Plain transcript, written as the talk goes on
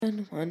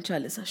हनुमान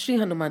चालीसा। श्री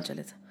हनुमान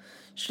चालीसा।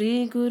 श्री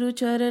गुरु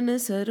चरण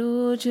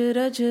सरोज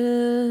रज,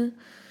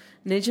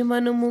 निज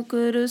मन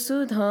मुकुर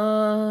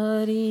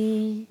सुधारी।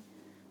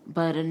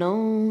 बरनौ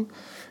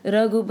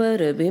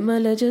रघुबर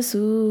बिमल जसु,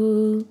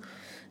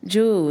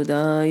 जो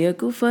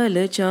दायक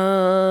फल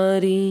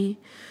चारि।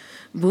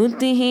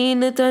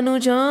 बुद्धिहीन तनु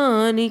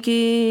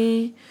जानिके,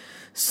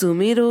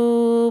 सुमिरो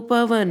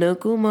पवन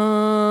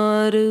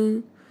कुमार।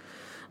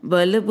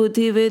 बल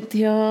बुद्धि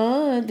विद्या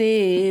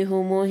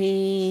देहु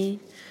मोहि,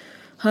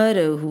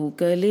 हरहु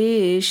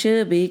कलेश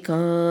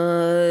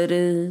विकार।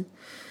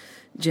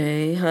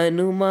 जय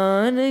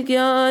हनुमान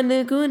ज्ञान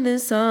गुण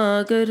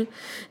सागर,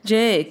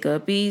 जय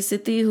कपीस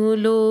तिहु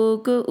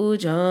लोक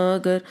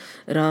उजागर।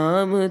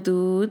 राम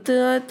दूत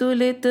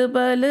अतुलित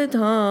बल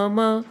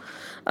धामा,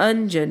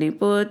 अंजनी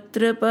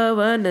पुत्र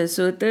पवन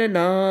सुत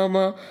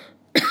नामा।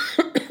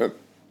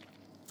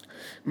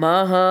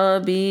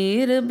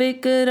 महावीर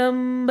विक्रम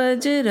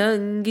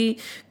बजरंगी,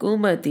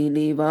 कुमति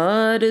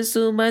निवार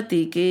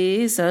सुमति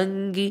के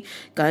संगी।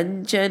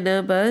 कंचन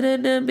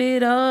बरन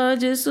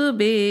बिराज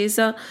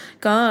सुबेसा,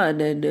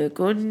 कानन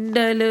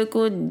कुंडल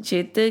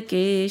कुंचित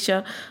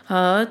केशा।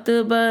 हाथ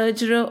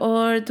वज्र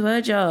और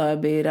ध्वजा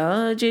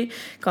बिराजे,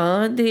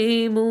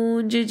 कांधे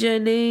मूंज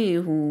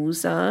जनेऊ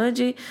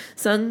साजे।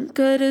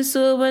 शंकर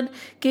सुवन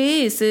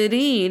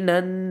केसरी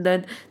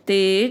नंदन,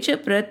 तेज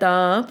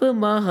प्रताप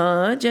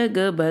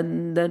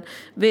महाजगबंदन।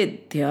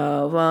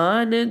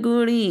 विद्यावान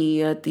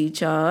गुणी अति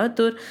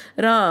चातुर,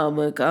 राम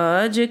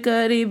काज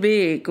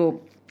करिबेको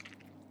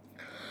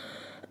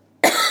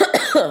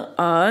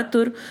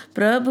आतुर।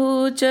 प्रभु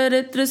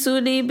चरित्र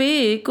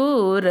सुनिबेको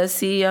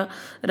रसिया,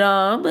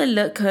 राम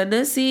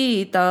लखन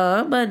सीता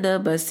मन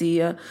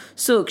बसिया।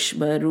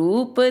 सूक्ष्म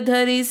रूप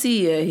धरि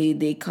सियहि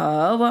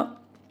दिखावा,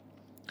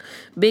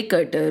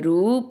 बिकट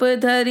रूप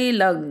धरि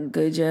लंक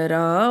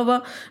जरावा।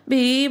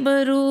 भीम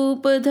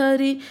रूप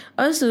धरि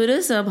असुर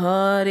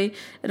संहारे,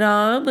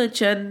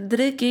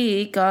 रामचंद्र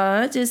के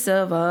काज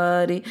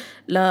सवारे।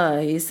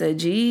 लाए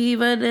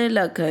सजीवन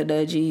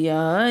लखन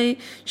जियाए,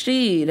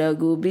 श्री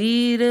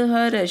रघुबीर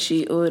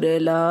हरषि उर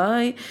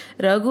लाए।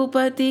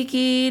 रघुपति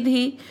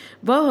कीन्ही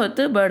बहुत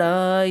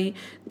बड़ाई,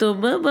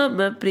 तुम मम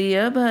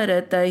प्रिय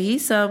भरतहि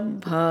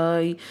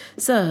संभाई।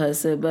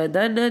 सहस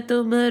बदन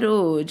तुम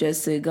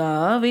रोजस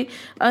गावे,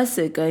 अस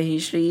कहि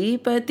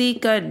श्रीपति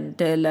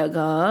कंठ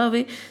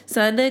लगावे।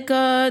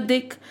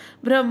 सनकादिक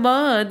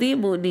ब्रह्मादि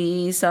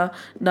मुनीसा,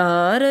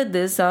 नारद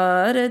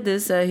सारद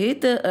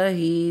सहित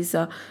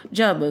अहिसा।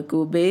 जम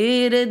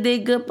कुबेर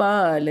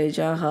दिगपाल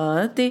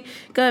जहाते,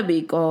 कवि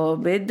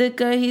कोविद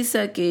कहि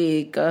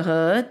सके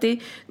कहते।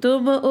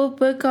 तुम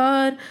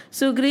उपकार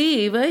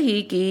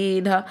सुग्रीवहि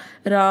कीन्हा,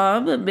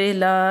 राम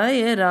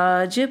मिलाय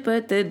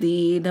राजपत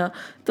दीन्हा।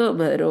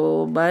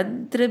 तुम्हरो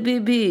मंत्र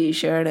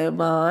विभीषण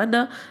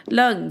माना,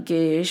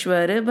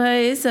 लंकेश्वर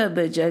भय सब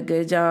जग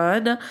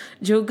जाना।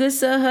 जुग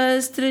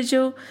सहस्त्र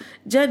जो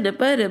जन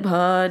पर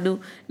भानु,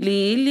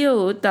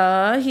 लील्यो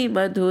ताहि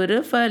मधुर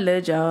फल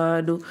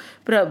जानु।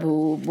 प्रभु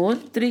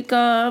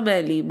मुद्रिका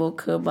मैली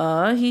मुख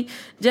माहि,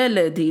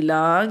 जलधि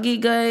लागी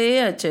गए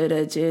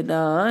अचरज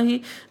नाहि।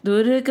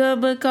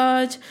 दुर्गम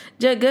काज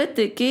जगत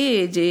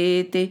के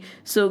जेते,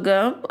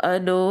 सुगम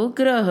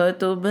अनुग्रह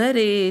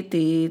तुम्हरे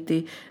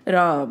तेते।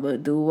 राम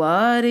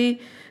दुआरे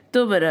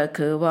तुम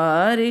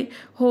रखवारे,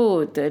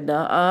 होत न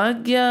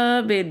आज्ञा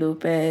बिनु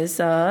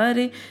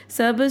पैसारे।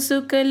 सब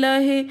सुख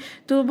लहे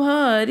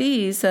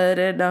तुम्हारी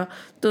सरना,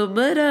 तुम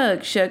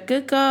रक्षक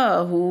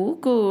काहू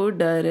को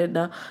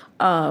डरना।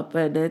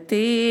 आपन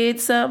तेज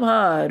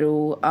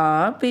समारो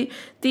आपे,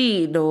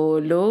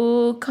 तीनों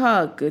लोक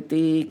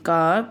हाकते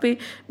कापे।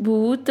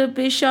 भूत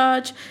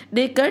पिशाच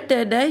निकट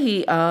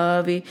नहीं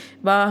आवे,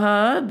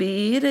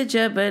 महावीर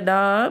जब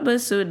नाम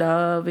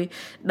सुनावे।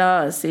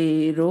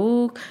 नासे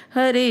रोग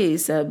हरे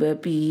सब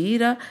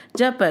पीरा,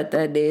 जपत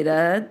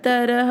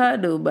निरंतर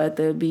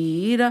हनुमत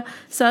बीरा।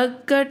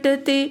 संकट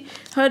ते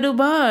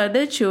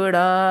हनुमान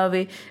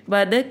छुड़ावे,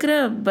 मन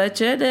क्रम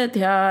वचन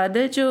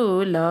ध्यान जो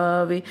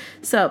लावे।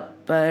 सब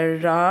पर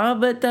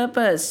राम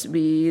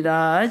तपस्वी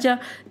राजा,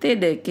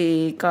 तिनके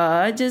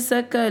काज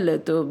सकल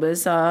तुम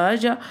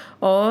साजा।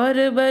 और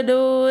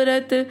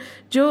मनोरथ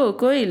जो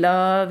कोई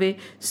लावे,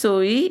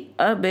 सोई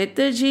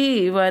अमित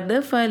जीवन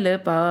फल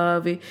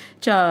पावे।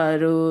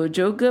 चारों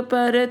जुग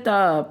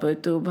परताप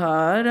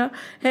तुम्हारा,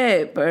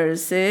 है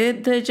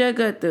प्रसिद्ध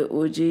जगत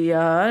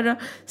उजियारा।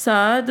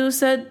 साधु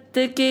संत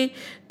के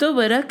तुम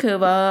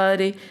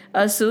रखवारे,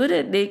 असुर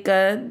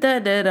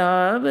निकंदन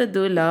राम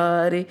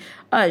दुलारे।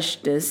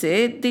 अष्ट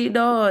सिद्धि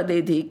नौ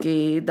निधि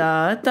के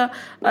दाता,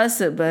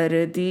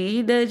 असबर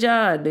दीन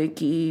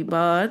जानकी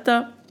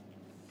माता।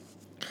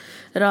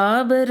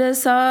 राम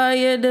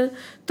रसायन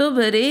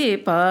तुम्हरे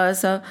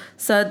पासा,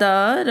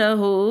 सदा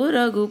रहो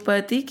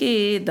रघुपति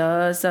के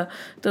दासा।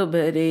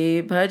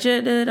 तुम्हरे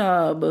भजन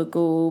राम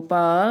को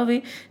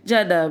पावे,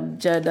 जन्म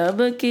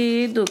जन्म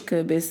के दुख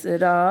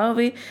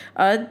बिसरावे।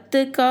 अंत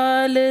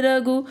काल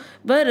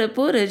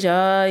रघुबरपुर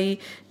जाई,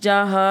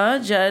 जहाँ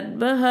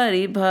जन्म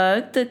हरि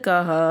भक्त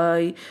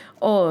कहाई।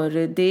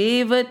 और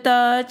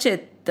देवता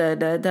चित्त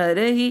चित्तन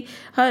धरहि,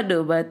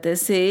 हनुमत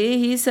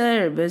सेहि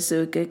सर्व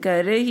सुख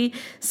करहि।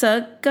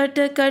 संकट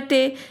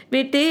कटे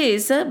मिटे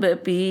सब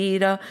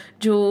पीरा,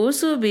 जो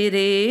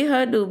सुमिरे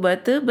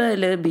हनुमत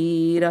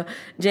बलबीरा।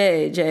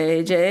 जय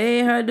जय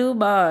जय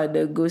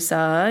हनुमान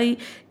गोसाई,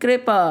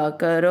 कृपा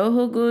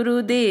करो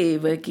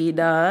गुरुदेव की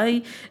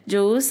नाई।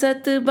 जो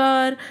सत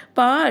बार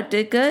पाठ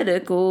कर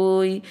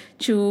कोई,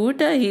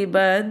 छूटहि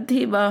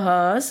बंधि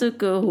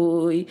महासुख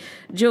होई।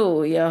 जो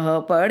यह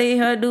पढ़े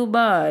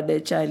हनुमान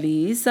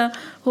चालीसा,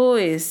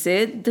 होए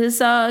सिद्ध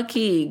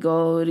साखी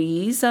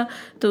गौरीसा।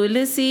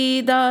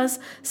 तुलसीदास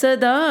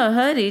सदा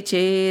हरि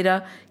चेरा,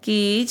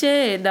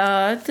 कीजय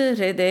नाथ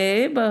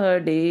हृदय बह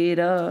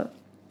डेरा।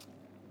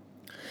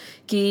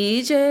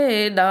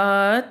 कीजय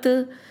नाथ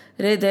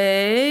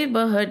हृदय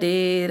बह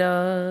डेरा।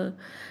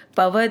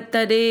 पवन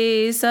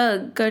तने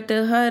संकट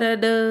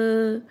हरन,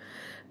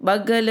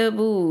 मंगल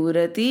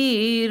मूर्ति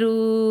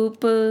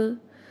रूप।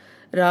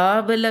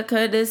 राम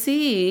लखन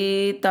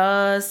सीता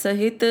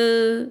सहित,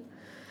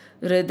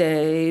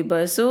 हृदय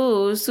बसो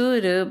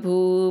सुर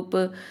भूप।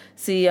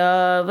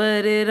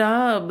 सियावर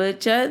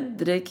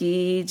रामचंद्र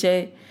की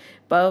जय,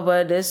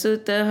 पवन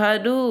सुत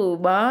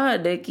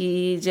हनुमान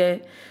की जय।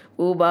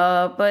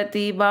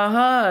 उमापति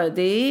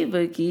महादेव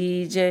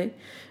की जय,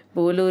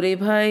 बोलो रे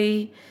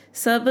भाई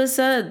सब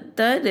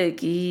संतन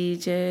की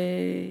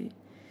जय।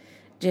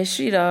 जय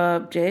श्री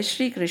राम, जय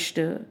श्री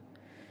कृष्ण,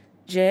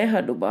 जय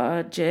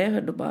हनुमान, जय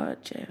हनुमान,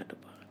 जय Hanuman.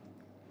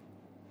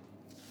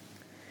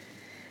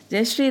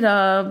 Jai Shri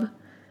Ram.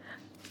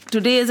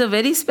 Today is a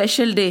very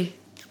special day,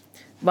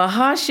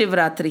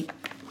 Mahashivratri.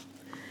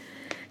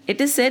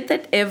 It is said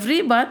that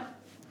every month,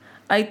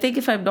 I think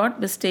if I'm not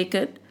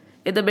mistaken,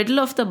 in the middle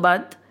of the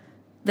month,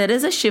 there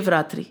is a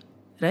Shivratri,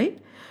 right?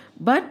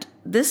 But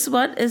this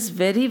one is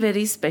very,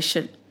 very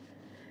special.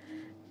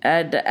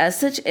 And as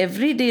such,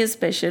 every day is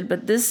special.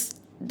 But this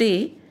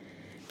day,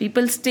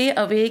 people stay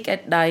awake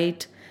at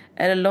night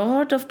and a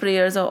lot of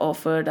prayers are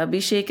offered.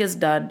 Abhishek is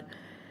done.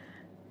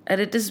 And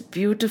it is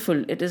beautiful.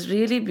 It is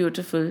really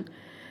beautiful.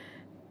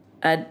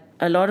 And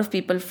a lot of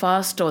people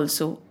fast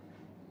also.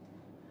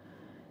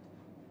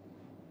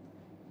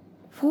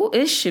 Who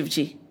is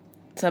Shivji?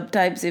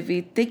 Sometimes if we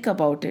think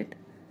about it,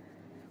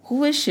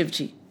 who is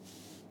Shivji?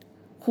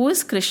 Who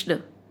is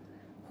Krishna?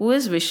 Who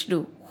is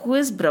Vishnu? Who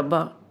is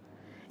Brahma?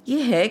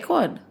 ये है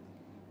कौन?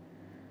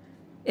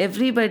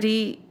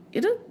 Everybody,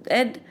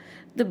 and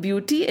the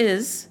beauty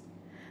is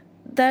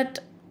that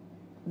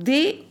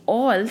they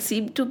all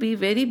seem to be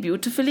very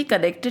beautifully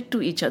connected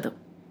to each other.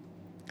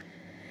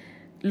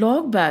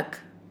 Long back,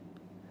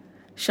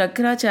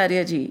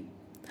 Shankaracharya ji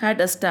had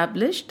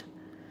established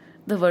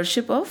the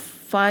worship of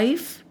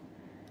 5,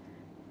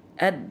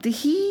 and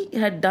he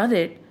had done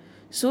it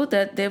so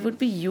that there would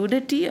be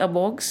unity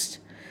amongst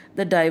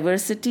the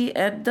diversity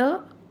and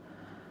the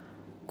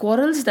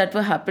quarrels that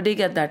were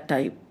happening at that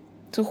time.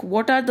 So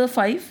what are the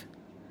 5?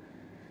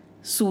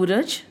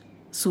 Suraj,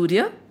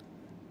 Surya,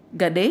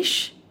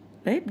 Ganesh,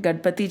 right?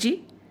 Ganpati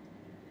ji,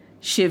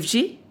 Shiv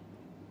ji,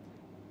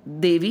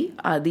 Devi,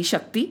 Adi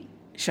Shakti,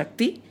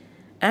 Shakti,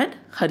 and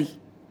Hari,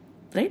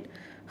 right?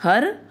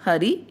 Har,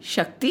 Hari,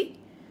 Shakti,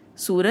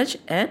 Suraj,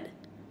 and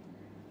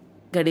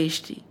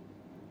Ganesh ji.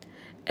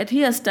 And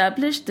he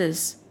established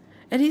this,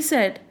 and he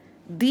said,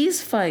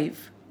 these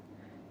 5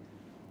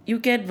 you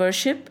can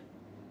worship,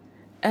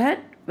 and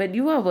when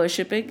you are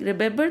worshipping,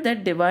 remember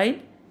that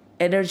divine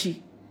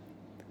energy.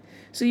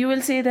 So you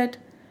will say that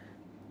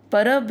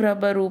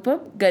Parabrahma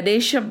Rupam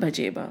Ganesham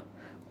Bhajema.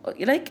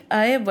 Like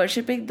I am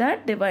worshipping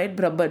that divine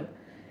Brahman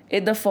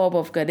in the form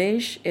of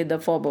Ganesh, in the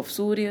form of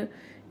Surya,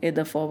 in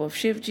the form of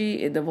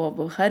Shivji, in the form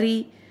of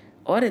Hari,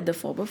 or in the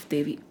form of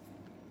Devi.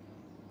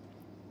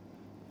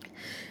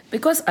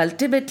 Because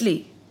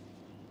ultimately,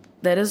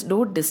 there is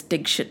no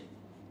distinction.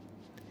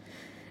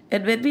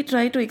 And when we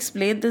try to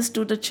explain this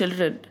to the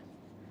children,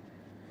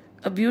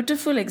 a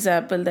beautiful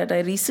example that I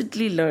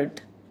recently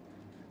learned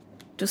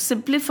to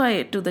simplify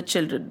it to the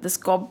children, this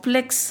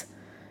complex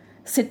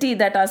city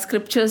that our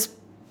scriptures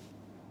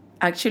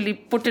actually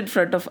put in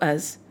front of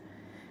us,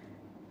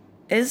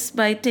 is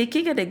by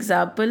taking an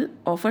example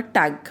of a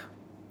tank,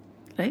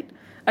 right?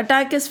 A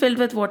tank is filled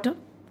with water,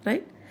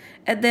 right?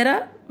 And there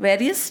are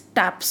various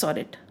taps on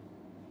it.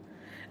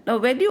 Now,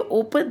 when you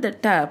open the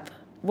tap,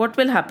 what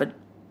will happen?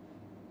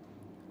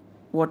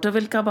 Water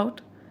will come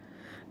out.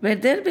 Will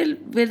there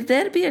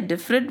be a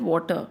different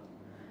water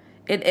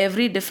in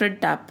every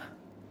different tap?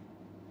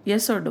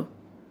 Yes or no?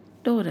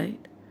 No,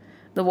 right?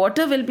 The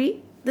water will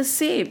be the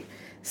same.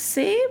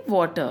 Same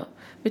water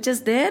which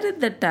is there in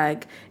the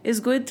tank is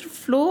going to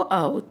flow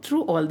out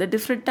through all the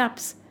different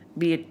taps,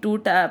 be it 2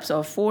 taps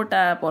or 4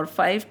 taps or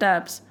 5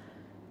 taps.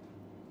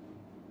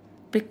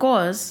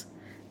 Because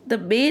the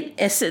main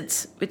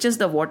essence, which is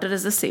the water,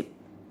 is the same.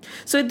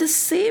 So in the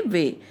same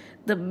way,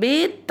 the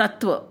main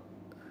tattva,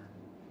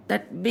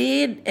 that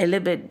main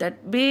element,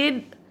 that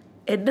main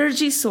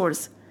energy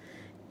source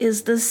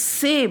is the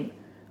same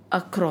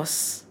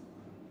across.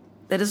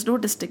 There is no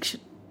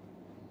distinction.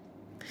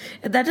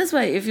 And that is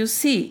why if you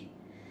see,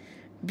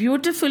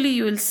 beautifully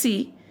you will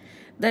see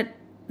that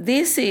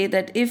they say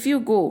that if you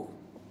go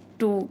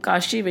to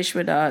Kashi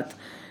Vishwanath,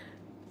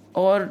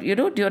 or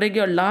during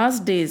your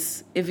last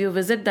days, if you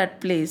visit that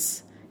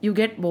place, you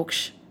get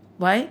moksha.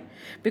 Why?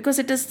 Because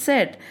it is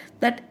said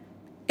that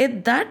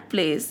in that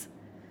place,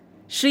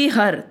 Sri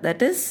Har,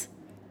 that is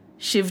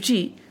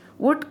Shivji,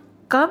 would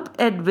come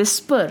and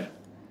whisper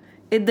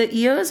in the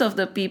ears of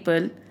the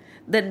people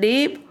the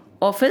name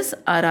of his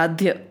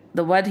Aradhya,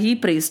 the one he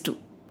prays to.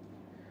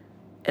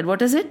 And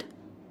what is it?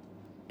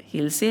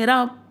 He'll say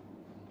Ram.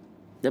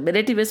 The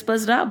minute he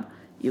whispers Ram,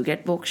 you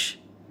get moksha.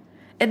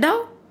 And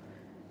now,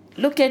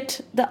 look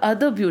at the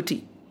other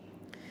beauty.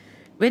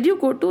 When you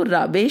go to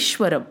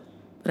Rameshwaram,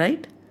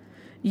 right,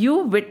 you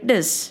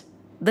witness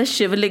the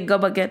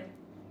Shivlingam again.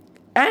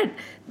 And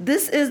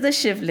this is the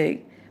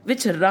Shivling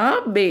which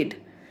Ram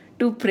made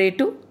to pray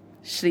to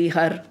Sri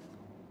Har.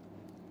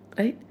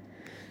 Right?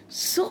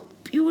 So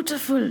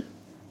beautiful.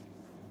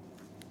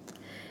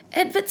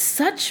 And with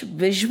such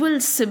visual,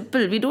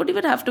 simple, we don't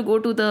even have to go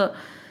to the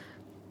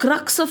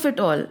crux of it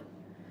all.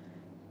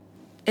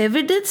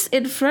 Evidence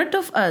in front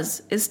of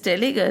us is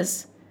telling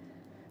us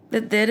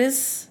that there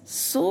is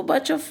so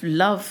much of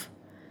love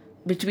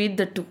between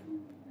the two.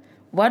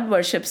 One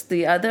worships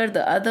the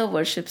other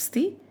worships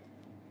the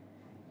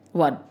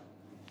one.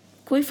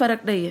 कोई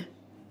फर्क नहीं है.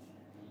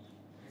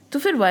 तो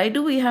फिर why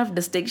do we have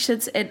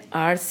distinctions in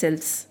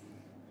ourselves?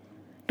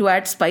 To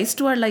add spice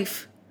to our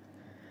life.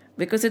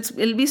 Because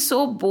it'll be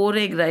so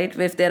boring, right,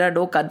 if there are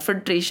no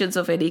confrontations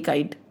of any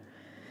kind.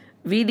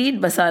 We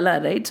need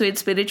masala, right? So in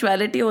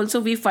spirituality also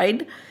we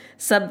find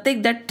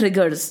something that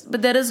triggers.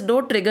 But there is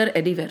no trigger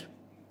anywhere.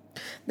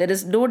 There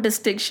is no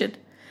distinction.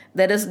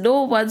 There is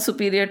no one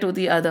superior to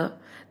the other.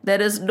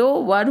 There is no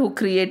one who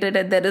created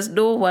and there is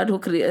no one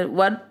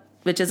one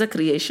which is a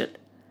creation.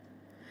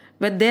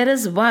 When there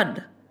is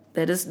one,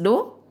 there is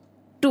no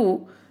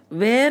two.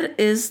 Where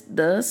is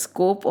the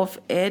scope of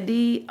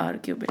any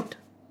argument?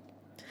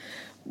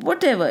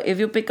 Whatever, if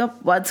you pick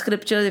up one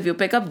scripture, if you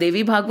pick up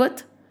Devi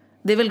Bhagavad,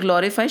 they will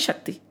glorify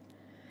Shakti.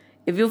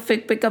 If you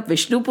pick up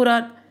Vishnu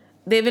Puran,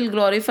 they will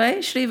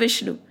glorify Sri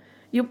Vishnu.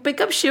 You pick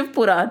up Shiv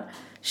Puran,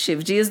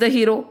 Shivji is the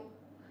hero.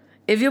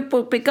 If you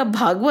pick up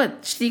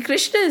Bhagavad, Sri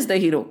Krishna is the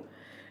hero.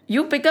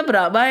 You pick up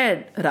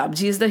Ramayana,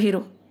 Ramji is the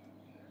hero.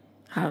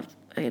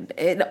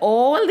 In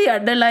all the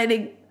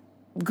underlining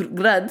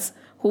granths,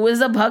 who is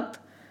the Bhakt?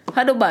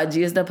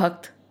 Hanumanji is the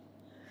Bhakt.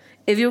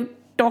 If you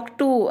talk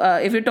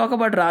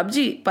about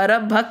Ramji,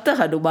 Param Bhakta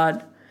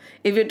Hanuman.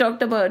 If you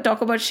talk about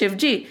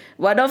Shivji,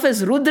 one of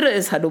his Rudra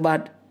is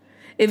Hanuman.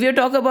 If you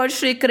talk about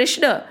Sri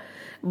Krishna,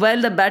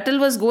 while the battle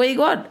was going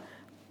on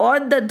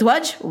the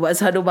Dhwaj was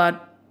Hanuman.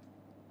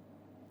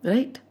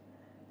 Right?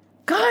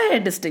 Kahan hai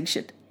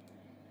distinction?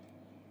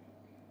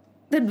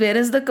 Then where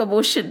is the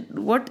commotion?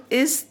 What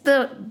is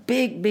the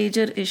big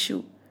major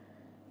issue?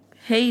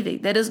 Hey,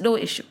 there is no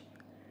issue.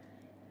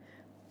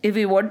 If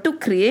we want to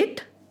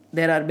create,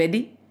 there are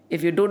many.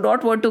 If you do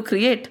not want to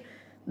create,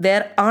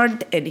 there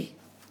aren't any.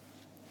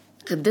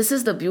 And this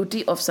is the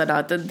beauty of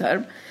Sanatan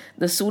Dharma.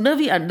 The sooner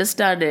we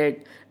understand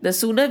it, the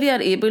sooner we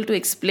are able to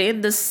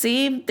explain the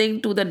same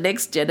thing to the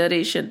next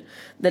generation,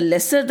 the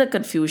lesser the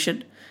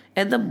confusion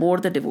and the more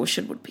the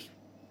devotion would be.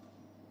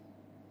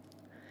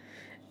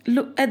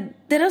 Look, and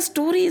there are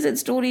stories and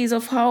stories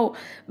of how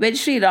when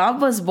Sri Ram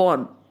was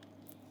born,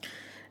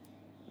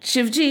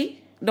 Shivji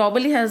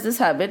normally has this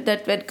habit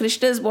that when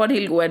Krishna is born,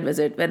 he'll go and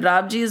visit. When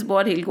Ramji is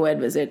born, he'll go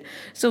and visit.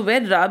 So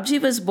when Ramji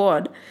was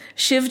born,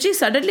 Shivji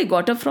suddenly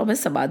got up from his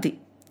samadhi.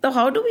 Now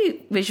how do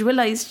we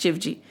visualize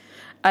Shivji?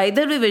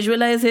 Either we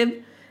visualize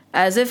him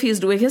as if he's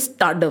doing his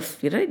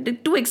tandav, right? The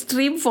two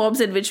extreme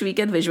forms in which we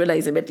can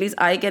visualize him. At least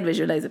I can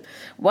visualize him.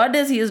 One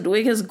is he is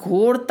doing his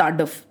ghor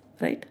tandav,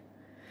 right?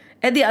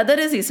 And the other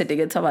is he's sitting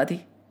in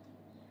samadhi.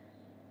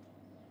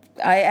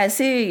 I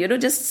say,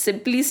 just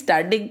simply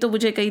standing to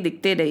मुझे कहीं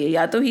दिखते नहीं है.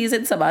 या तो he is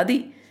in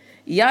samadhi,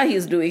 या he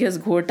is doing his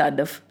ghor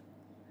tandav.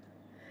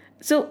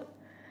 So,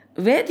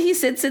 when he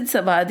sits in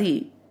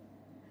samadhi,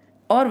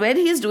 or when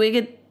he is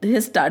doing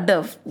his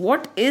tandav,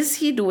 what is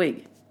he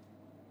doing?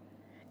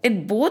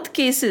 In both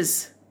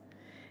cases,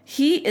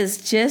 he is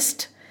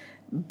just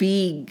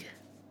being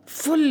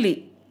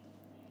fully.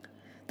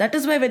 That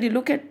is why when you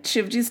look at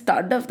Shivji's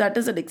tandav, that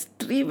is an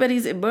extreme where he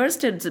is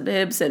immersed in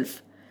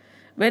himself.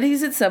 When he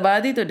is in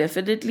samadhi, then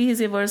definitely he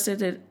is immersed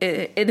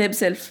in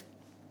himself.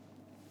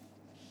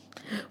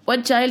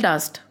 One child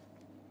asked,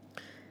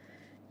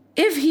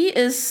 if he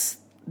is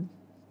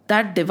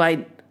that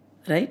divine,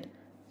 right?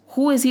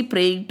 Who is he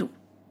praying to?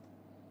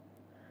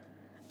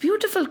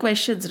 Beautiful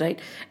questions, right?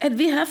 And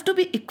we have to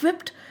be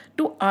equipped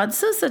to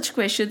answer such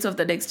questions of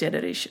the next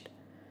generation.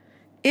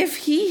 If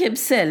he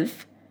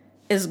himself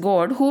is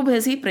God, whom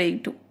is he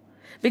praying to?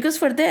 Because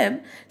for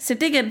them,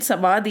 sitting in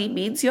samadhi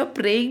means you're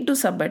praying to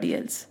somebody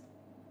else.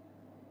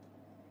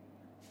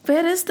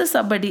 Where is the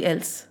somebody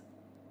else?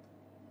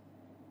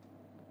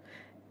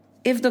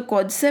 If the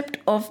concept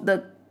of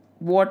the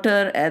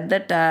water and the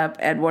tap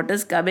and what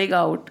is coming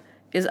out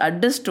is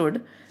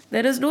understood,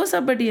 there is no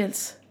somebody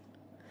else.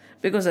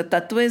 Because the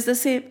tattva is the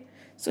same.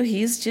 So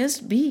he is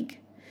just being.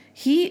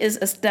 He is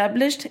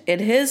established in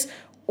his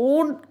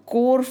own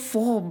core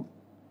form.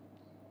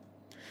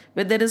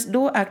 When there is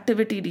no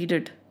activity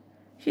needed,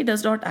 he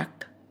does not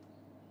act.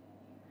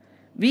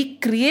 We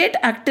create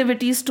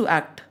activities to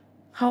act.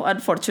 How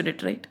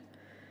unfortunate, right?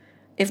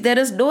 If there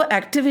is no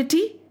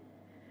activity,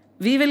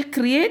 we will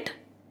create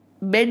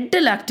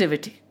mental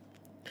activity.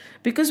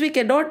 Because we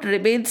cannot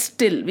remain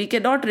still, we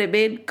cannot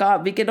remain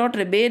calm, we cannot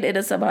remain in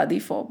a samadhi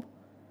form.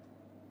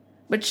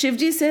 But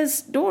Shivji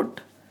says, don't.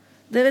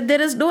 When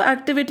there is no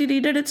activity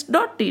needed, it's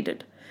not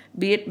needed.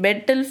 Be it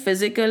mental,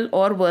 physical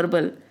or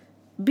verbal.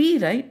 Be,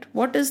 right?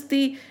 What is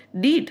the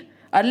need?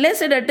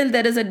 Unless and until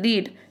there is a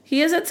need,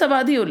 he is at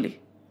samadhi only.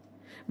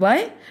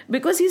 Why?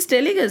 Because he's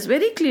telling us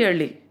very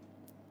clearly.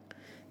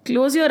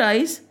 Close your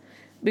eyes,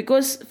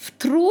 because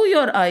through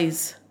your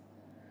eyes,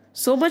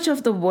 so much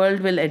of the world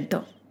will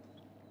enter.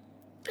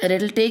 And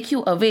it'll take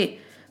you away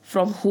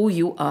from who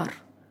you are.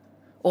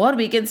 Or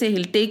we can say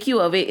he'll take you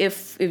away,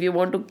 if you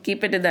want to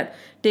keep it in that,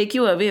 take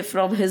you away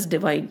from his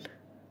divine.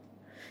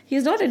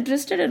 He's not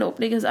interested in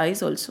opening his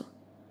eyes also.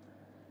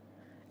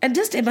 And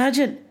just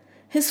imagine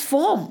his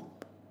form.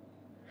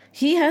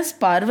 He has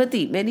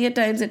Parvati. Many a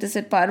times it is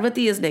said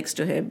Parvati is next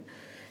to him.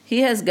 He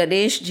has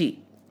Ganeshji,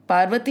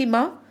 Parvati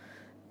Ma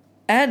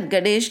and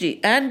Ganeshji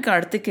and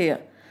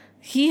Kartikeya.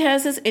 He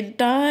has his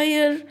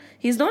entire...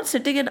 He's not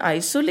sitting in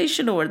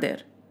isolation over there.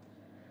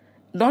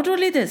 Not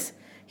only this,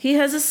 he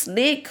has a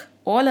snake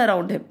all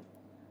around him,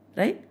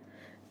 right?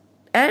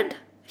 And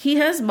he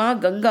has Ma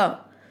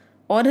Ganga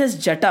on his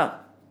jata.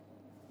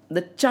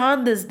 The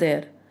chand is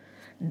there.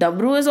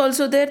 Damru is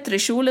also there.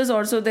 Trishul is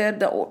also there.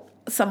 The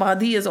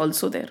Samadhi is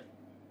also there.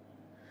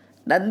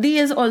 Nandi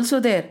is also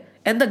there.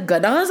 And the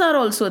Ganas are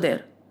also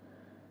there.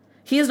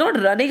 He is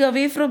not running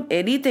away from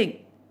anything.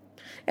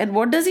 And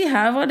what does he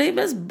have on him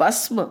is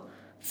Bhasma.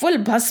 Full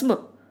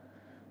Bhasma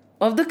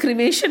of the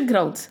cremation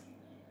grounds.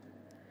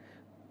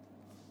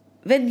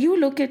 When you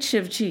look at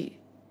Shivji,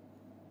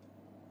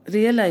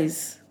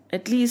 realize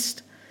at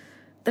least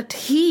that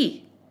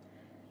he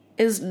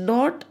is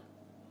not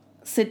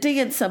sitting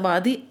in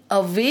samadhi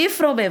away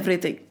from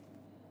everything.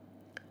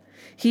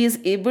 He is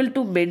able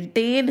to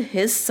maintain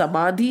his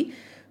samadhi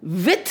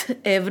with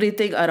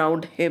everything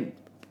around him.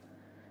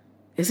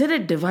 Isn't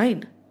it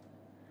divine?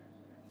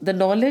 The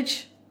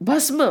knowledge,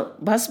 Bhasma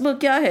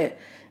kya hai?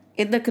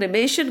 In the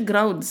cremation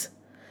grounds,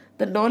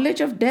 the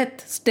knowledge of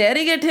death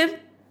staring at him,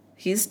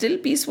 he is still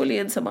peacefully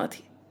in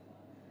samadhi.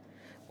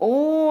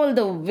 All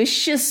the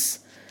vicious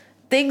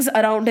things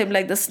around him,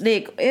 like the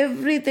snake,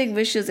 everything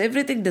vicious,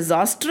 everything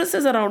disastrous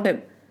is around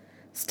him.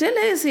 Still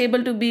he is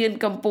able to be in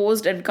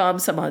composed and calm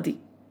samadhi.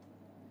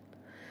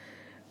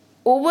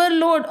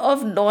 Overload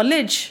of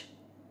knowledge.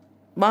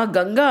 Ma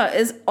Ganga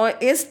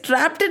is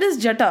trapped in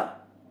his jata.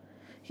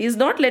 He is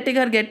not letting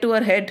her get to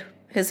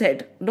his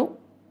head. No.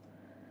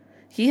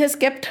 He has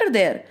kept her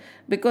there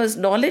because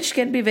knowledge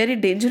can be very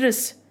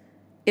dangerous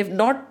if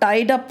not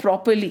tied up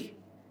properly.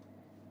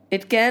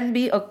 It can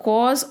be a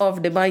cause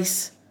of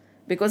demise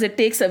because it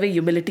takes away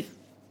humility.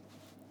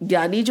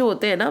 Jnani jo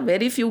hote hai na,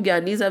 very few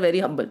jnanis are very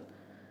humble.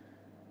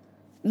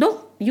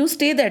 No, you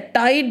stay there,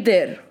 tied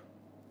there.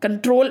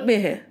 Control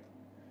mein hai.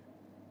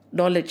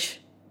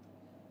 Knowledge.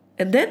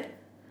 And then,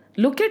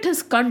 look at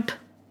his kant.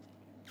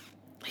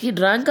 He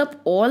drank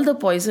up all the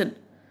poison.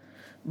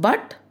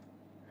 But,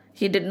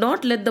 he did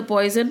not let the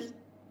poison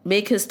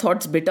make his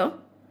thoughts bitter.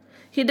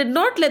 He did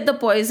not let the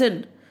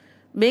poison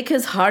make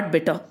his heart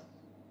bitter.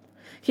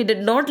 He did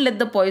not let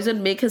the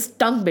poison make his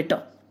tongue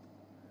bitter.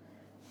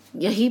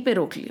 Yahi pe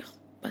rok liya.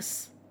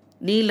 Bas.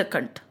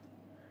 Neelakant.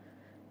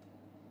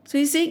 So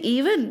he's saying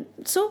even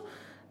so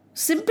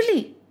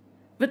simply,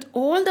 with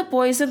all the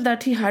poison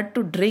that he had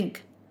to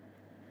drink,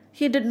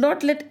 he did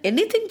not let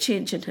anything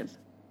change in him.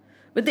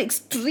 With the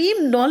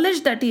extreme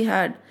knowledge that he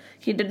had,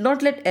 he did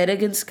not let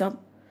arrogance come.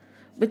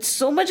 With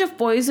so much of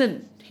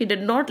poison, he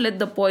did not let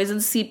the poison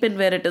seep in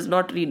where it is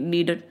not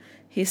needed.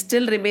 He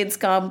still remains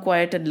calm,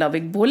 quiet and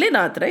loving.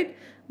 Bholenath, right?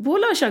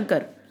 Bhola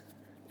Shankar.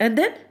 And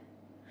then,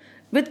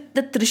 with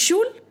the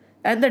Trishul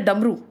and the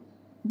Damru,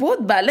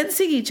 both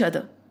balancing each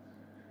other.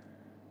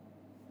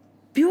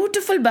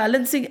 Beautiful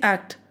balancing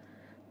act.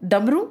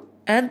 Damru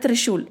and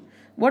Trishul.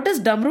 What is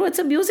Damru? It's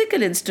a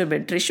musical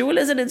instrument. Trishul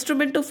is an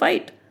instrument to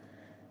fight.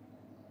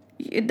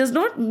 It does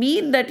not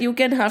mean that you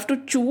can have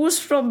to choose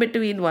from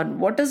between one.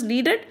 What is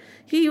needed,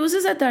 he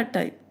uses at that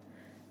time.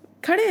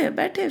 खड़े हैं,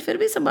 बैठे, फिर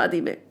भी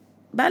समाधि में.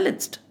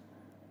 Balanced.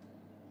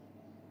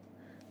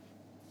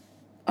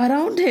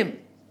 Around him,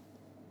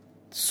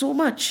 so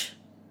much.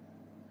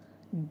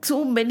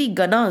 So many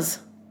ganas.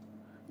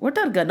 What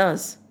are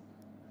ganas?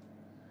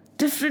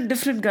 Different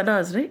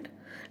ganas, right?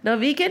 Now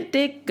we can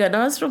take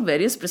ganas from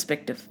various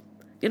perspectives.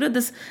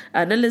 This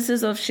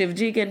analysis of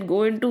Shivji can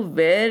go into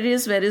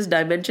various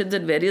dimensions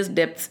and various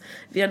depths.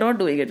 We are not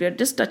doing it. We are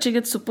just touching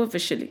it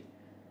superficially.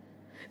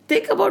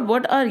 Think about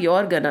what are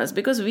your ganas,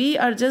 because we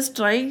are just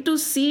trying to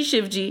see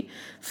Shivji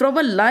from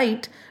a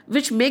light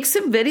which makes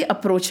him very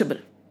approachable.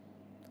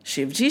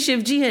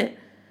 Shivji hai,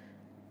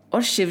 or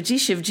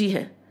Shivji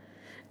hai.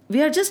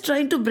 We are just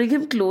trying to bring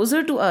him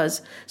closer to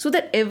us so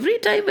that every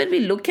time when we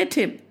look at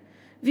him,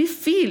 we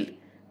feel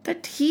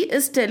that he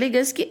is telling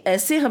us कि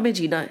ऐसे हमें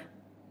जीना है.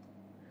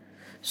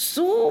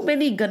 So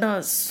many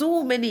ganas,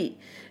 so many.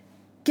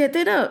 कहते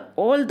हैं ना,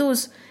 all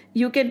those,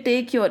 you can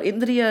take your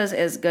indriyas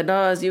as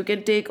ganas, you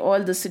can take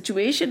all the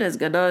situation as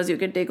ganas, you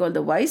can take all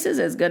the vices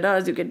as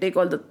ganas, you can take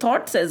all the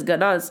thoughts as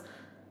ganas,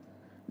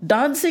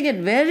 dancing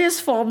in various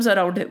forms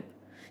around him.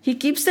 He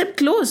keeps them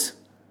close,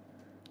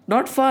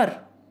 not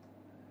far.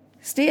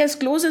 Stay as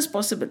close as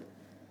possible.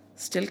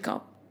 Still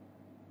calm.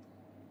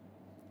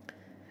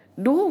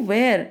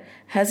 Nowhere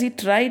has he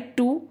tried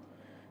to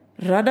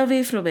run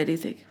away from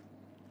anything.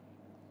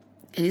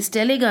 He's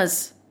telling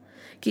us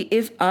that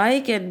if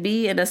I can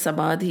be in a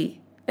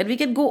samadhi, and we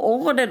can go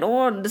on and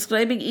on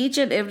describing each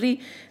and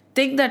every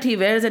thing that he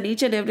wears and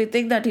each and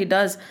everything that he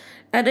does,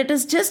 and it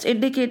is just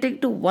indicating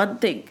to one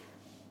thing.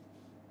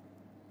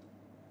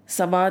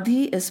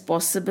 Samadhi is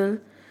possible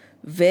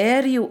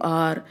where you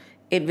are,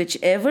 in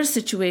whichever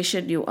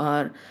situation you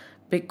are,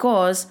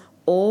 because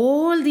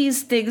all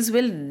these things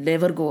will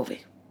never go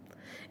away.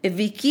 If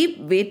we keep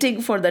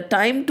waiting for the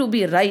time to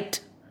be right,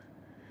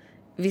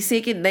 we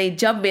say कि नहीं,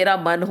 जब मेरा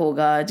मन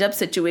होगा, जब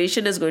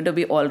situation is going to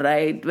be all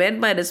right, when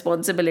my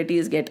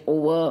responsibilities get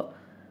over,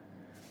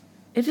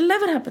 it will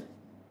never happen.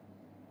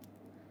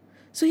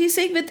 So he's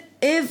saying with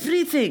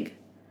everything,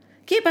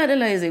 keep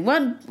analyzing.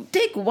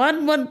 Take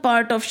one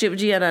part of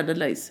Shivji and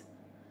analyze.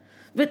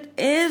 With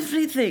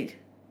everything,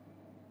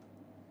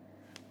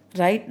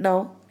 right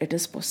now it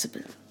is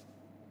possible.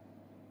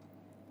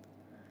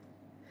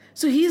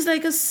 So he is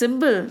like a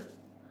symbol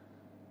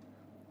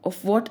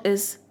of what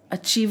is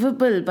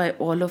achievable by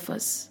all of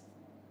us.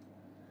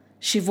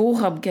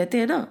 Shivoham कहते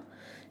हैं ना,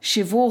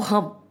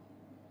 Shivoham.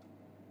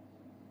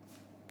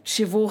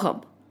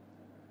 Shivoham.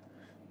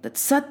 That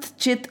Sat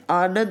Chit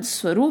Anand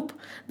Swarup,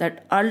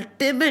 that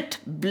ultimate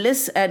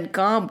bliss and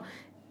calm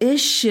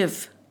is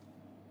Shiv.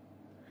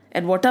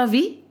 And what are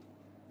we?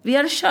 We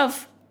are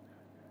Shav.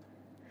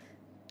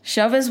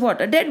 Shav is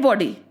what? A dead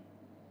body.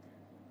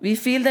 We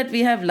feel that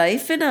we have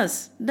life in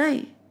us.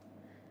 No.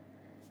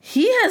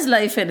 He has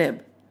life in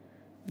him.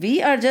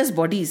 We are just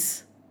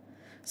bodies.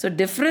 So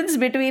difference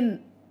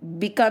between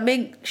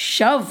becoming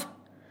Shav,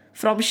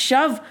 from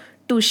Shav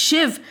to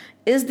Shiv,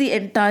 is the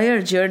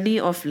entire journey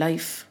of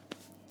life.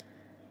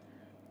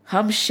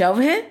 हम शव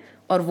हैं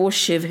और वो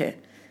शिव है.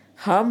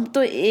 हम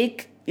तो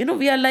एक,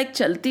 we are like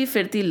चलती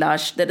फिरती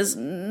लाश. There is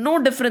no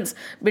difference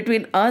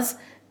between us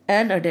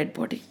and a dead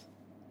body.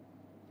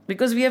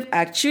 Because we have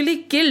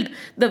actually killed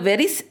the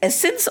very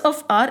essence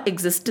of our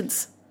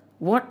existence.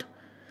 What?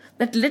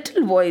 That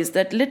little voice,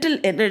 that little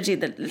energy,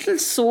 that little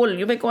soul,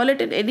 you may call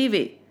it in any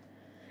way.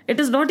 It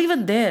is not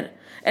even there.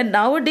 And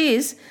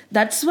nowadays,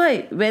 that's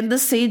why when the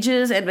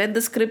sages and when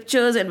the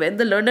scriptures and when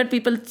the learned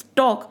people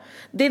talk,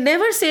 they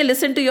never say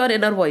listen to your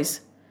inner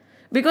voice.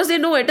 Because they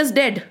know it is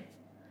dead.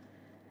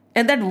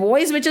 And that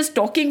voice which is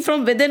talking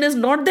from within is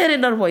not their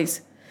inner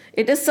voice.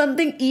 It is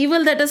something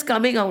evil that is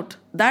coming out.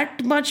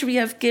 That much we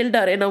have killed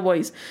our inner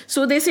voice.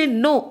 So they say,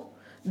 no,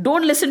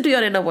 don't listen to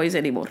your inner voice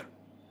anymore.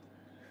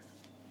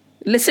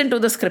 Listen to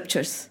the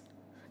scriptures.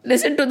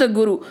 Listen to the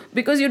guru,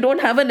 because you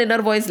don't have an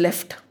inner voice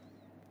left.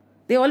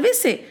 They always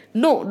say,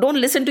 no, don't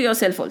listen to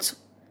yourself also.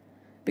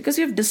 Because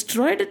you have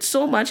destroyed it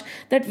so much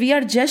that we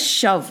are just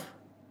Shav.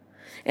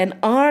 And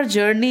our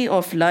journey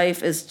of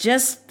life is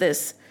just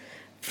this,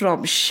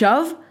 from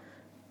Shav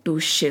to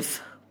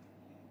Shiv.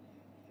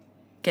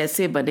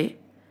 Kaise bane?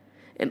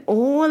 And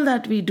all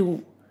that we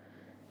do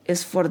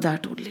is for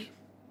that only.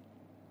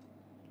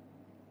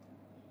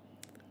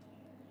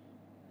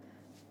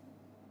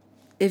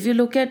 If you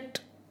look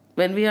at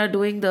when we are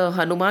doing the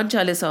Hanuman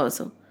Chalisa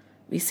also,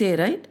 we say,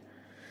 right?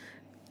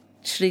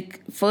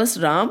 First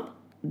Ram,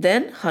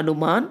 then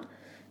Hanuman,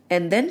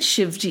 and then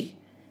Shivji.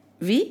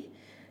 We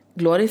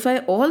glorify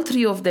all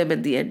three of them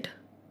at the end.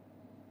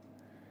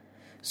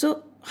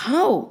 So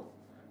how?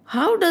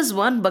 How does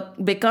one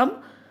become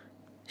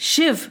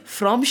Shiv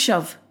from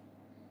Shav?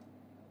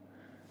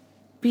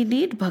 We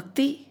need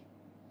bhakti,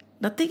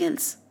 nothing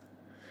else.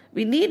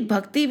 We need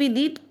bhakti, we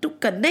need to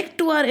connect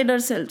to our inner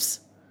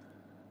selves.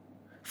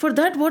 For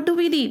that, what do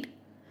we need?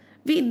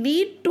 We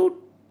need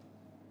to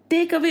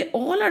take away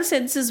all our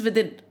senses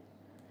within.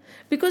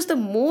 Because the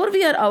more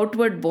we are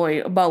outward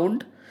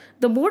bound,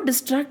 the more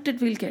distracted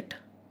we'll get.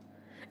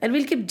 And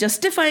we'll keep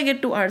justifying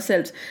it to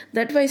ourselves.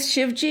 That's why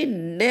Shivji,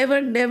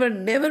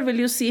 never will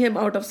you see him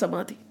out of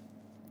samadhi.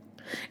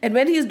 And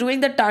when he is doing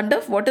the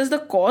Tandav, what is the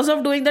cause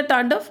of doing the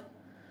Tandav?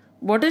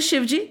 What is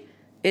Shivji?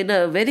 In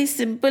a very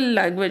simple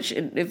language,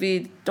 if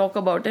we talk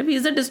about him, he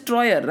is a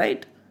destroyer,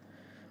 right?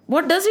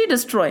 What does he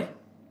destroy?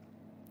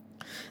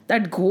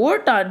 That Ghor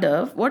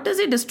Tandav, what is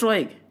he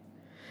destroying?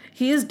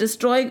 He is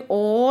destroying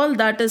all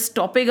that is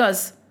stopping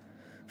us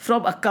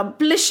from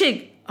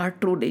accomplishing our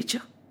true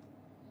nature.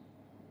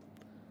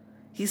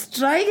 He's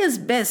trying his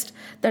best.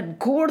 That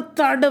Ghor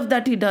Tandav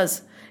that he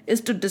does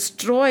is to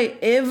destroy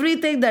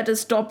everything that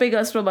is stopping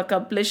us from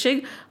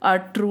accomplishing our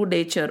true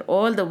nature.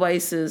 All the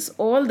vices,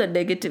 all the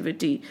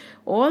negativity,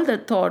 all the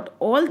thought,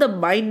 all the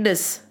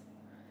mindness.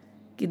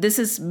 This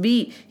is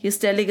me. He's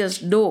telling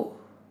us, no,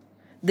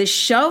 this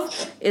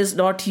Shav is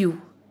not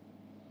you.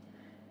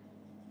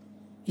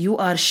 You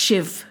are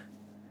Shiv.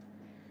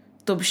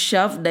 तुम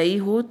शव नहीं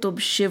हो, तुम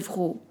शिव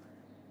हो.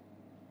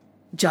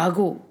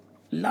 Jago.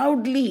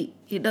 Loudly,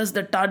 he does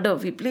the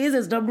Tandav. He plays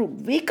his Damru.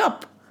 Wake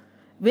up.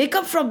 Wake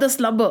up from the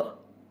slumber.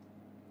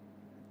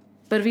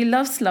 But we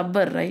love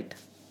slumber, right?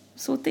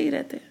 सोते ही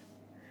रहते हैं.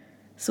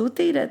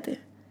 सोते ही रहते हैं.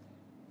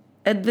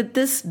 And with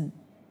this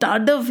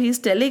Tandav, he's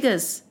telling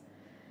us,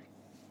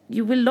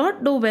 you will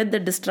not know when the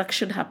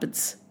destruction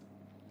happens.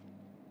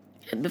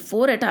 And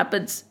before it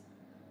happens,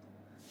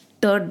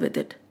 turn with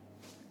it.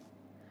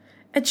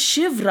 At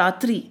Shiv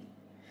Ratri,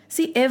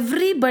 see,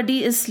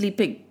 everybody is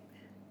sleeping.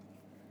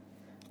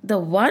 The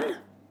one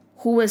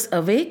who is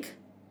awake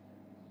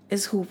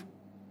is who?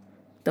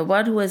 The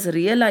one who has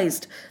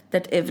realized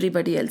that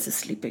everybody else is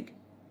sleeping.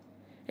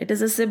 It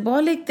is a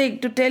symbolic thing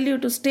to tell you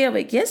to stay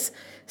awake. Yes,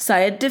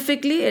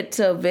 scientifically, it's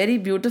a very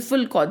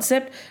beautiful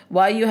concept,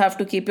 why you have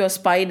to keep your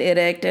spine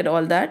erect and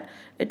all that.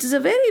 It is a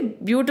very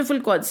beautiful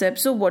concept.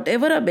 So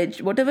whatever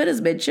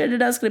is mentioned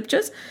in our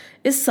scriptures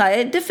is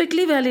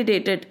scientifically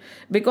validated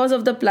because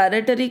of the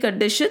planetary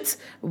conditions.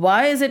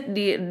 Why is it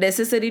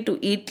necessary to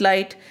eat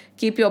light,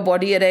 keep your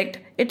body erect?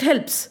 It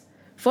helps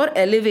for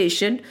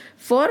elevation,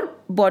 for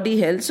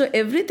body health. So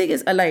everything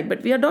is aligned,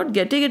 but we are not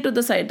getting into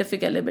the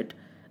scientific element.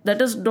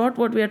 That is not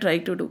what we are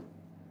trying to do.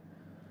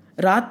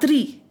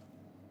 Ratri,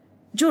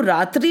 जो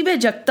रात्रि में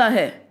जगता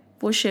है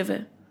वो शिव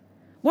है.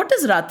 What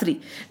is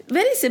Ratri?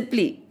 Very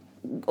simply,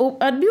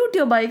 unmute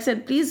your mics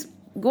and please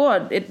go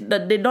on. It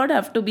did not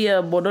have to be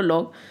a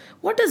monologue.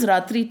 What is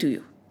Ratri to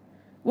you?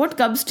 What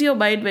comes to your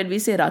mind when we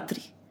say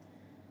Ratri?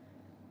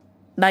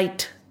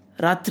 Night,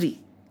 Ratri,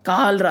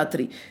 Kal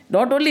Ratri.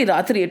 Not only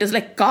Ratri, it is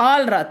like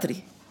Kal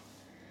Ratri.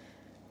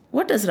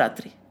 What is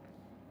Ratri?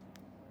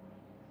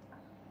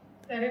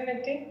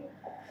 Serenity.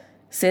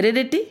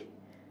 Serenity?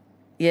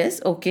 Yes,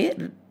 okay.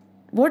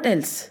 What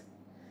else?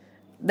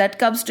 That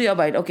comes to your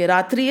mind. Okay,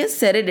 Ratri is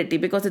serenity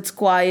because it's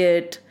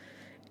quiet.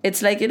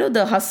 It's like,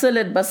 the hustle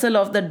and bustle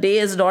of the day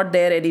is not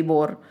there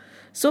anymore.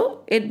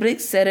 So it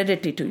brings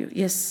serenity to you.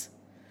 Yes.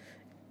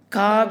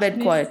 Calm Darkness.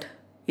 and quiet.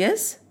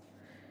 Yes?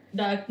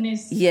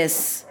 Darkness.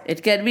 Yes.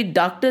 It can be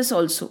darkness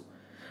also.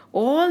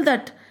 All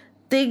that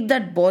thing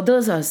that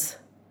bothers us.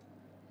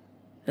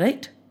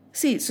 Right?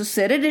 See, so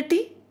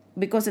serenity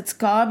because it's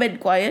calm and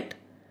quiet.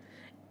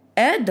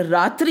 And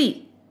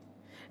Ratri,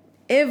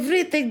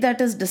 everything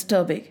that is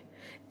disturbing,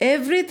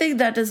 everything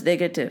that is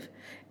negative,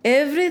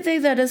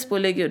 everything that is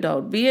pulling you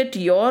down, be it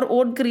your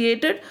own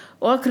created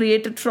or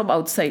created from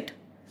outside.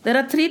 There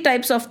are 3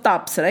 types of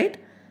taps, right?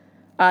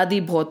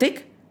 Adi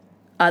Bhautik,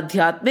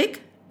 Adhyatmik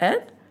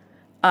and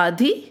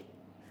Adi,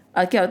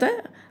 क्या होता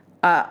है?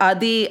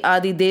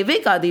 Adi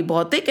Devik, Adi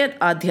Bhautik and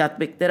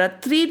Adhyatmik. There are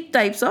 3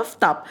 types of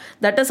tap.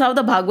 That is how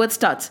the Bhagavad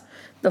starts.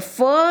 The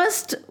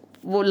first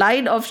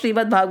line of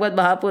Srimad Bhagavad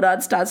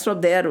Mahapuran starts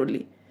from there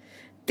only.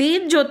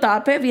 3 jo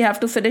tap hai, we have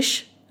to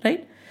finish,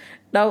 right?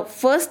 Now,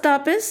 first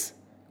tap is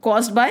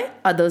caused by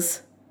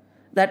others.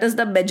 That is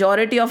the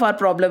majority of our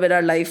problem in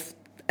our life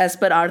as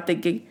per our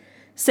thinking.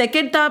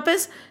 Second tap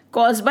is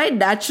caused by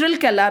natural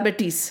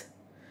calamities.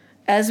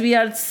 As we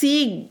are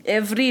seeing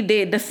every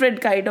day,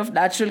 different kind of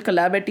natural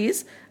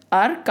calamities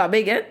are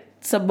coming and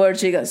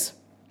submerging us.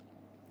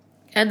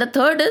 And the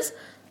third is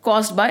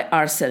caused by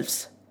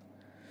ourselves.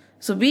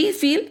 So we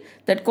feel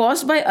that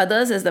caused by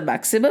others is the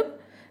maximum.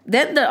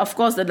 Then, of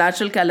course, the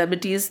natural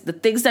calamities, the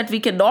things that we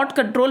cannot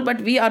control,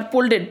 but we are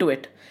pulled into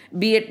it,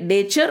 be it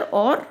nature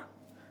or,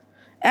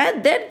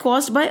 and then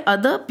caused by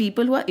other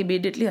people who are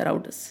immediately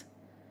around us.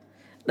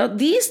 Now,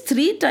 these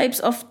 3 types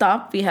of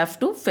tap we have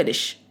to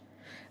finish.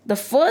 The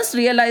first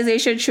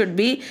realization should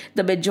be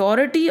the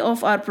majority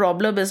of our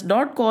problem is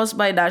not caused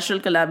by natural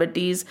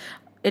calamities.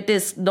 It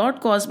is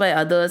not caused by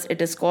others.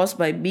 It is caused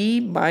by me,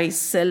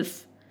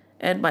 myself,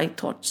 and my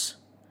thoughts.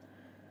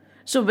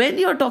 So when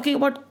you are talking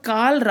about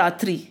Kal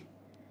Ratri,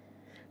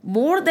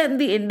 more than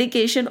the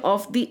indication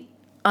of the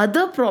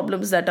other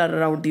problems that are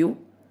around you,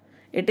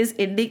 it is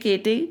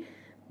indicating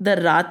the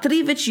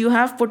Ratri which you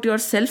have put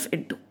yourself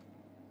into.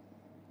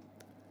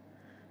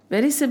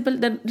 Very simple.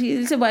 Then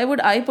he'll say, why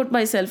would I put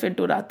myself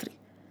into Ratri?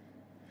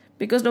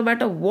 Because no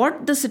matter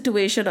what the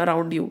situation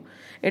around you,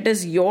 it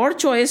is your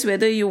choice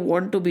whether you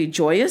want to be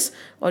joyous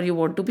or you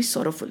want to be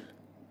sorrowful.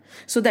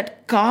 So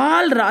that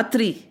Kal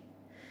Ratri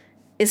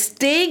is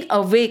staying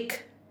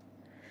awake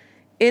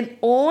in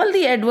all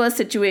the adverse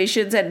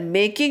situations and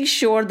making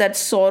sure that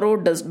sorrow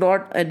does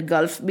not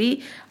engulf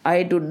me.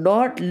 I do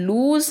not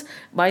lose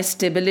my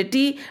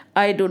stability.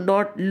 I do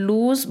not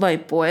lose my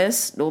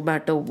poise no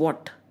matter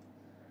what.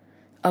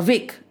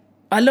 Awake,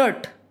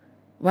 alert.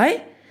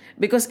 Why?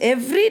 Because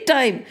every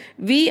time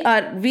we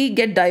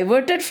get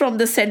diverted from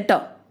the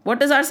center.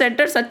 What is our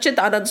center? Sat Chit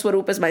Anand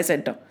Swarup is my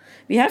center.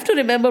 We have to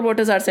remember what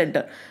is our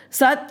center.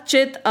 Sat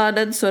Chit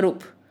Anand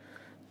Swarup.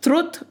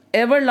 truth,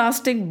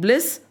 everlasting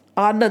bliss,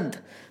 Anand.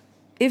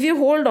 If you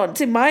hold on,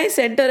 see, my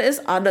center is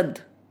Anand.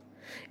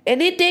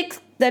 Any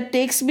that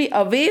takes me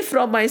away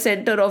from my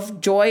center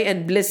of joy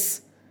and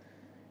bliss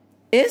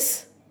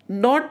is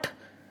not,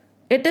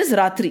 it is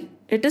Ratri.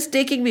 It is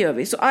taking me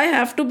away. So I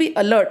have to be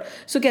alert.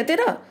 So कहते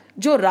हैं ना,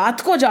 जो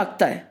रात को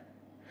जागता है,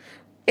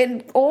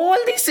 in all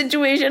these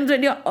situations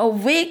when you're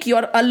awake,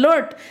 you're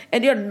alert,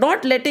 and you're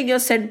not letting your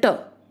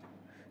center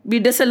be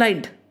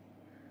disaligned,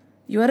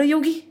 you are a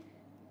yogi.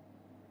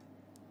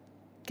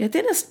 कहते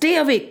हैं ना, stay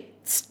awake,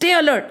 stay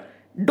alert,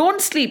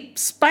 don't sleep,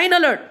 spine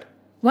alert.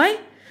 Why?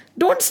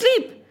 Don't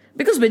sleep,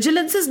 because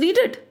vigilance is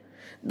needed.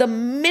 The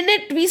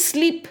minute we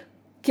sleep,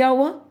 क्या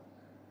हुआ?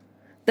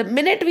 The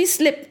minute we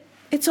slip,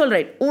 it's all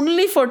right,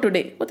 only for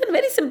today. But then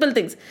very simple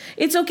things.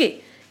 It's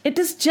okay. It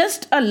is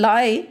just a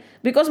lie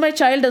because my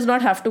child does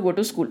not have to go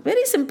to school.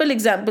 Very simple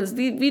examples.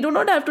 We do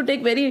not have to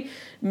take very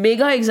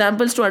mega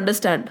examples to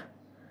understand.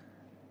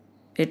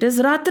 It is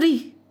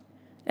Ratri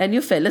and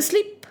you fell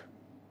asleep.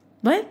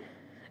 Why?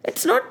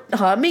 It's not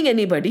harming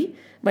anybody.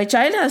 My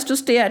child has to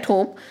stay at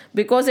home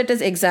because it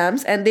is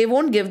exams and they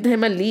won't give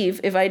him a leave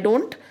if I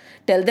don't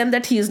tell them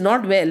that he is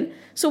not well.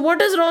 So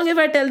what is wrong if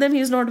I tell them he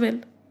is not well?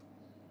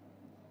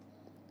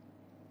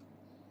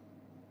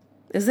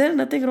 Is there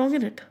nothing wrong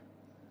in it?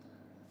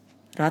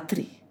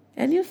 Ratri.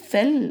 And you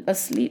fell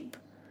asleep.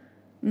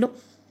 No.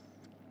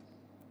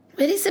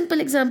 Very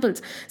simple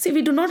examples. See,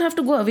 we do not have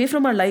to go away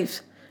from our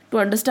lives to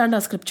understand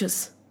our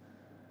scriptures.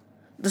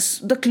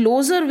 The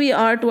closer we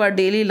are to our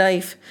daily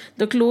life,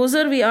 the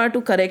closer we are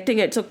to correcting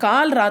it. So,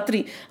 Kal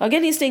Ratri.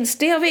 Again, he's saying,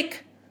 stay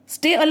awake.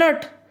 Stay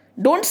alert.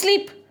 Don't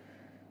sleep.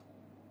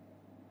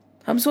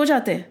 हम सो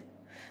जाते हैं.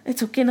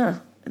 It's okay na.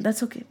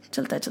 That's okay.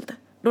 चलता है.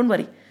 Don't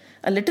worry.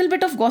 A little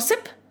bit of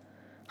gossip.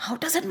 How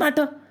does it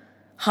matter?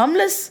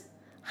 Harmless.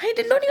 I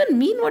did not even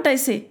mean what I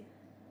say.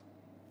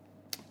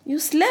 You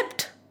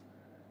slept.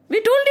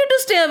 We told you to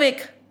stay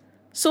awake.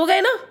 सो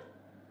गए ना?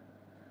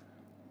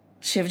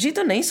 शिवजी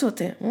तो नहीं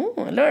सोते.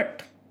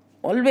 Alert.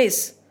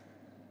 Always.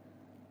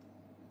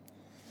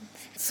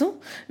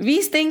 So,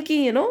 we think,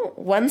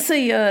 once a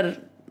year,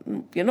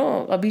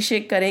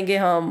 abhishek करेंगे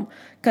हम.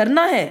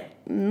 करना है.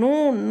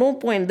 No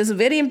point. This is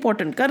very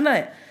important. करना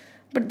है.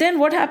 But then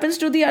what happens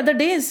to the other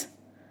days?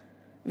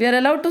 We are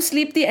allowed to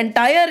sleep the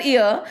entire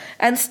year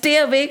and stay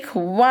awake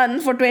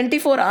for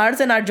 24 hours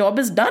and our job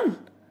is done.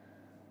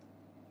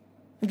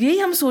 यही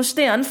हम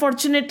सोचते हैं.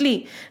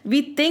 Unfortunately,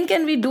 we think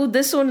and we do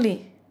this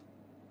only.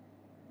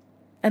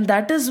 And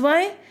that is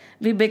why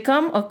we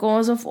become a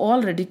cause of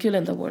all ridicule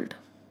in the world.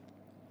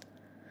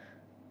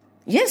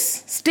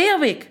 Yes, stay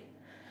awake.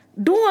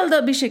 Do all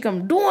the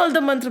abhishekam, do all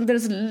the mantram. There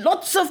is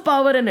lots of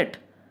power in it.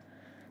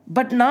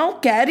 But now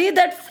carry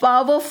that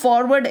power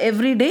forward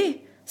every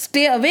day.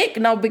 Stay awake.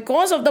 Now,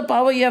 because of the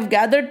power you have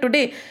gathered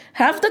today,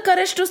 have the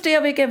courage to stay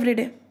awake every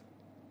day.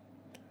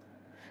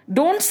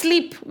 Don't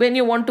sleep when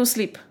you want to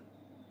sleep.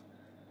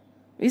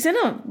 We say,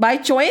 no, by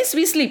choice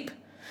we sleep.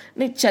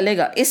 नहीं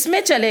चलेगा,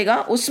 इसमें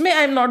चलेगा, उसमें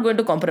I am not going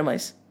to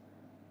compromise.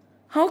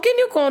 How can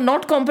you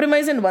not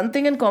compromise in one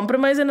thing and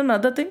compromise in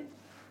another thing?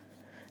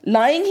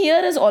 Lying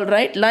here is all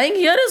right. Lying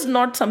here is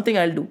not something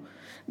I'll do.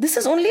 This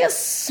is only a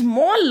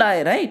small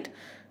lie, right?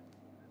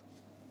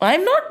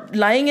 I'm not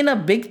lying in a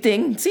big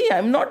thing. See,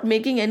 I'm not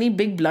making any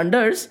big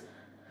blunders.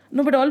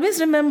 No, but always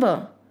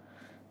remember,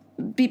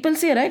 people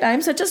say, right, I'm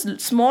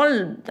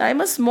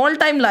a small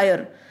time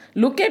liar.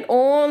 Look at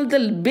all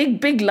the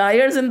big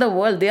liars in the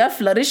world. They are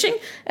flourishing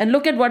and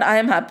look at what I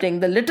am happening.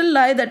 The little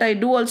lie that I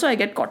do also, I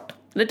get caught.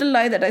 Little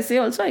lie that I say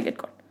also, I get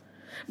caught.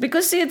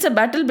 Because see, it's a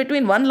battle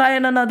between one lie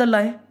and another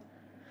lie.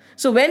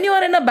 So when you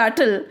are in a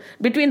battle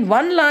between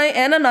one lie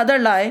and another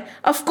lie,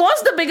 of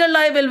course the bigger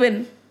lie will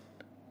win.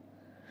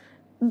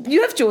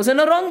 You have chosen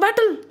a wrong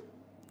battle.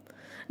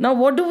 Now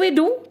what do we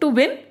do to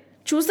win?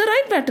 Choose the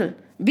right battle.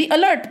 Be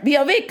alert. Be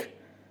awake.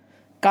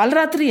 Kal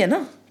Ratri hai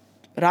na?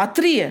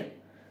 Ratri hai.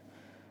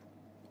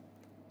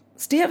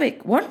 Stay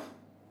awake. What?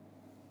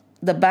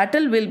 The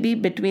battle will be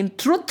between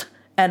truth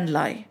and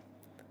lie.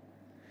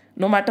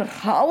 No matter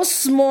how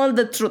small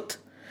the truth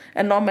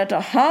and no matter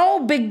how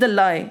big the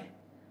lie,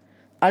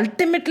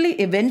 ultimately,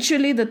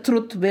 eventually the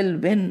truth will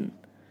win.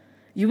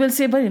 You will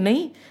say,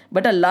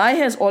 but a lie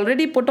has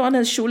already put on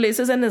his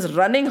shoelaces and is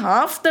running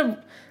half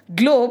the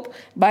globe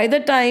by the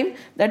time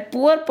that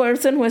poor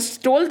person who has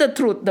told the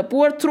truth, the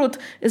poor truth,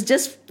 is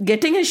just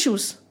getting his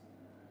shoes.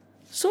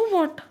 So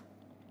what?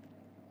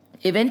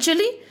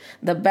 Eventually,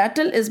 the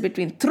battle is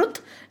between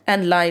truth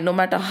and lie. No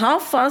matter how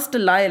fast a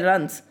lie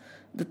runs,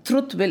 the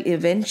truth will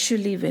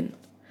eventually win.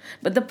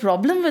 But the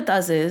problem with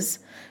us is,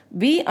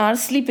 we are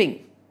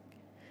sleeping.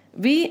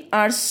 We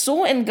are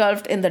so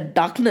engulfed in the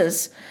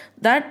darkness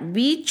that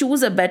we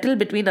choose a battle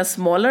between a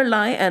smaller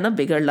lie and a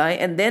bigger lie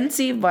and then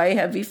see why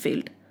have we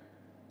failed.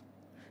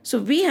 So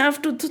we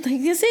have to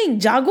think, he's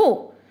saying,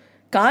 Jago,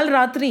 Kal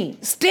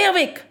Ratri, stay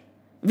awake,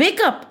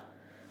 wake up.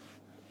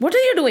 What are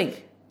you doing?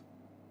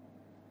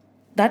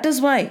 That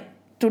is why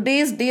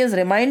today's day is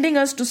reminding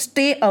us to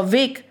stay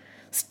awake,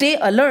 stay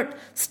alert,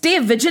 stay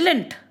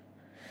vigilant.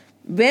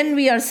 When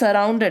we are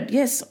surrounded,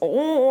 yes,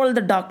 all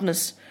the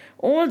darkness,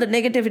 all the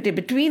negativity,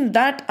 between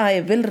that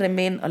I will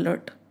remain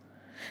alert.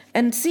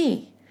 And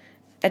see,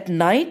 at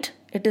night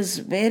it is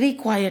very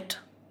quiet.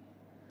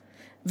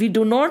 We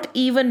do not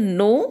even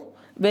know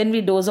when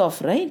we doze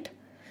off, right?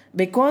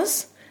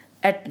 Because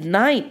at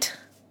night,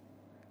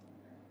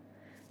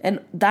 and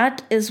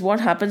that is what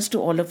happens to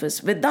all of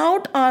us,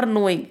 without our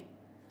knowing,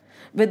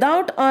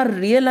 without our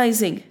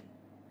realizing,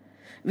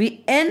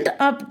 we end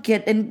up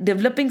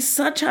developing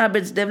such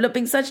habits,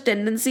 developing such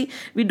tendency,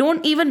 we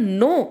don't even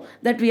know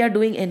that we are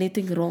doing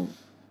anything wrong.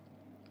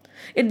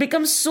 It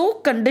becomes so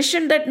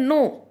conditioned that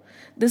no,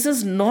 this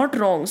is not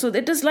wrong. So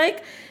it is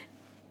like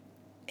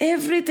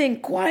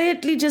everything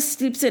quietly just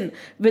sleeps in.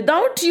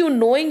 Without you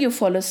knowing, you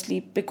fall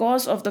asleep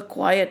because of the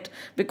quiet,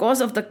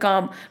 because of the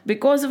calm,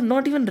 because of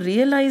not even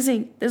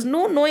realizing. There's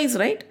no noise,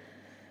 right?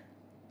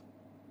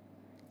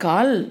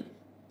 Kal.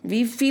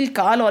 We feel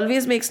Kal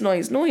always makes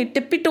noise. No, he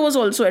tippy-toes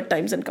also at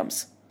times and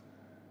comes.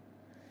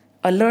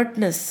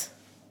 Alertness.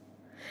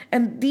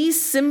 And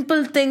these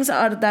simple things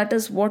that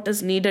is what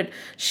is needed.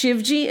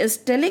 Shivji is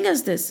telling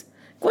us this.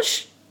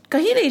 Kuch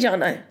kahin nahi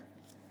jana hai.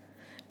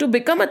 To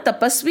become a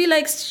tapasvi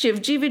like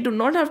Shivji, we do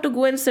not have to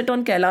go and sit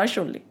on Kailash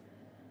only.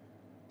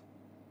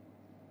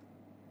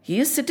 He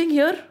is sitting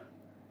here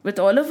with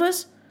all of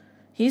us.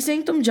 He is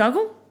saying, tum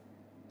jago.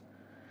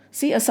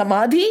 See, a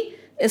samadhi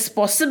is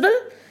possible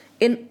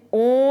in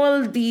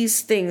all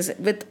these things.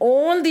 With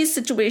all these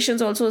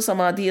situations also a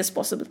samadhi is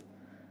possible.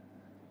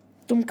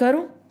 Tum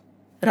karo.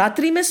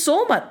 Ratri mein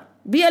so mat.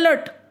 Be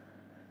alert.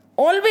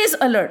 Always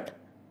alert.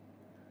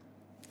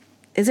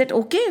 Is it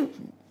okay?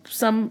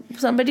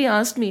 Somebody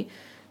asked me,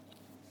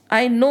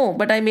 I know,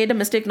 but I made a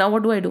mistake. Now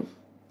what do I do?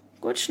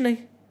 Kuch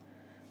nahi.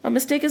 A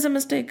mistake is a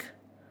mistake.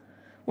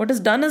 What is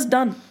done is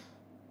done.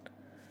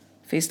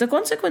 Face the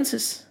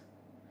consequences.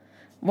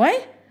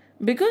 Why?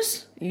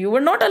 Because you were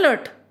not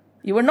alert.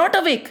 You were not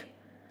awake.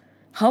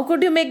 How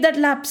could you make that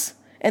lapse?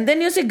 And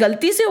then you say,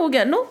 galti se ho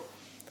gaya. No.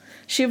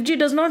 Shivji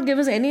does not give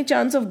us any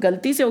chance of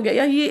galti se ho gaya.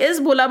 Yeah, he is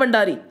Bhola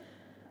Bhandari.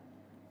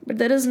 But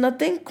there is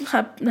nothing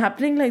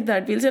happening like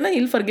that. We'll say,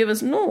 he'll forgive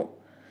us. No.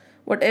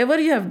 Whatever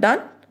you have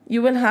done,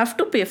 you will have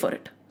to pay for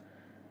it.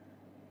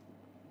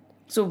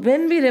 So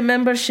when we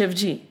remember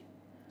Shivji,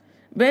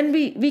 when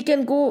we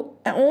can go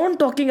on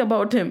talking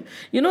about him,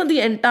 the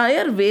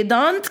entire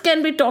Vedant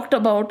can be talked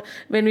about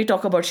when we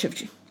talk about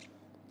Shivji.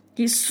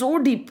 He's so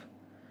deep.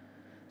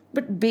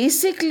 But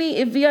basically,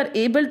 if we are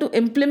able to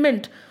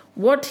implement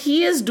what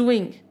he is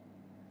doing,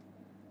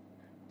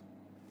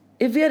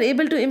 if we are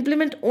able to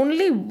implement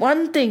only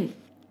one thing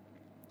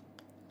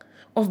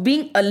of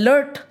being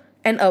alert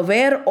and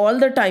aware all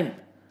the time,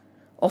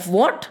 of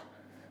what?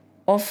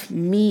 Of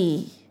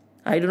me.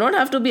 I do not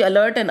have to be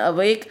alert and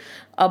awake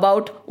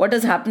about what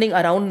is happening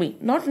around me.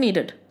 Not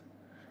needed.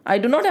 I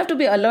do not have to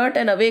be alert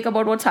and awake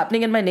about what's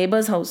happening in my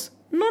neighbor's house.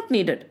 Not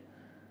needed.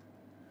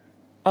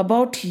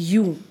 About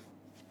you.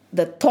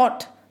 The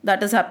thought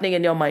that is happening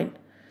in your mind.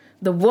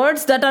 The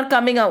words that are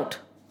coming out.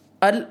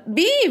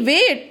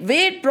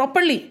 Wait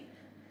properly.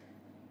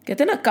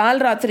 Kehte na, Kal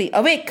Ratri,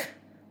 awake.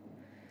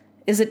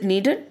 Is it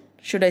needed?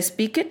 Should I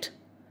speak it?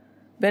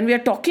 When we are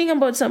talking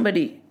about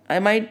somebody,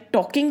 am I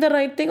talking the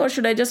right thing or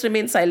should I just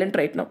remain silent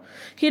right now?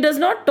 He does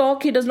not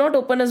talk, he does not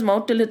open his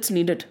mouth till it's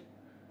needed.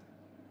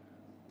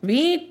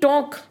 We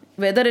talk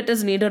whether it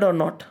is needed or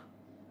not.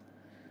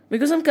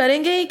 Because hum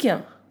karenge hi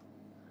kya?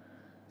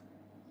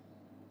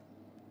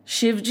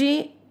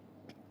 Shivji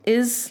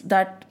is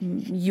that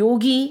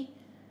yogi.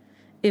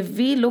 If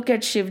we look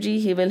at Shivji,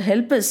 he will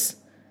help us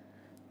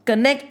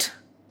connect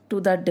to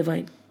that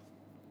divine.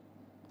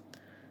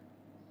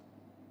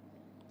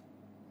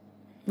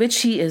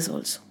 Which he is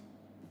also.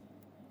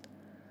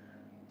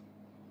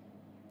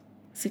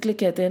 इसलिए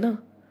कहते हैं ना,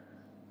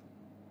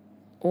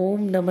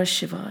 Om Namah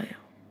Shivaya.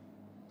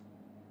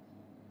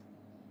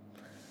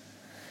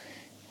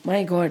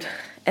 My God.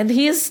 And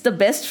he is the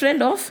best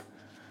friend of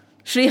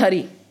Sri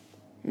Hari.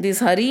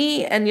 This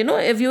Hari, and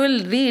if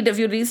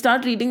you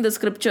restart reading the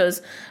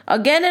scriptures,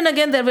 again and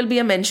again there will be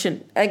a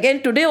mention.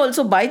 Again, today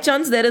also by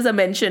chance there is a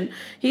mention.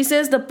 He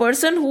says the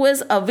person who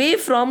is away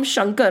from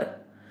Shankar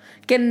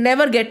can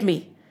never get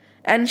me.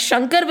 And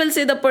Shankar will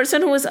say the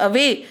person who is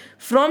away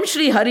from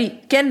Sri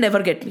Hari can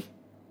never get me.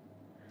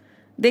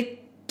 They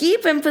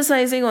keep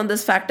emphasizing on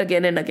this fact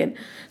again and again.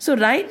 So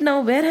right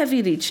now, where have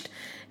we reached?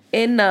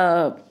 In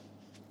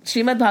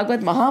Srimad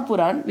Bhagavad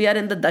Mahapuran, we are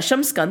in the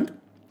Dasham Skand.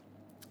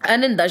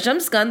 And in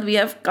Dasham Skand, we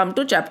have come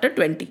to chapter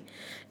 20.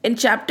 In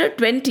chapter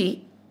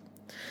 20,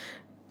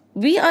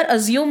 we are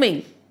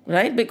assuming,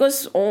 right?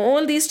 Because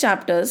all these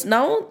chapters,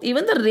 now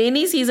even the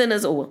rainy season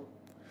is over.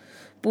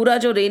 Pura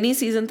jo rainy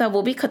season tha,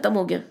 wo bhi khatam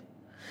ho gaya.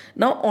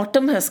 Now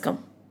autumn has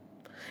come.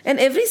 And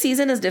every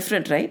season is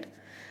different, right?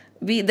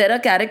 There are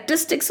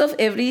characteristics of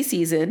every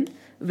season.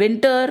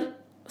 Winter,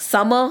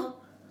 summer,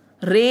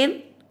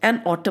 rain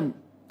and autumn.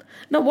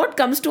 Now what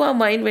comes to our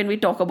mind when we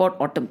talk about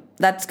autumn?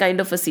 That's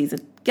kind of a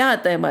season. क्या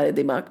आता है हमारे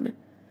दिमाग में?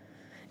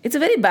 It's a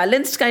very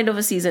balanced kind of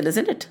a season,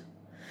 isn't it?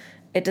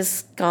 It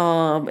is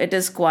calm. It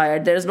is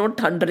quiet. There is no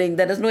thundering.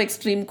 There is no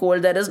extreme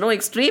cold. There is no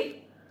extreme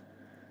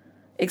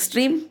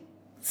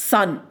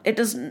sun. It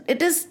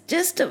is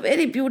just a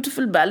very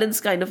beautiful,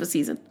 balanced kind of a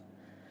season.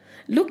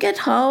 Look at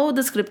how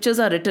the scriptures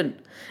are written.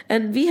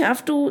 And we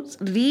have to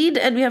read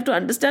and we have to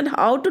understand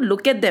how to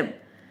look at them.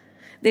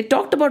 They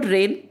talked about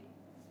rain.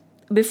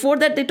 Before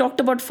that, they talked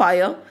about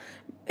fire.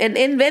 And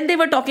when they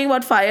were talking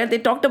about fire, they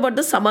talked about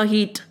the summer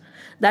heat.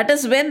 That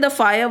is when the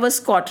fire was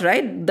caught,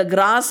 right? The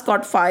grass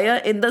caught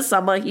fire in the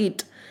summer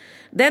heat.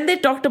 Then they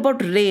talked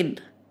about rain.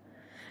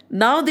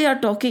 Now they are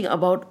talking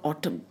about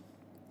autumn.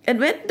 And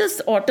when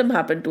does autumn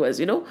happen to us,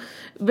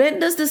 When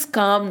does this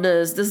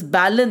calmness, this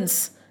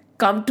balance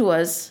come to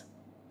us?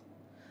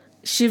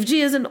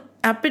 Shivji is an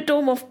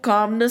epitome of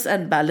calmness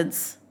and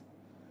balance.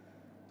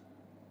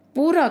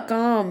 पूरा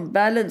काम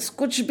balance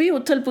कुछ भी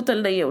उथल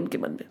पुथल नहीं है उनके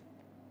मन में.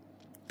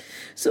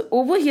 So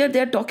over here they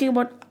are talking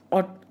about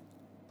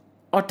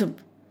autumn.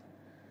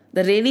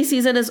 The rainy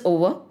season is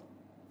over.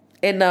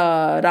 In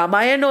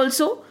Ramayana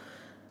also,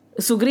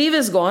 Sugriv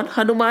is gone.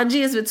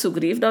 Hanumanji is with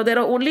Sugriv. Now there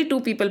are only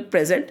two people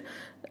present,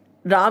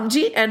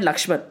 Ramji and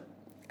Lakshman.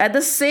 At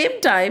the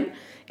same time,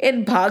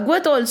 in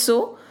Bhagavad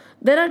also,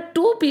 there are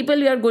two people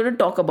we are going to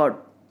talk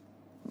about.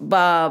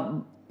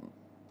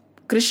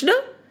 Krishna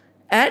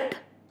and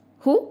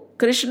who?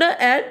 Krishna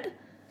and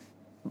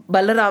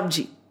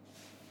Balaramji.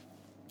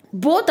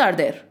 Both are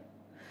there.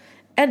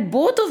 And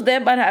both of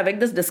them are having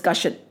this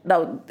discussion.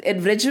 Now,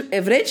 in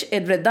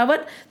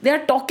Vrindavan, they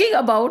are talking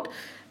about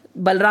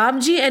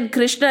Balramji and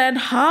Krishna and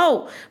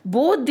how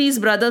both these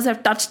brothers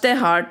have touched their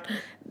heart.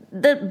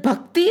 The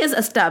bhakti is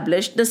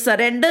established, the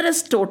surrender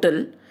is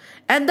total,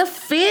 and the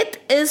faith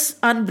is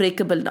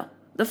unbreakable now.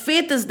 The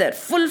faith is there.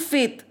 Full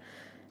faith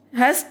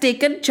has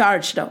taken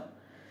charge now.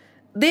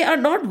 They are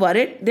not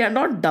worried, they are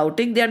not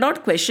doubting, they are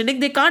not questioning,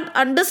 they can't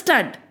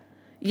understand.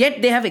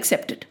 Yet they have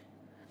accepted.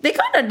 They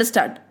can't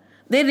understand.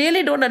 They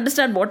really don't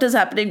understand what is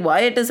happening,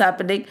 why it is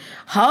happening,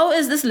 how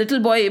is this little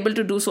boy able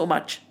to do so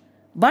much.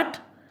 But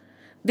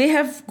they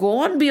have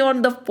gone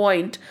beyond the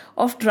point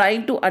of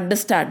trying to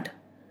understand.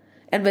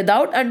 And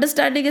without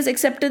understanding, is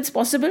acceptance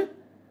possible?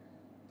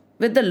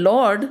 With the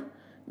Lord,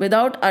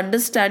 without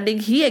understanding,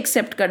 He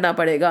accept karna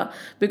padega.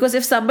 Because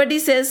if somebody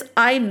says,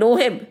 I know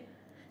Him,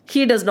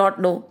 He does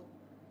not know.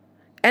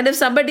 And if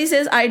somebody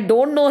says, I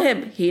don't know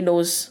Him, He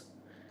knows.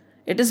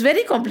 It is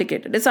very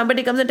complicated. If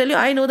somebody comes and tells you,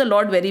 I know the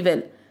Lord very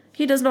well,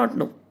 He does not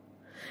know.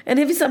 And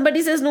if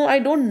somebody says, no, I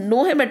don't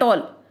know Him at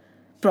all,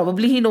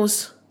 probably He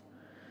knows.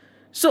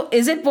 So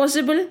is it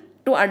possible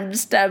to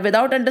understand,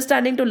 without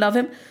understanding, to love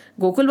Him?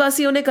 Gokul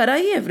वासियों ने करा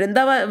ही है,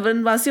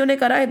 वृंदावन वासियों ने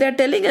करा है. They are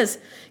telling us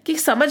कि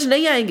समझ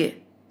नहीं आएंगे,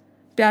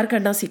 प्यार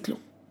करना सीख लो.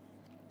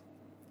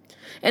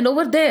 And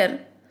over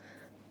there,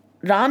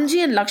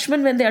 Ramji and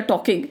Lakshman, when they are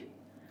talking,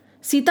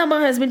 Sita Ma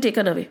has been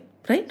taken away,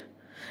 right?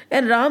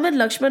 And Ram and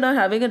Lakshman are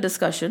having a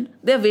discussion.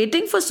 They are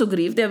waiting for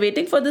Sugriv. They are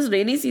waiting for this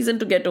rainy season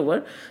to get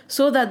over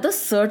so that the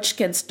search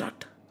can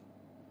start.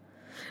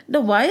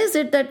 Now, why is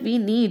it that we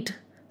need,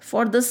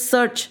 for the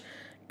search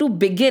to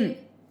begin,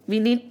 we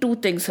need two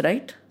things,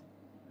 right?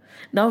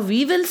 Now,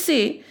 we will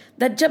say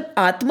that जब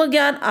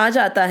आत्मज्ञान आ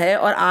जाता है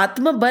और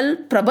आत्मबल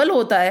प्रबल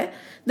होता है,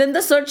 then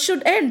the search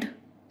should end.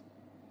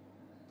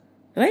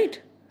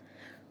 Right?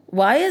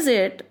 Why is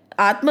it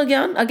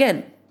Atmagyan?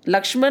 Again,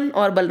 Lakshman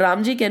or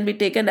Balramji can be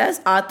taken as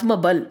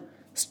Atmabal,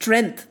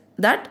 strength,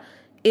 that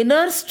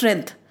inner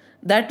strength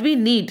that we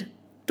need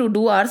to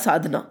do our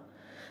sadhana.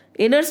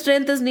 Inner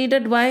strength is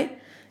needed. Why?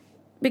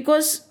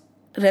 Because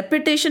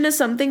repetition is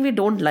something we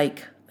don't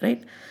like,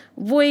 right?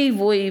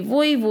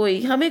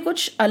 वही हमें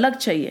कुछ अलग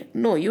चाहिए.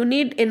 No, you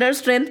need inner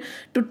strength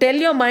to tell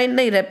your mind,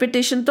 नहीं,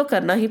 repetition तो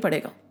करना ही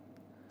पड़ेगा.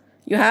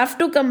 You have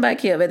to come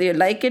back here, whether you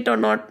like it or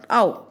not.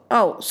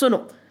 आओ,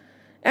 सुनो.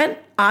 And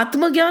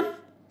Atmagyan,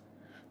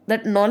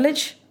 that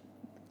knowledge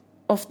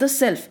of the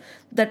self,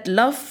 that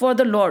love for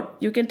the Lord,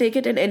 you can take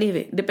it in any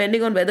way,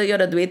 depending on whether you're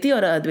Advaiti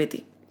or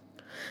Advaiti.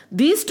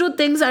 These two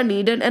things are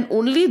needed, and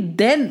only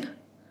then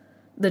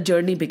the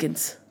journey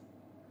begins.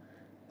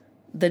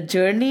 The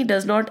journey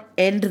does not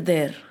end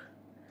there.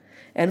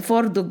 And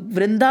for the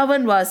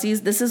Vrindavan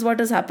Vasis, this is what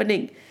is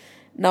happening.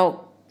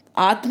 Now,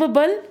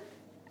 Atmabal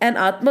and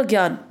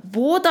Atmagyan,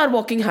 both are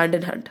walking hand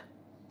in hand.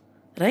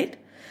 Right?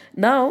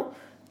 Now,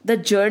 the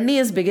journey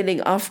is beginning.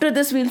 After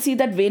this, we'll see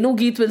that Venu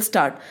Geet will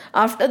start.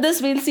 After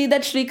this, we'll see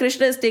that Sri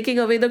Krishna is taking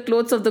away the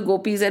clothes of the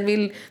gopis,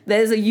 and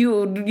there is a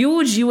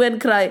huge hue and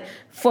cry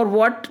for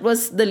what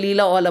was the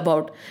Leela all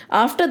about.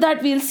 After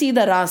that, we'll see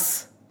the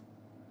Ras.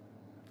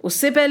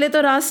 उससे पहले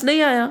तो रास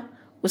नहीं आया,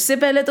 उससे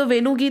पहले तो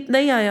वेणु गीत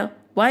नहीं आया.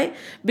 Why?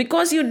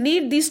 Because you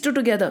need these two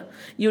together.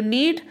 You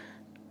need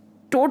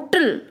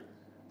total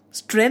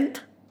strength,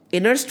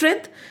 inner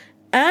strength,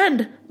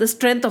 and the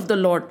strength of the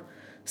Lord.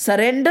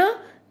 Surrender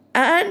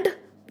and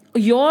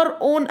your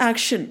own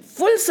action,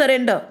 full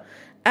surrender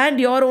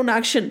and your own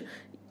action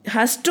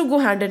has to go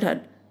hand in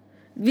hand.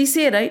 We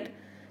say, right,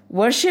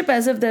 worship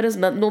as if there is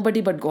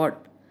nobody but God,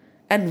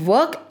 and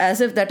work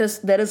as if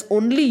there is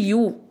only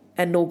you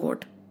and no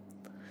God.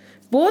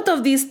 Both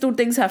of these two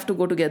things have to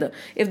go together.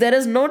 If there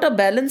is not a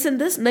balance in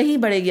this, nahi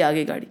badegi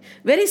aage gaadi.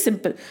 Very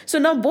simple. So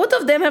now both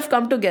of them have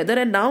come together,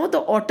 and now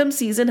the autumn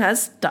season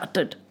has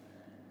started.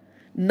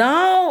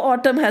 Now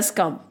autumn has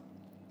come.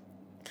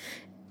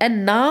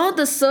 And now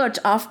the search,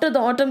 after the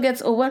autumn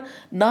gets over,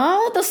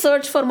 now the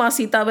search for Ma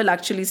Sita will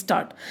actually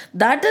start.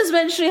 That is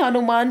when Sri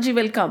Hanumanji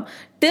will come.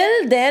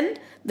 Till then,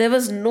 there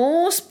was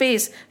no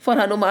space for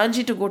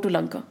Hanumanji to go to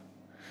Lanka.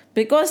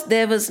 Because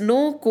there was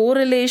no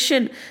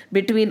correlation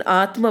between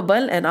Atma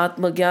Bal and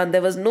Atma Gyan.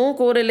 There was no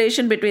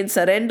correlation between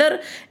surrender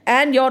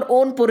and your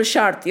own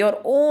Purusharth, your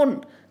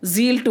own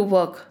zeal to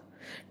work.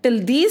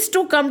 Till these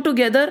two come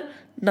together,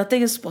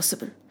 nothing is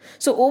possible.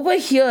 So over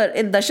here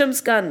in Dasham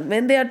Skand,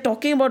 when they are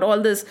talking about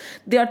all this,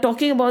 they are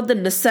talking about the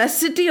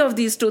necessity of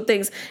these two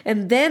things.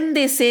 And then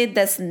they say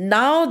that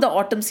now the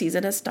autumn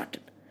season has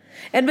started.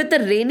 And with the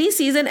rainy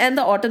season and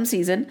the autumn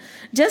season,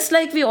 just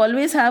like we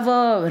always have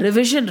a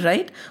revision,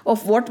 right,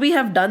 of what we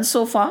have done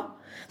so far.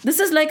 This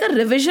is like a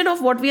revision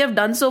of what we have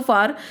done so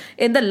far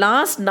in the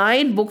last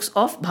 9 books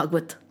of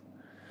Bhagavad.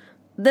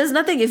 There's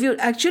nothing. If you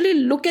actually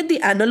look at the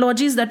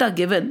analogies that are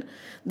given,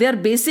 they are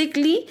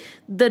basically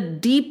the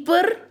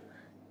deeper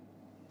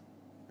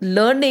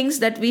learnings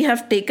that we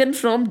have taken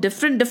from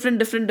different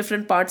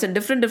parts and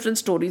different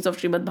stories of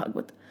Srimad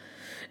Bhagavad.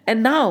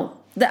 And now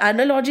the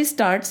analogy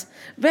starts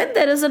when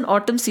there is an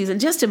autumn season.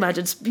 Just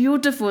imagine, it's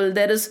beautiful.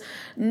 There is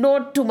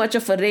not too much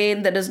of a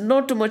rain. There is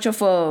not too much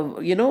of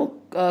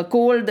a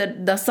cold.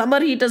 That the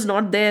summer heat is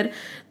not there.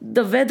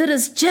 The weather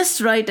is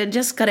just right and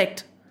just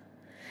correct.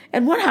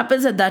 And what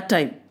happens at that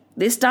time?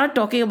 They start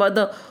talking about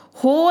the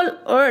whole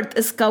earth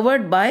is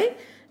covered by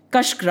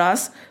kush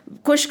grass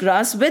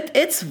with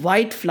its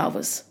white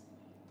flowers.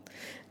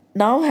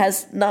 Now,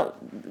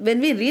 when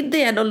we read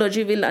the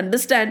analogy, we'll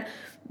understand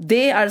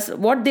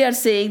what they are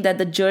saying, that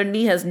the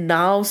journey has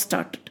now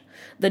started.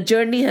 The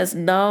journey has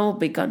now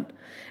begun.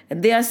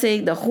 And they are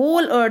saying the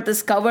whole earth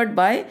is covered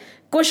by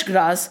kush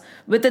grass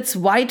with its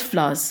white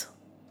flowers.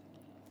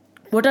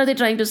 What are they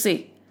trying to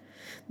say?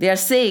 They are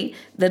saying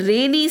the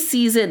rainy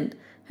season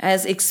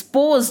has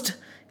exposed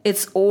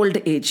its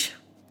old age.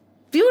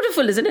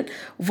 Beautiful, isn't it?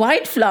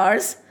 White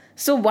flowers.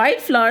 So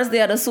white flowers,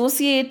 they are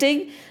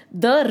associating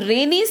the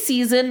rainy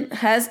season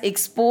has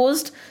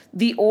exposed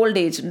the old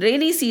age.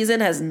 Rainy season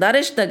has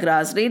nourished the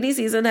grass. Rainy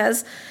season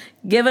has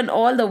given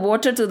all the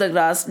water to the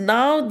grass.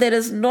 Now there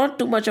is not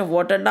too much of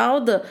water. Now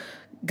the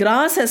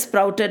grass has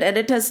sprouted and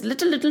it has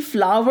little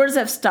flowers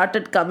have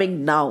started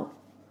coming now.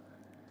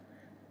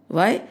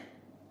 Why?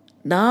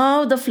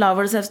 Now the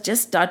flowers have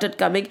just started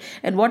coming.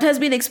 And what has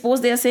been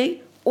exposed? They are saying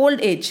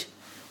old age.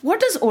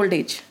 What is old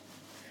age?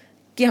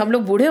 कि हम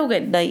लोग बूढ़े हो गए?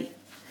 नहीं.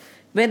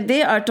 When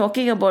they are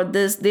talking about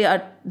this, they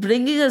are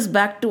bringing us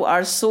back to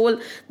our soul.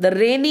 The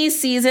rainy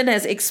season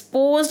has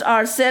exposed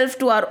ourselves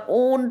to our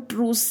own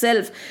true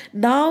self.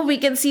 Now we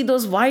can see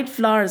those white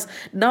flowers.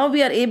 Now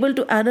we are able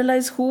to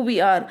analyze who we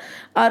are.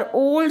 Our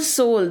old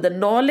soul, the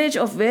knowledge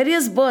of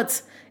various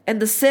births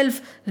and the self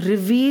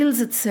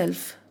reveals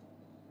itself.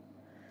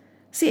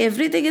 See,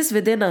 everything is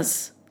within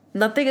us.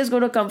 Nothing is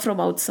going to come from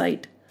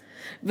outside.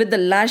 With the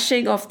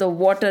lashing of the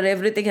water,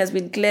 everything has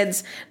been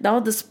cleansed.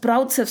 Now the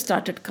sprouts have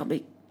started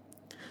coming.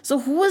 So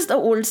who is the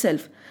old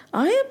self?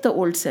 I am the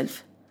old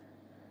self.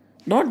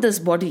 Not this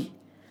body.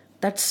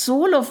 That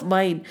soul of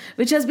mine,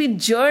 which has been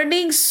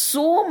journeying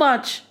so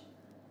much.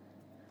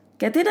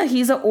 कहते हैं ना,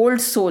 he's an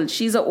old soul.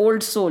 She's an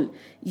old soul.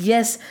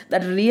 Yes,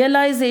 that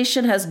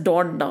realization has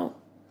dawned now.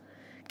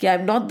 कि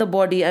I'm not the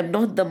body, I'm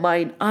not the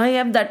mind. I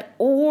am that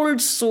old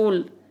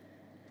soul.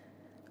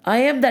 I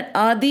am that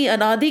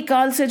anadi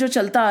kaal se jo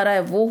chalta aa raha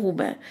hai, wo hu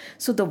main.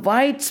 So the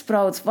white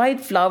sprouts,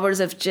 white flowers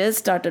have just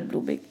started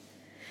blooming.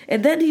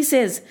 And then he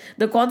says,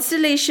 the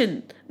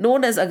constellation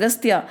known as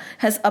Agastya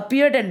has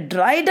appeared and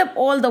dried up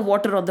all the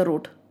water on the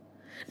road.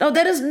 Now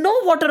there is no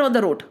water on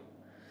the road.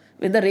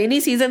 In the rainy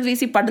seasons, we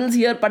see puddles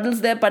here,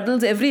 puddles there,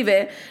 puddles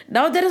everywhere.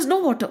 Now there is no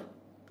water.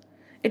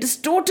 It is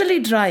totally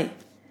dry.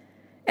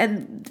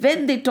 And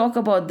when they talk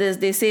about this,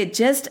 they say,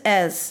 just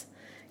as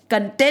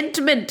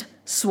contentment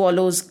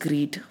swallows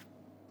greed.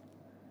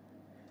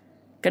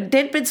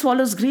 Contentment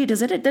swallows greed,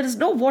 isn't it? There is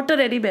no water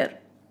anywhere.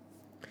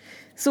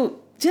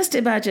 So just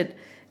imagine,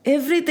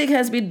 everything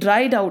has been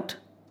dried out.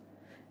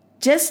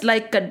 Just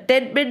like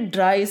contentment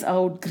dries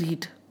out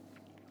greed.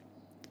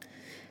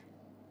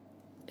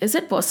 Is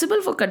it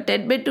possible for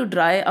contentment to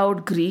dry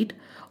out greed?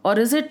 Or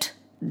is it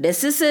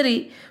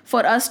necessary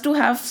for us to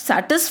have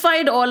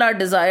satisfied all our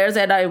desires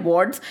and our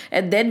wants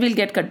and then we'll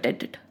get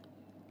contented?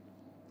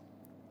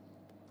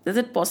 Is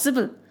it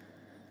possible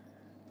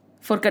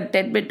for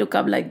contentment to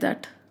come like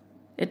that?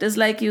 It is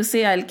like you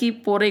say, I'll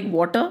keep pouring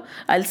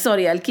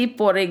I'll keep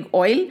pouring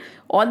oil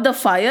on the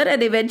fire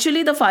and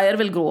eventually the fire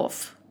will go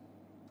off.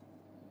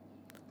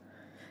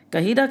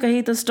 कहीं ना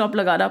कहीं तो stop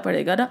लगाना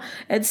पड़ेगा ना.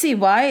 And see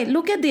why,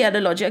 look at the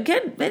analogy.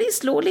 Again, very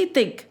slowly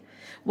think.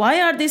 Why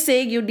are they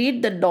saying you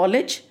need the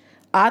knowledge,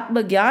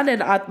 Atma Gyan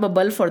and Atma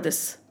Bal for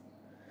this?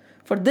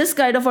 For this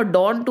kind of a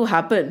dawn to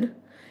happen,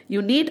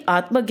 you need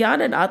Atma Gyan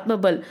and Atma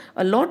Bal.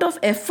 A lot of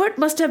effort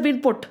must have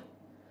been put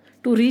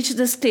to reach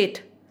this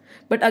state.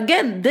 But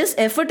again, this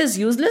effort is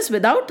useless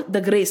without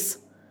the grace.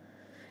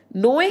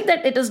 Knowing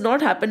that it is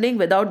not happening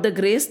without the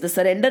grace, the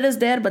surrender is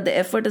there, but the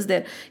effort is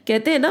there.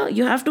 कहते हैं ना,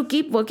 you have to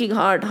keep working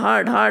hard.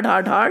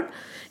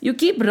 You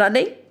keep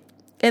running,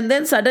 and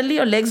then suddenly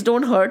your legs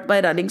don't hurt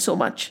by running so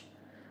much.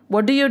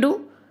 What do?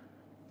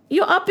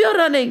 You up your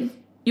running.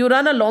 You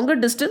run a longer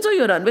distance or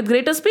you run with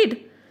greater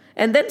speed.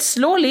 And then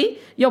slowly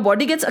your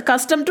body gets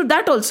accustomed to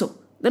that also.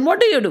 Then what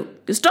do?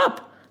 You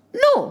stop.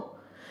 No.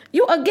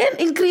 You again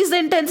increase the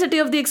intensity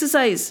of the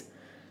exercise.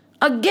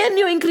 Again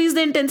you increase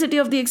the intensity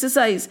of the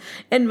exercise.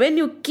 And when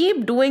you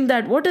keep doing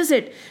that, what is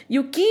it?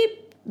 You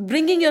keep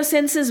bringing your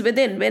senses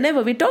within.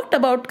 Whenever we talked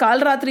about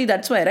Kalratri,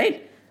 that's why,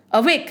 right?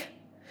 Awake.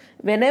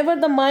 Whenever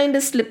the mind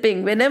is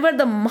slipping, whenever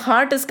the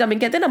heart is coming,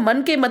 कहते हैं ना,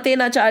 मन के मते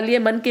ना चालिए,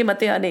 मन के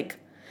मते अनेक.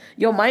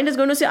 Your mind is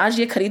going to say, आज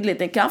ये खरीद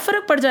लेते हैं, क्या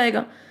फर्क पड़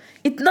जाएगा?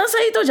 इतना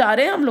सही तो जा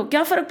रहे हैं हम लोग,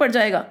 क्या फर्क पड़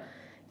जाएगा?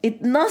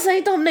 इतना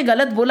सही तो हमने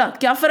गलत बोला,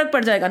 क्या फर्क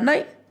पड़ जाएगा?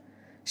 नहीं.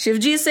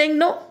 Shivji is saying,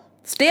 no,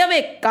 stay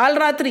awake, Kal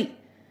Ratri.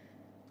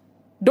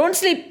 Don't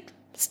sleep,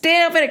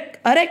 stay awake,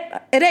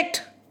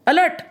 erect,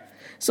 alert.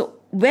 So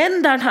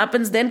when that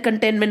happens, then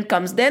contentment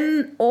comes.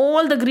 Then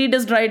all the greed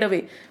is dried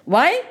away.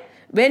 Why?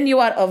 When you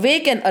are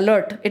awake and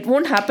alert, it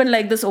won't happen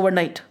like this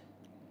overnight.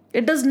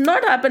 It does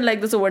not happen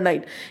like this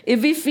overnight.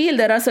 If we feel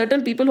there are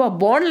certain people who are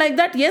born like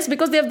that, yes,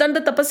 because they have done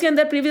the tapasya in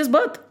their previous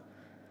birth.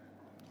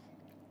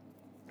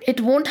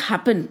 It won't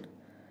happen.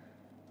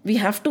 We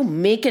have to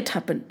make it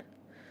happen.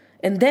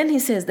 And then he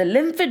says, the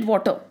limpid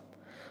water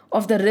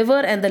of the river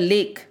and the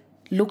lake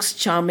looks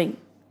charming.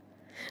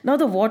 Now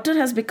the water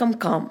has become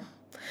calm.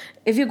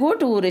 If you go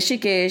to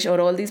Rishikesh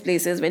or all these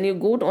places, when you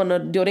go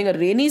during a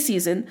rainy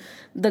season,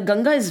 the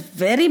Ganga is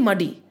very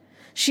muddy.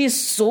 She is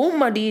so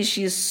muddy,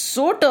 she is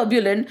so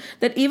turbulent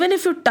that even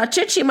if you touch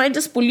it, she might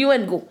just pull you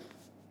and go.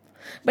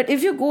 But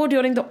if you go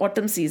during the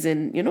autumn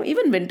season,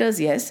 even winters,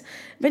 yes,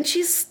 when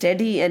she's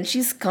steady and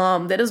she's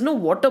calm, there is no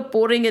water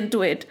pouring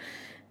into it.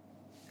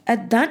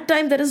 At that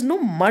time, there is no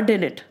mud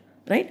in it,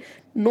 right?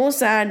 No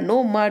sand,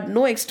 no mud,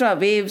 no extra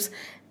waves.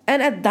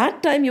 And at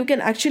that time, you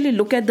can actually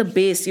look at the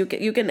base. You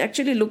can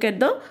actually look at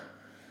the,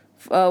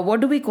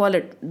 what do we call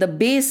it? The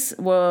base,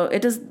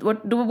 it is,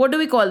 what do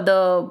we call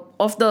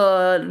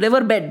the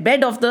river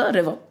bed of the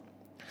river.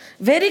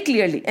 Very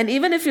clearly. And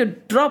even if you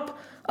drop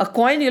a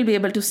coin, you'll be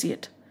able to see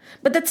it.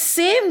 But that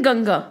same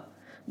Ganga,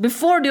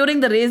 during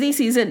the rainy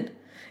season,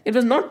 it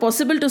was not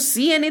possible to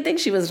see anything.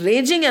 She was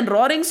raging and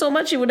roaring so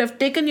much, she would have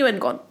taken you and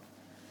gone.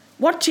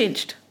 What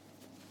changed?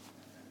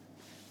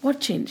 What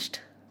changed?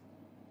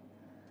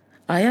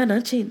 Aaya na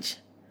change.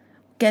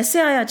 Kaise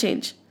aaya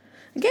change?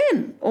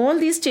 Again, all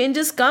these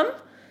changes come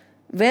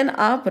when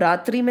aap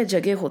ratri mein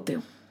jage hote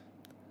ho.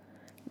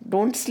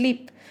 Don't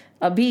sleep.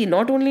 Abhi,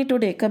 not only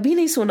today, kabhi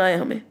nahi sona hai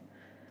hame.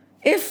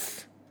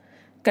 If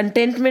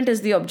contentment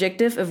is the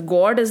objective, if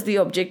God is the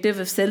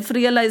objective, if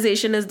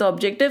self-realization is the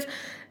objective,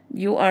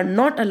 you are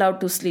not allowed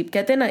to sleep.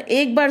 Kehte na,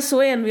 ek baar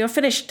soye and we are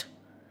finished.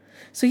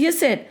 So he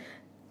said,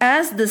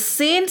 as the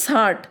saint's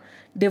heart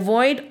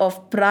devoid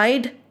of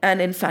pride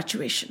and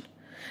infatuation.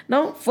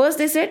 Now, first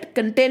they said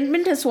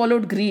contentment has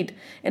swallowed greed.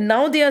 And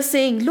now they are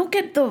saying, look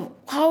at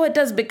how it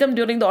has become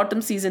during the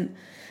autumn season.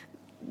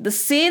 The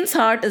saint's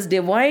heart is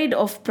devoid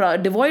of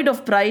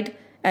pride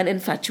and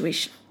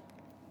infatuation.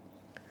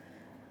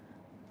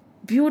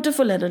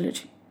 Beautiful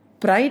analogy.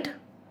 Pride,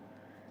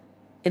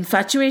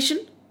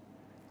 infatuation,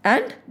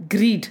 and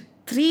greed.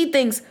 3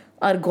 things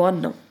are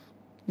gone now.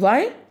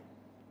 Why?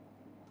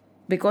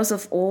 Because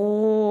of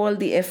all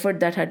the effort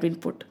that had been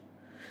put.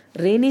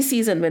 Rainy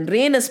season, when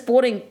rain is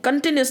pouring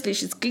continuously,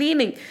 she's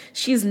cleaning,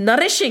 she's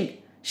nourishing,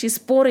 she's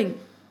pouring.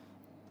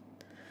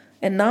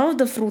 And now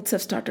the fruits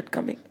have started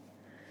coming.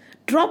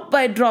 Drop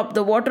by drop,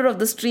 the water of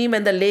the stream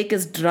and the lake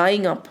is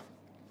drying up.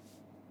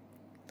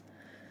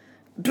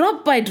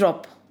 Drop by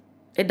drop.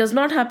 It does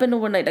not happen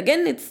overnight.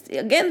 Again,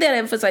 they are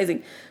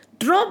emphasizing.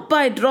 Drop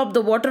by drop,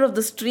 the water of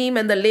the stream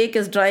and the lake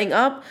is drying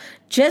up,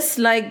 just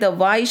like the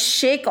wise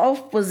shake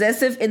of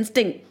possessive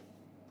instinct.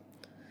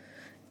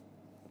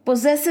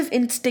 Possessive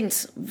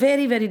instincts,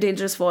 very, very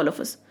dangerous for all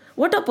of us.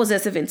 What are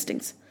possessive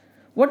instincts?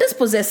 What is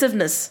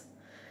possessiveness?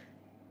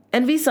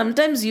 And we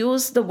sometimes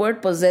use the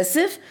word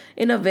possessive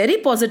in a very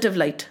positive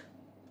light.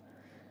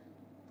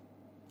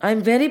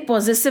 I'm very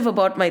possessive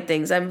about my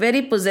things. I'm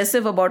very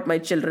possessive about my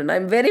children.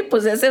 I'm very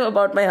possessive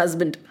about my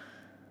husband.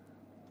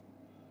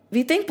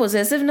 We think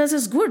possessiveness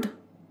is good.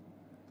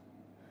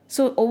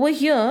 So over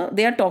here,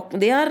 they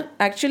are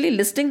actually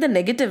listing the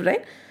negative,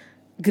 right?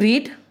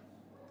 Greed,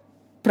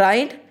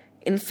 pride,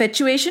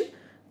 infatuation,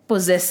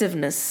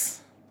 possessiveness.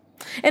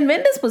 And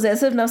when does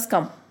possessiveness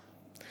come?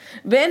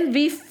 When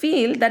we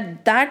feel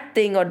that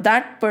thing or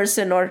that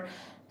person or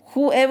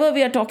whoever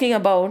we are talking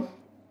about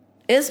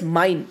is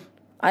mine.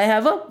 I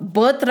have a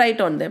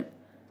birthright on them.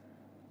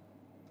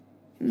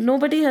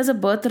 Nobody has a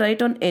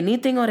birthright on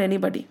anything or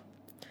anybody.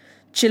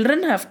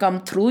 Children have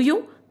come through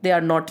you. They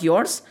are not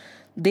yours.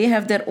 They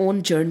have their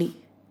own journey.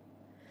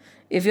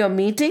 If you're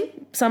meeting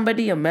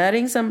somebody, you're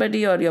marrying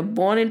somebody, or you're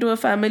born into a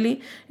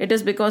family, it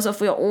is because of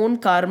your own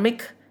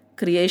karmic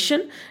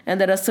creation, and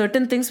there are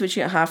certain things which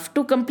you have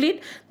to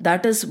complete.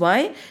 That is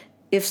why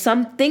if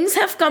some things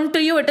have come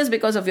to you, it is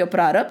because of your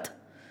prarabdha,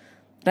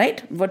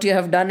 right? What you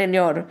have done in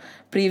your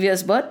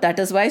previous birth. That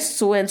is why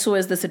so and so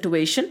is the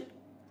situation.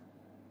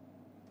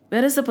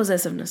 Where is the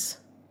possessiveness?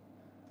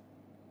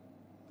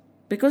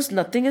 Because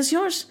nothing is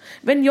yours.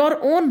 When your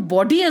own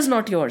body is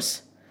not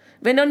yours,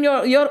 when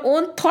your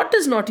own thought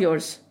is not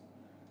yours,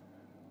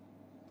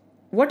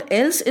 what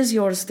else is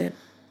yours then?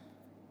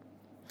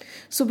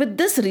 So with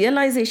this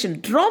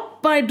realization,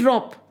 drop by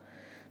drop,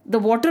 the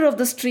water of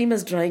the stream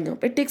is drying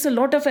up. It takes a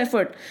lot of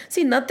effort.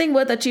 See, nothing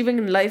worth achieving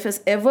in life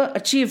is ever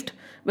achieved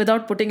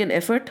without putting in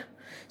effort.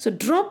 So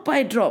drop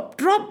by drop,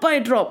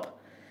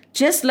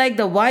 just like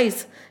the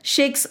wise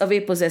shakes away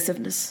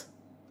possessiveness.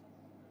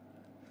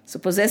 So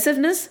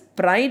possessiveness,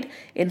 pride,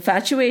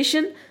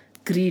 infatuation,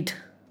 greed.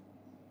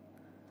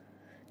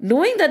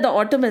 Knowing that the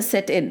autumn has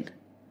set in,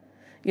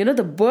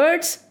 the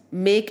birds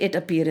make its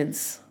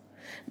appearance.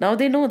 Now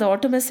they know the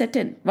autumn has set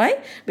in.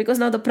 Why? Because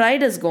now the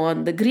pride is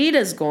gone, the greed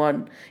is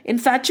gone,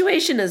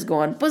 infatuation is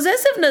gone,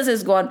 possessiveness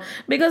is gone.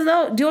 Because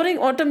now during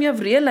autumn you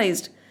have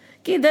realized,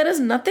 okay, there is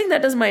nothing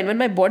that is mine. When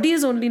my body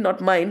is only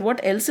not mine, what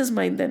else is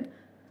mine then?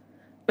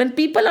 When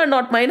people are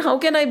not mine, how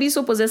can I be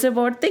so possessive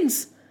about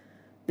things?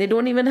 They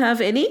don't even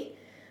have any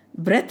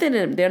breath in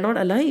them. They are not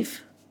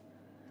alive.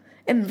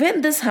 And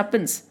when this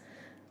happens,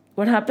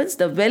 what happens?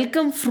 The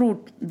welcome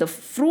fruit, the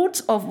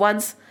fruits of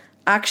one's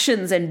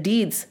actions and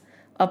deeds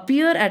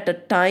appear at a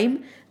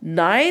time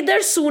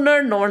neither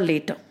sooner nor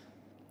later.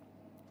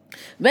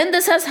 When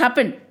this has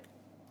happened,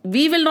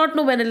 we will not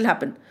know when it will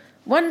happen.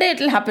 One day it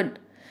will happen.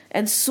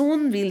 And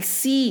soon we'll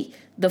see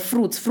the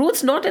fruits.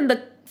 Fruits not in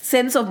the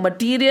sense of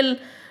material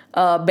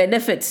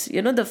benefits.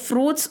 The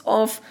fruits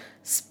of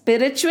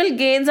spiritual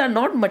gains are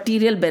not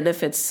material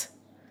benefits.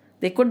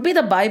 They could be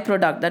the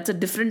byproduct. That's a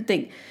different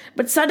thing.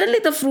 But suddenly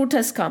the fruit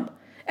has come.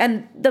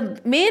 And the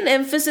main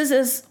emphasis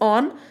is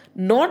on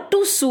not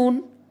too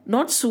soon,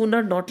 not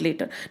sooner, not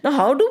later. Now,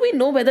 how do we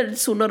know whether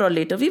it's sooner or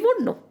later? We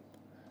won't know.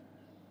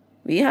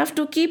 We have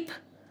to keep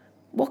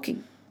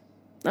walking.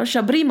 Now,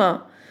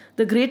 Shabrima,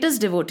 the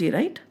greatest devotee,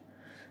 right?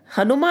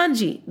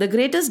 Hanumanji, the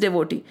greatest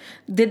devotee.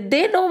 Did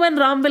they know when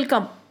Ram will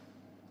come?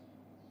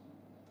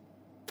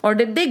 Or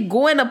did they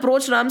go and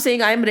approach Ram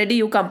saying, I am ready,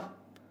 you come?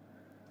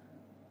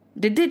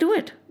 Did they do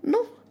it?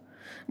 No.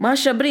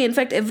 Mahashabri, in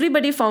fact,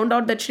 everybody found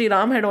out that Sri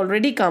Ram had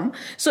already come.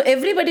 So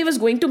everybody was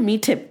going to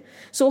meet him.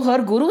 So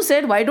her guru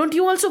said, why don't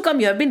you also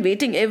come? You have been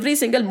waiting every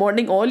single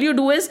morning. All you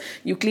do is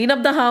you clean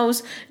up the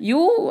house,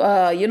 you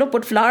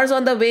put flowers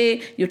on the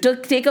way, you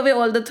take away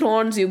all the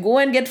thorns, you go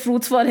and get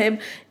fruits for him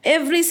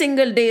every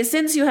single day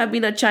since you have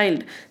been a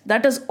child.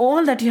 That is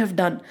all that you have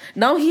done.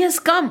 Now he has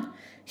come.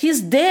 He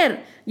is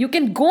there. You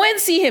can go and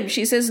see him.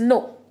 She says,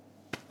 no,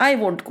 I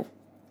won't go.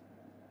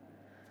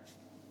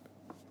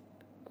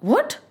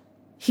 What?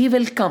 He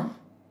will come.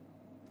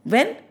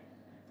 When?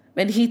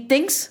 When he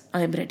thinks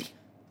I am ready.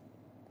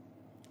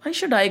 Why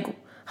should I go?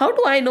 How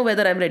do I know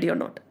whether I'm ready or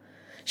not?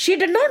 She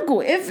did not go.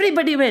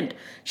 Everybody went.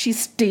 She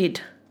stayed.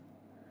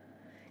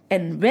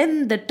 And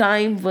when the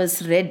time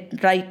was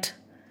right,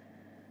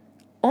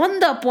 on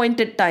the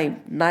appointed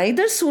time,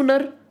 neither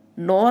sooner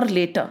nor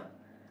later,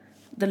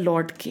 the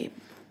Lord came.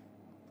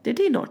 Did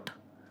he not?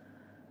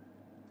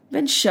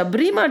 When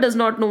Shabrima does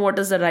not know what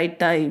is the right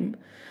time,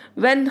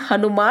 when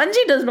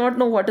Hanumanji does not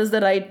know what is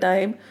the right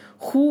time,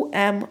 who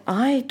am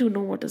I to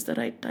know what is the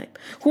right time?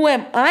 Who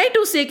am I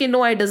to say,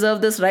 no, I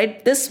deserve this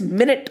right this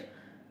minute?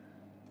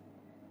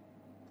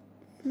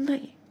 No.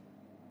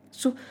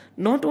 So,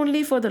 not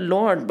only for the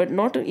Lord, but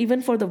not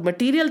even for the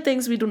material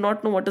things, we do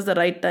not know what is the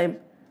right time,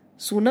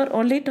 sooner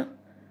or later.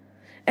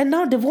 And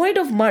now, devoid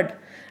of mud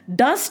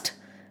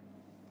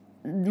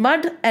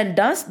and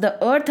dust, the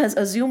earth has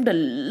assumed a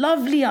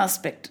lovely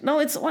aspect. Now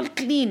it's all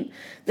clean.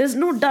 There's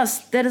no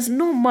dust, there is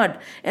no mud.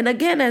 And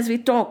again, as we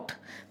talked,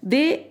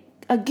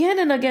 again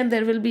and again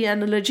there will be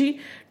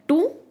analogy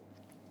to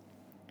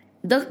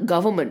the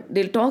government.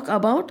 They'll talk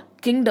about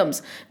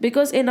kingdoms,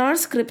 because in our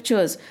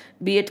scriptures,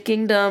 be it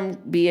kingdom,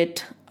 be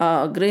it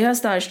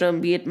grihastha ashram,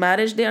 be it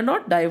marriage, they are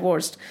not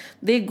divorced.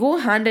 They go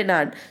hand in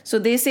hand. So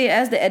they say,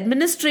 as the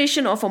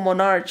administration of a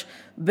monarch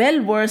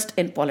well versed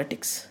in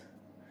politics.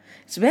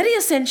 It's very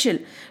essential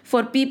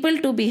for people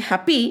to be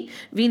happy.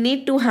 We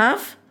need to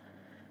have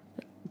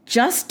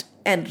just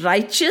and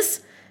righteous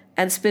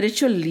and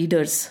spiritual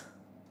leaders.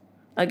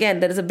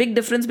 Again, there is a big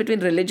difference between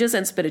religious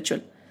and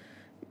spiritual.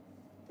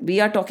 We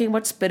are talking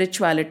about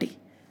spirituality.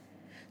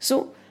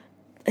 So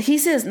he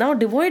says, now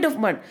devoid of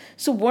mud.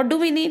 So what do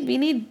we need? We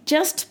need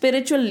just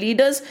spiritual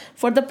leaders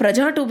for the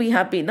praja to be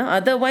happy. Now,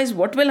 otherwise,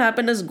 what will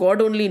happen is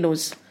God only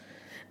knows.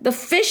 The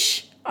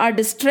fish are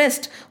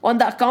distressed on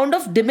the account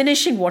of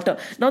diminishing water.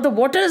 Now the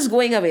water is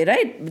going away,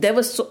 right? There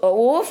was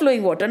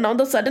overflowing water. Now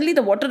suddenly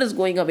the water is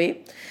going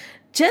away.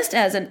 Just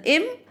as an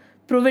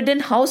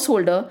improvident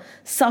householder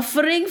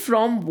suffering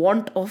from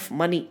want of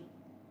money.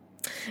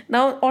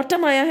 Now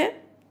autumn aaya hai.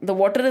 The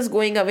water is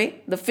going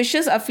away. The fish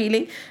is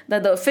feeling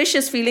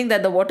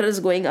that the water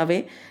is going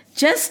away.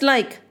 Just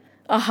like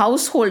a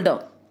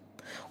householder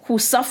who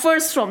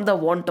suffers from the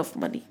want of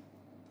money.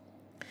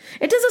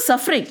 It is a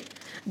suffering.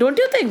 Don't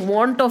you think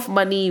want of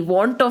money,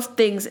 want of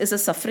things is a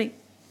suffering?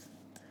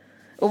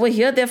 Over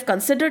here, they have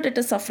considered it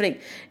a suffering.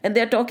 And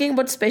they are talking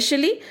about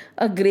specially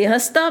a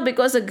grihastha,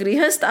 because a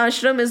grihastha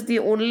ashram is the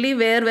only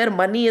where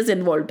money is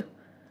involved.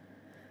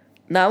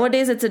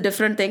 Nowadays, it's a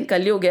different thing,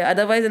 Kali Yuga.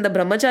 Otherwise, in the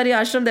brahmachari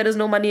ashram, there is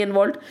no money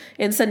involved.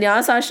 In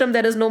sannyas ashram,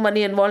 there is no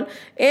money involved.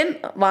 In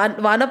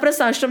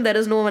vanaprastha ashram, there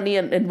is no money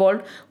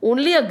involved.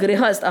 Only a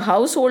grihastha, a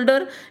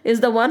householder, is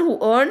the one who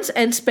earns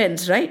and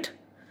spends, right?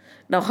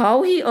 Now,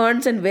 how he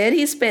earns and where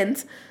he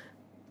spends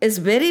is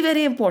very,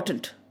 very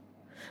important.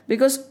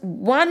 Because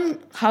one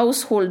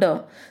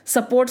householder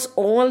supports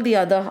all the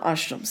other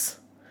ashrams.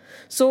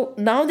 So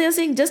now they are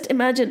saying, just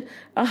imagine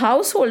a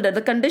householder,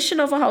 the condition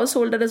of a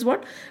householder is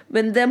what?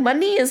 When their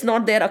money is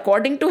not there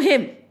according to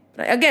him.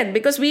 Again,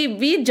 because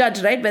we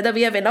judge, right, whether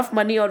we have enough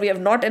money or we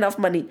have not enough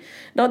money.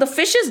 Now the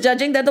fish is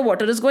judging that the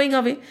water is going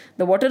away.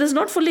 The water is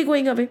not fully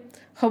going away.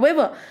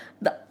 However,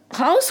 the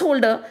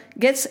householder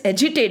gets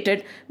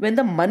agitated when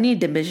the money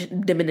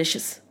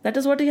diminishes. That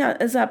is what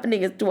is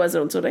happening to us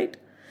also, right?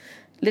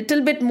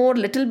 Little bit more,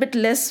 little bit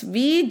less,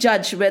 we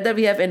judge whether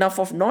we have enough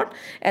or not,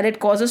 and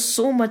it causes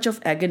so much of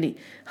agony.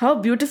 How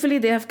beautifully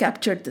they have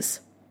captured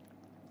this.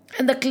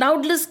 And the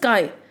cloudless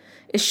sky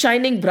is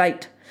shining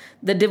bright.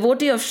 The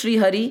devotee of Sri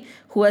Hari,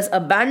 who has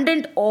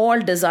abandoned all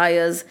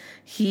desires,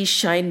 he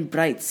shines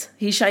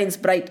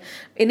bright.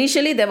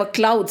 Initially, there were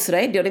clouds,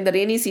 right? During the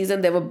rainy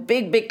season, there were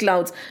big, big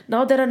clouds.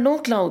 Now there are no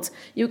clouds.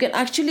 You can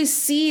actually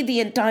see the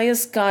entire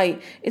sky.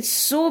 It's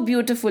so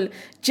beautiful.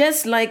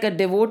 Just like a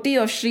devotee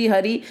of Sri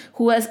Hari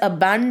who has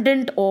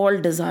abandoned all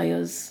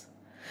desires.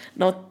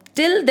 Now,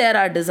 till there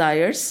are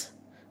desires,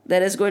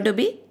 there is going to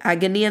be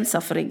agony and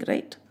suffering,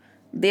 right?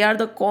 They are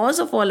the cause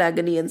of all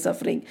agony and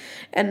suffering.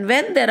 And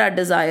when there are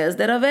desires,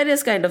 there are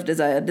various kinds of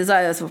desires.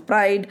 Desires for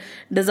pride,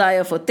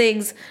 desire for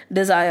things,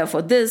 desire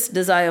for this,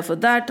 desire for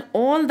that,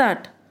 all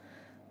that.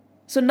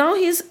 So now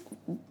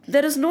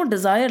there is no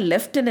desire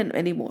left in him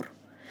anymore.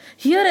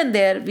 Here and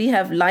there we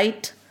have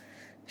light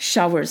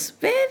showers,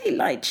 very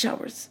light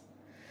showers.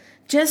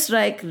 Just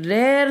like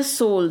rare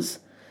souls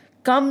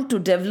come to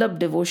develop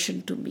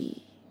devotion to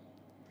me.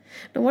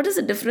 Now what is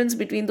the difference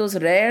between those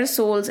rare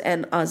souls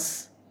and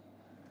us?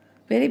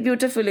 Very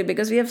beautifully,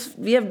 because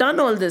we have done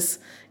all this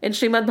in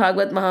Srimad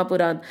Bhagavad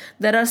Mahapuran.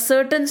 There are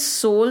certain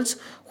souls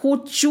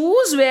who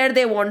choose where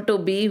they want to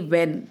be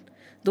when.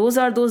 Those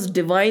are those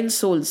divine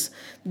souls.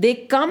 They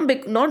come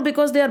not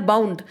because they are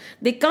bound.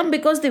 They come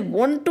because they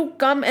want to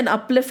come and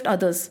uplift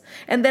others.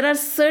 And there are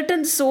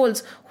certain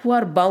souls who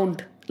are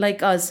bound,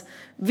 like us.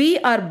 We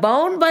are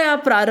bound by our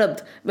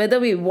prarabdha. Whether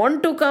we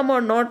want to come or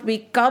not, we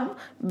come.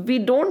 We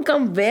don't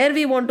come where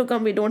we want to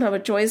come. We don't have a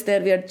choice there.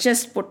 We are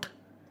just put.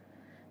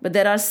 But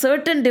there are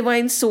certain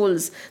divine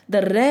souls,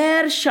 the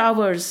rare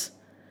showers,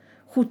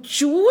 who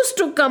choose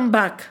to come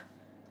back.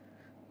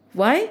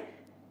 Why?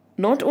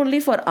 Not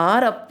only for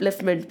our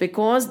upliftment,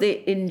 because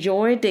they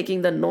enjoy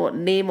taking the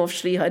name of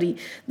Sri Hari.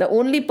 The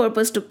only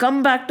purpose to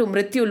come back to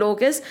Mrityu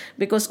Lok is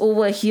because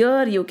over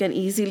here you can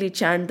easily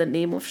chant the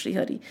name of Sri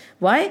Hari.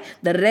 Why?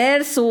 The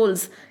rare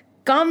souls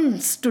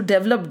comes to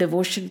develop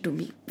devotion to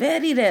me.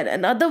 Very rare.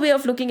 Another way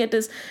of looking at it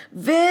is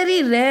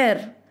very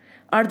rare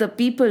are the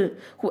people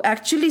who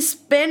actually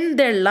spend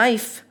their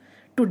life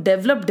to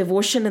develop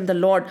devotion in the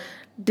Lord.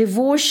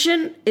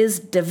 Devotion is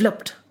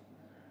developed.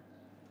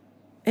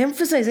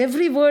 Emphasize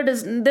every word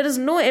there is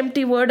no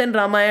empty word in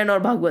Ramayana or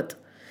Bhagavad.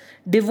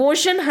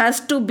 Devotion has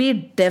to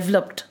be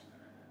developed.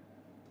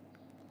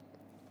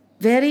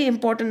 Very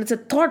important. It's a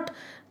thought.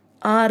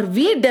 Are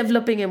we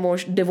developing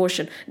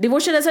devotion?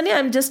 Devotion as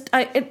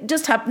it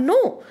just happened.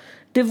 No.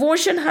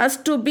 Devotion has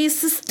to be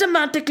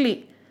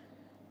systematically,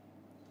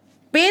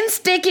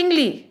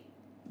 painstakingly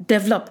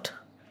developed.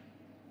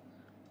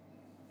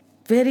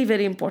 Very,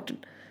 very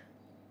important.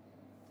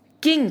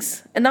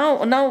 Kings. And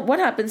now what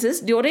happens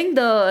is, during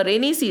the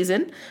rainy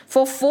season,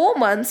 for 4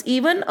 months,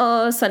 even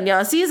a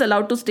sannyasi is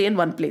allowed to stay in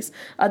one place.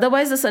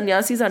 Otherwise, the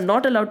sannyasis are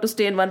not allowed to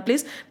stay in one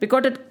place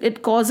because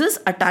it causes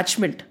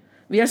attachment.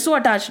 We are so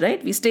attached,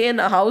 right? We stay in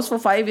a house for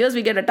 5 years,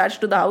 we get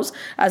attached to the house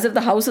as if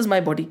the house is my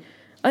body.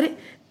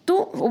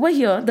 So over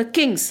here, the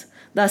kings,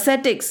 the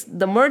ascetics,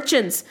 the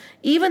merchants,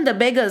 even the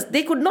beggars,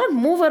 they could not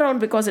move around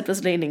because it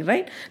was raining,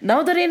 right?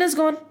 Now the rain is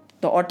gone.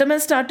 The autumn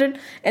has started,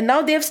 and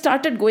now they have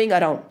started going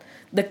around.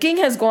 The king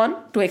has gone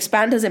to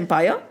expand his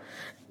empire.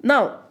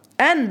 Now,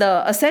 and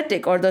the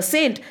ascetic or the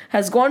saint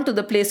has gone to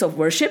the place of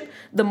worship.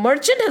 The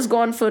merchant has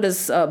gone for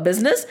his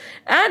business,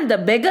 and the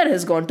beggar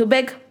has gone to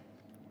beg.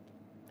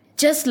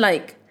 Just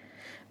like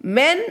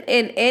men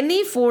in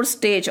any 4th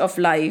stage of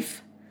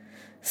life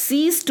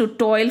cease to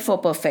toil for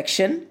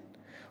perfection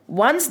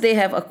once they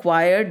have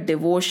acquired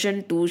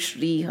devotion to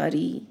Sri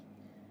Hari.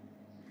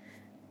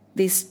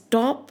 They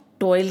stop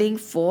toiling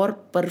for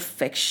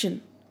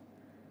perfection.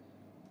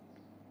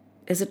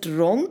 Is it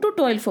wrong to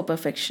toil for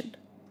perfection?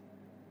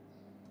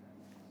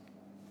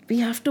 We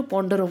have to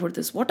ponder over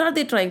this. What are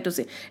they trying to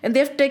say? And they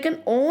have taken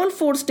all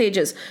 4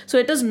 stages. So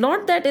it is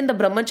not that in the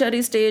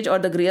brahmachari stage or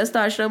the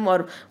grihastha ashram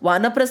or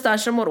vanaprastha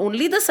ashram or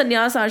only the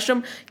sannyas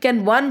ashram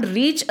can one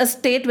reach a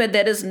state where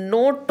there is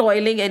no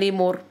toiling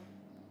anymore.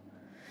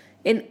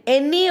 In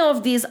any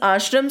of these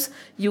ashrams,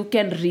 you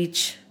can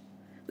reach.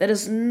 There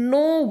is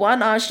no one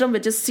ashram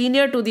which is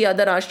senior to the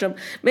other ashram.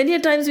 Many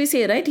times we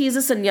say, right, he is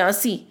a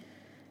sannyasi.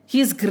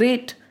 He is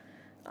great.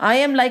 I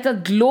am like a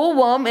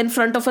glowworm in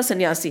front of a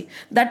sannyasi.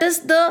 That is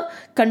the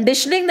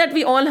conditioning that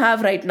we all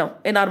have right now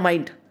in our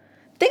mind.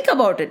 Think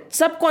about it.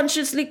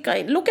 Subconsciously,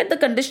 look at the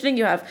conditioning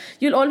you have.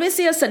 You'll always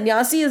say a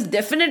sannyasi is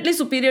definitely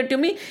superior to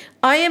me.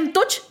 I am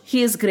tuch,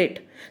 he is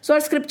great. So our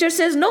scripture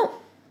says no.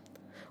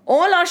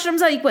 All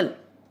ashrams are equal.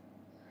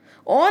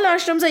 All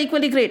ashrams are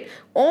equally great.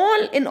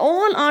 In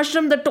all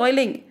ashram, the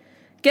toiling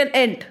can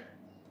end.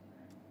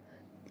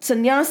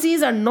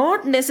 Sannyasis are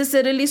not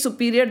necessarily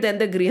superior than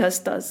the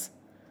grihasthas.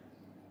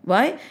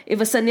 Why?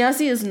 If a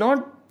sannyasi is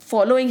not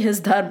following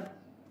his dharma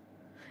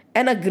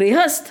and a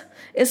grihasth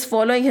is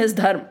following his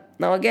dharma.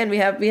 Now again, we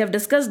have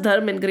discussed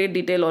dharma in great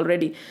detail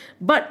already.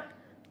 But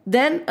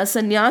then a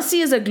sannyasi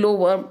is a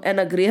glowworm and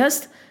a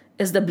grihasth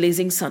is the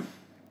blazing sun.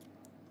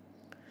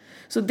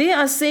 So they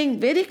are saying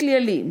very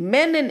clearly,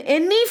 men in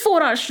any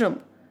 4 ashram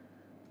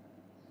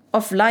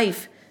of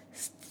life,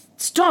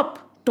 stop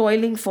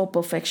toiling for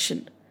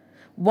perfection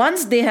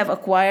once they have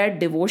acquired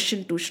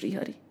devotion to Sri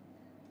Hari.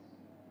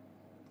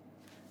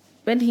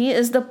 When he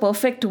is the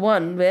perfect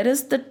one, where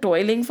is the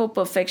toiling for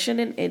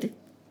perfection in it?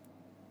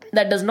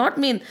 That does not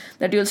mean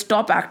that you'll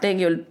stop acting,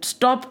 you'll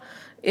stop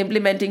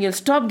implementing, you'll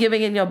stop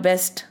giving in your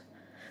best.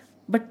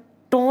 But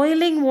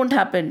toiling won't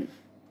happen.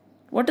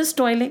 What is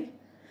toiling?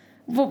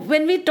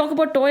 When we talk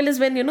about toil is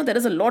when, there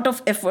is a lot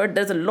of effort,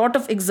 there's a lot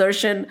of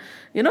exertion,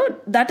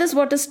 that is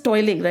what is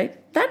toiling,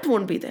 right? That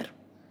won't be there.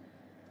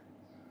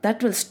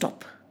 That will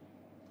stop.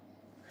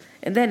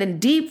 And then in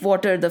deep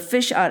water, the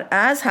fish are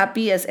as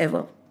happy as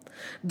ever.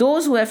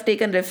 Those who have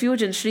taken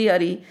refuge in Sri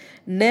Hari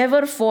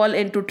never fall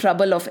into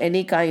trouble of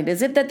any kind.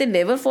 Is it that they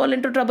never fall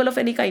into trouble of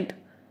any kind?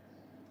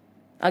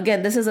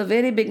 Again, this is a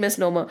very big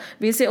misnomer.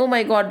 We say, oh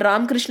my God,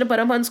 Ram Krishna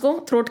Paramhans ko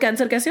throat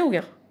cancer kaise ho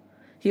gaya?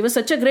 He was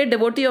such a great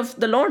devotee of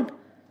the Lord.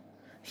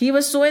 He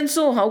was so and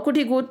so. How could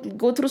he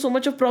go through so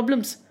much of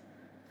problems?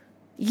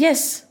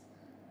 Yes,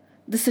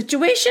 the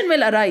situation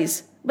will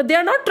arise, but they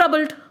are not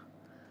troubled.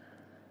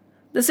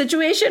 The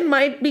situation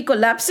might be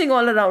collapsing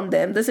all around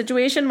them. The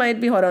situation might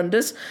be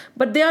horrendous,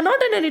 but they are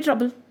not in any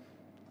trouble.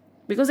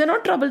 Because they are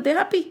not troubled, they are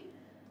happy.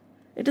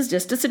 It is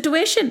just a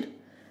situation.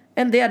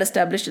 And they are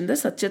established in the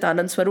Satchit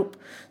Anand Swarup.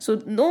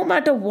 So no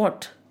matter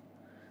what,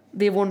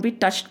 they won't be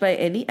touched by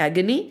any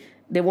agony.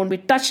 They won't be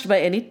touched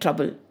by any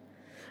trouble.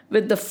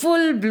 With the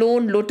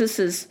full-blown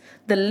lotuses,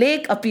 the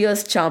lake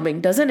appears charming,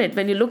 doesn't it?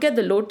 When you look at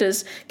the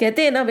lotus, कहते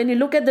हैं ना, when you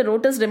look at the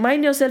lotus,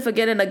 remind yourself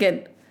again and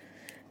again.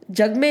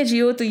 जग में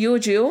जियो तो यो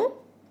जियो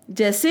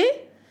जैसे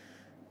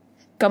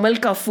कमल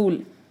का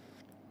फूल.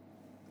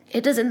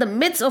 It is in the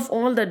midst of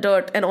all the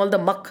dirt and all the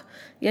muck,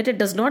 yet it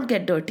does not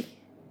get dirty.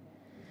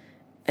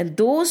 And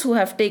those who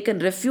have taken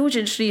refuge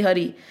in Sri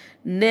Hari,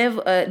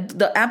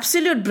 the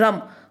absolute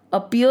Brahm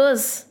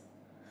appears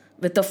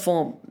with a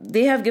form.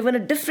 They have given a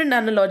different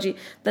analogy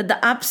that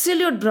the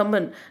absolute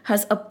Brahman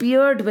has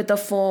appeared with a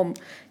form.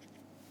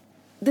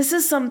 This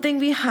is something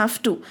we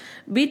have to.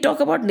 We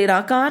talk about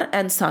Nirakar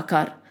and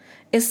Sakar.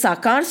 Is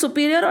Sakar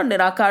superior or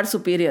Nirakar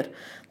superior?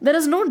 There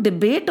is no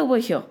debate over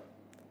here.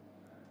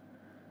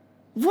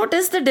 What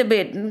is the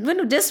debate?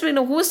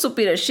 Who is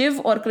superior, Shiv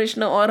or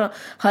Krishna or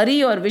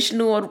Hari or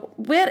Vishnu, or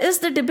where is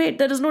the debate?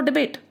 There is no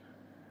debate.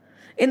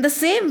 In the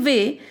same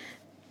way,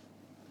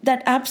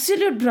 that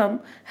absolute Brahm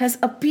has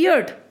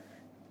appeared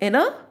in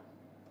a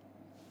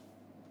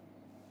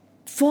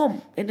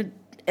form, in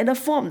a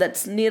form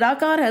that's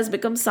Nirakar has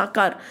become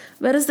Sakar.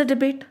 Where is the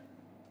debate?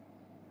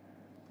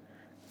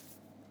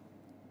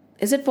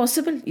 Is it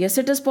possible? Yes,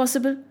 it is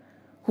possible.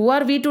 Who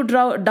are we to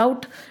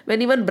doubt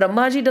when even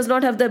Brahmaji does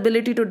not have the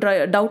ability to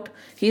doubt?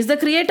 He is the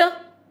creator.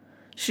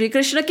 Shri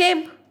Krishna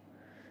came.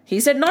 He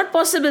said, not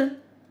possible.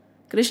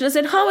 Krishna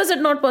said, how is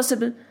it not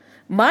possible?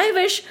 My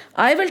wish,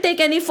 I will take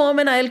any form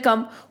and I'll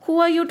come. Who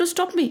are you to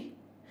stop me?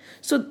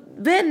 So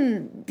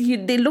when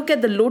they look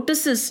at the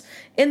lotuses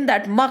in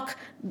that muck,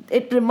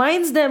 it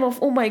reminds them of,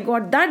 oh my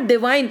God, that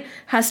divine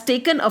has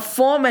taken a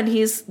form and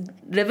he is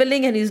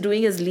reveling and he is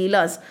doing his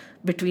leelas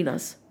between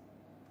us.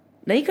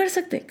 Nahi kar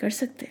sakte, kar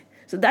sakte.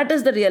 So that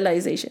is the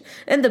realization.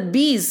 And the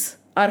bees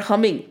are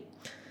humming.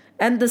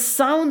 And the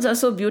sounds are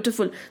so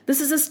beautiful.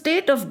 This is a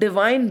state of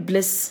divine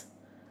bliss,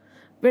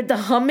 where the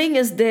humming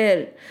is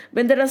there.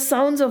 When there are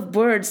sounds of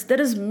birds,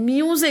 there is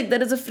music,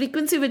 there is a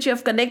frequency which you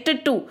have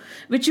connected to,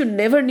 which you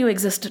never knew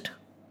existed.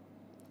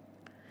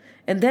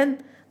 And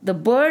then the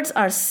birds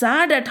are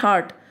sad at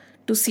heart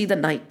to see the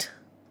night.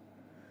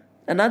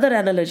 Another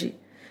analogy.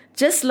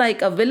 Just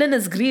like a villain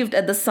is grieved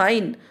at the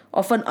sign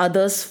of an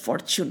other's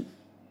fortune.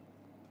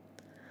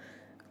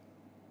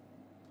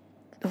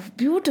 Oh,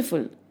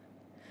 beautiful.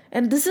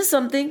 And this is,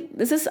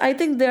 I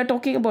think they are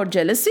talking about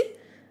jealousy,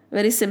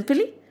 very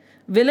simply.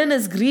 Villain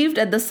is grieved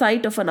at the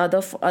sight of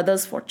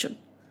other's fortune.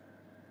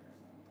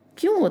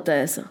 क्यों होता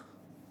है ऐसा?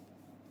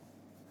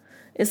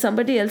 Is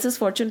somebody else's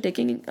fortune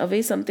taking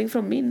away something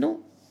from me? No.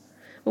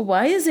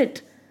 Why is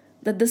it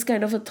that this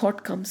kind of a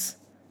thought comes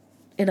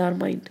in our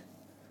mind?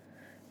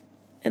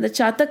 And the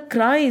Chatak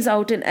cries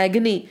out in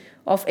agony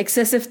of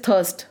excessive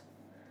thirst.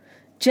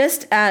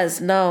 Just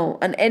as now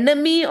an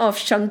enemy of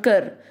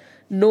Shankar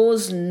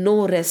knows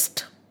no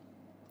rest.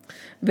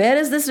 Where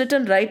is this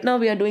written? Right now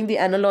we are doing the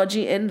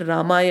analogy in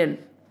Ramayana.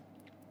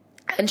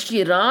 And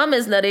Shri Ram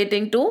is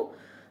narrating to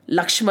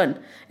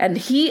Lakshman. And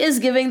he is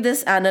giving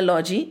this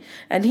analogy.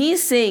 And he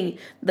is saying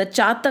the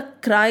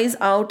Chatak cries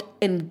out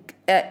in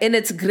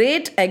its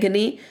great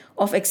agony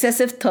of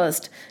excessive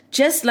thirst.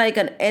 Just like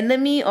an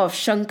enemy of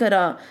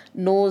Shankara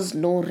knows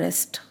no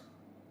rest.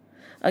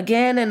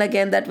 Again and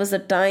again, that was a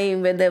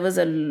time when there was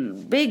a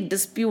big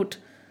dispute.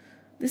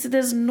 They said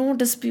there's no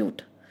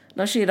dispute.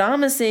 Now Shri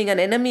Ram is saying an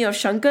enemy of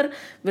Shankar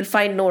will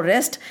find no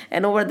rest.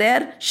 And over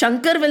there,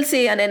 Shankar will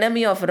say an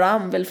enemy of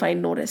Ram will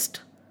find no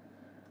rest.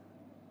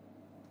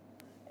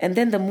 And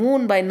then the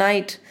moon by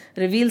night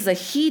reveals the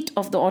heat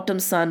of the autumn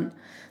sun.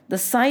 The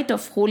sight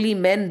of holy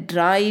men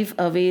drive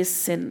away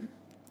sin.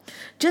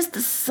 Just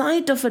the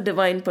sight of a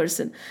divine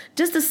person,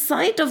 just the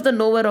sight of the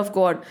knower of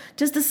God,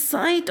 just the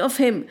sight of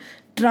him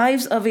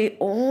drives away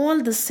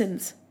all the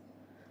sins.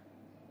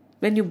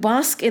 When you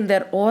bask in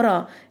their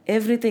aura,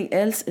 everything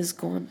else is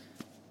gone.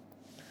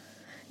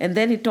 And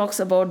then he talks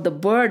about the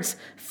birds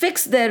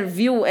fix their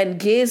view and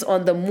gaze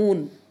on the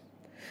moon.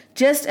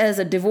 Just as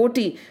a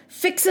devotee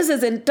fixes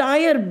his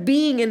entire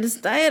being and his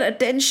entire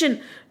attention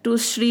to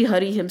Sri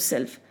Hari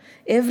himself,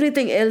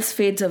 everything else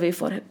fades away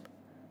for him.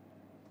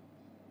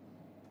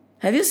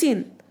 Have you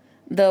seen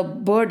the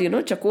bird,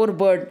 Chakor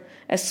bird?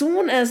 As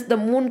soon as the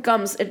moon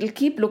comes, it will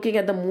keep looking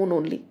at the moon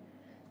only.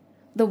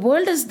 The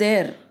world is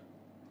there,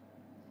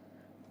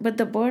 but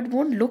the bird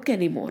won't look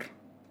anymore.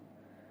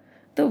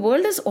 The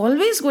world is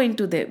always going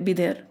to be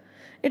there.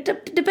 It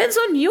depends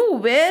on you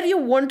where you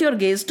want your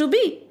gaze to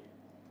be.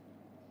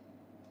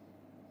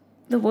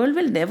 The world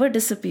will never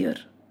disappear.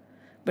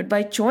 But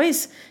by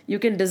choice, you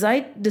can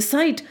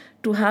decide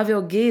to have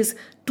your gaze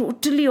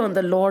totally on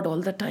the Lord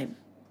all the time.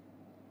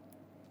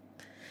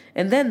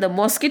 And then the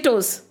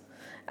mosquitoes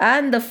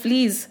and the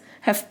fleas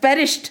have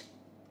perished.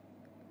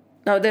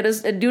 Now there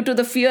is due to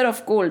the fear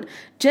of cold.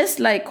 Just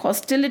like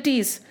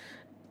hostilities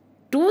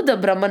to the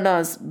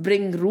Brahmanas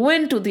bring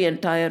ruin to the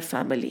entire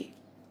family.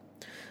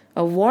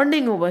 A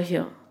warning over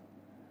here.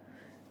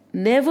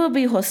 Never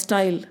be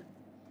hostile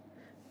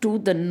to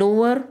the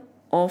knower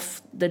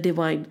of the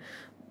divine.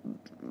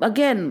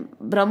 Again,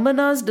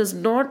 Brahmanas does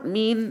not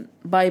mean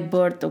by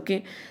birth,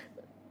 okay?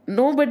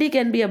 Nobody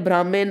can be a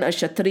Brahmin, a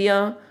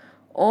Kshatriya,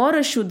 or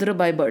a Shudra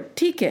by birth.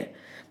 ठीक है.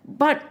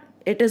 But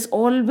it is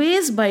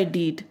always by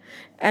deed.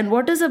 And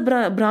what is a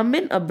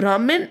Brahmin? A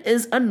Brahmin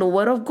is a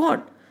knower of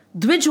God.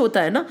 Dvij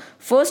hota hai na.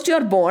 First you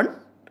are born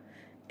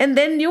and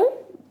then you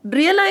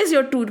realize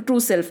your true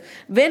self.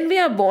 When we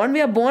are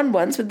born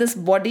once with this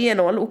body and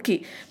all,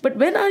 okay. But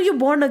when are you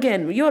born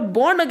again? You are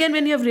born again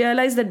when you have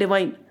realized the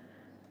divine.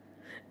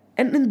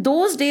 And in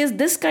those days,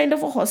 this kind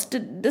of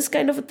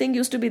a thing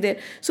used to be there.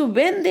 So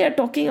when they are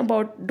talking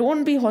about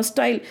don't be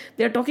hostile,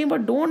 they are talking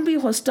about don't be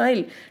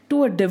hostile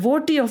to a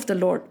devotee of the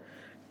Lord,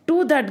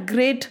 to that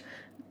great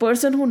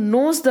person who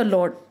knows the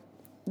Lord.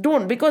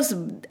 Don't, because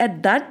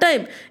at that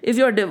time, if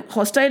you are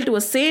hostile to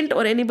a saint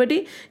or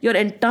anybody, your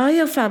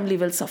entire family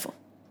will suffer.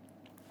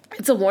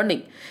 It's a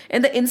warning.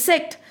 And the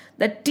insect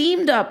that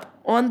teemed up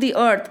on the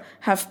earth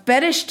have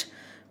perished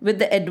with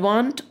the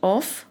advent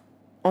of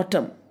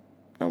autumn.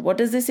 Now,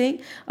 what is this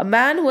saying? A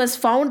man who has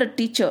found a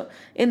teacher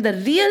in the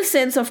real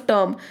sense of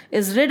term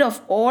is rid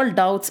of all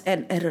doubts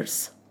and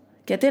errors.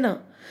 कहते हैं ना,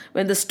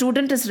 when the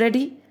student is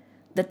ready,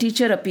 the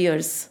teacher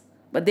appears.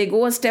 But they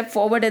go a step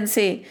forward and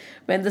say,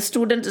 when the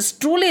student is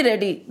truly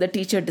ready, the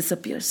teacher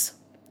disappears.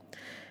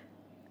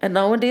 And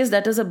nowadays,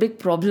 that is a big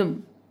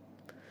problem.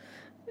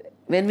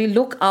 When we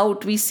look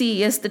out, we see,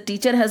 yes, the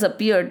teacher has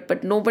appeared,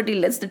 but nobody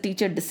lets the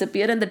teacher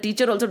disappear, and the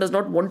teacher also does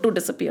not want to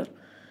disappear.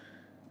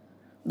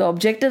 The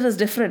objective is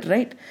different,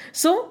 right?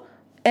 So,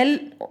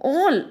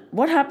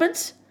 what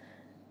happens?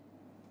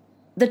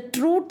 The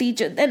true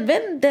teacher, and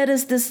when there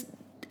is this,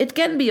 it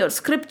can be your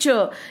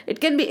scripture,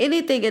 it can be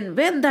anything, and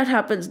when that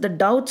happens, the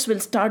doubts will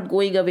start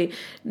going away.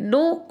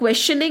 No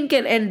questioning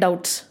can end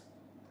doubts.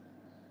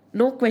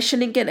 No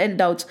questioning can end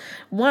doubts.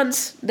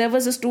 Once, there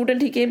was a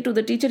student, he came to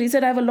the teacher, he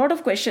said, I have a lot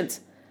of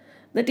questions.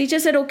 The teacher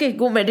said, okay,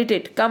 go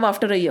meditate, come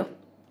after a year.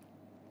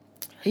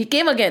 He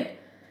came again.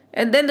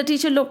 And then the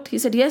teacher looked. He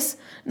said, yes,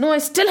 no, I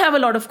still have a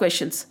lot of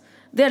questions.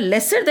 They are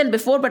lesser than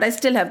before, but I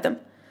still have them.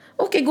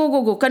 Okay,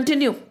 go,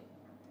 continue.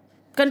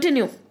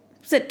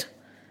 Sit.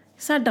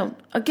 He sat down.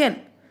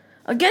 Again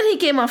he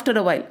came after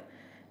a while.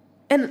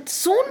 And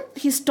soon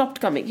he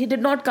stopped coming. He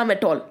did not come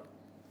at all.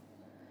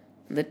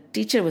 The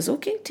teacher was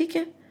okay, theek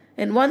hai.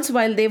 And once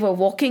while they were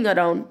walking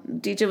around, the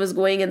teacher was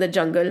going in the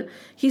jungle,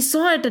 he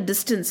saw at a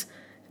distance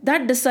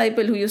that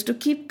disciple who used to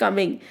keep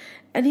coming.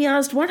 And he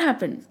asked, what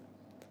happened?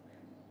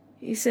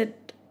 He said,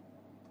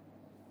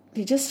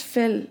 He just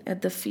fell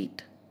at the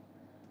feet.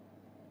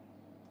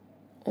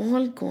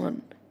 All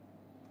gone.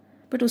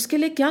 But उसके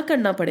लिए क्या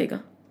करना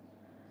पड़ेगा?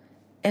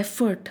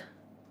 Effort.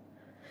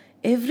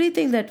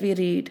 Everything that we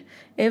read,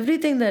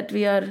 everything that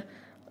we are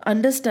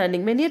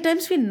understanding, many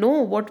times we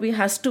know what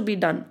has to be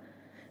done.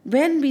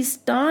 When we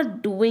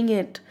start doing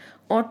it,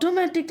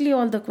 automatically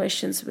all the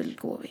questions will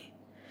go away.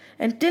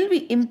 Until we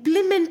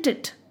implement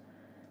it,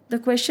 the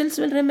questions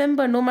will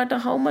remember no matter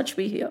how much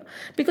we hear.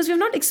 Because we have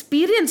not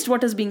experienced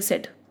what is being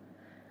said.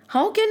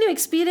 How can you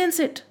experience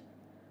it?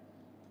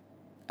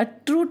 A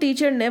true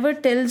teacher never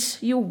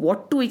tells you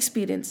what to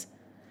experience.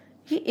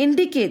 He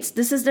indicates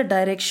this is the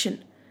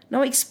direction.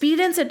 Now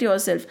experience it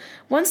yourself.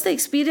 Once the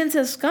experience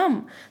has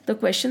come, the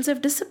questions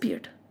have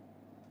disappeared.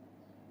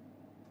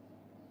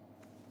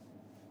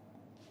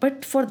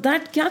 But for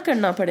that, क्या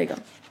करना पड़ेगा?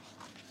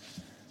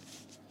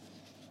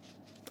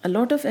 A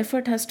lot of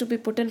effort has to be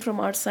put in from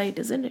our side,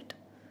 isn't it?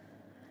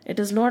 It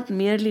is not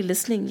merely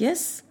listening.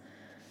 Yes.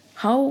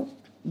 How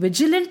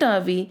vigilant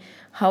are we?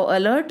 How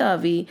alert are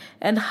we?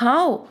 And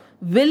how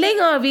willing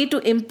are we to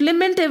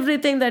implement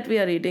everything that we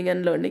are reading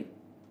and learning?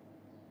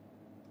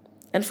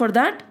 And for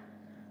that,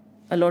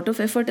 a lot of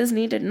effort is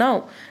needed.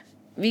 Now,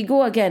 we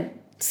go again.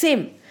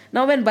 Same.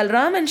 Now, when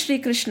Balram and Shri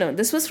Krishna,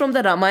 this was from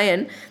the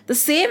Ramayana, the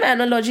same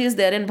analogy is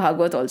there in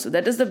Bhagavad also.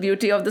 That is the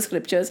beauty of the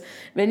scriptures.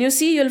 When you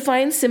see, you'll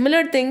find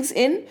similar things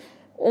in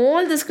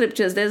all the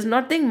scriptures. There's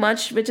nothing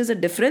much which is a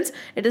difference.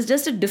 It is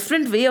just a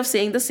different way of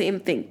saying the same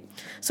thing.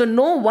 So,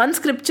 no one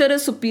scripture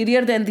is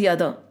superior than the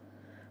other.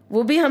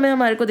 वो भी हमें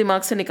हमारे को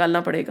दिमाग से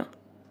निकालना पड़ेगा.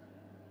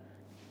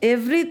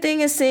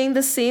 Everything is saying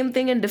the same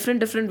thing in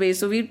different ways.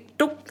 So we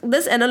took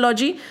this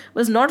analogy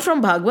was not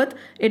from Bhagavad,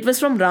 it was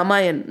from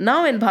Ramayana.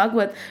 Now in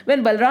Bhagavad,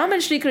 when Balram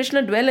and Shri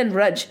Krishna dwell in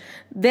Braj,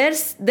 they're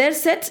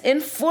sets in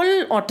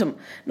full autumn.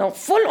 Now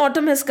full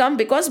autumn has come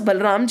because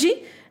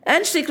Balramji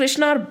and Shri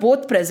Krishna are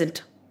both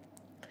present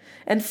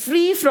and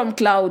free from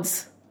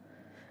clouds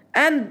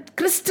and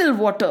crystal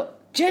water,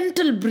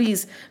 gentle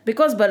breeze,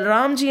 because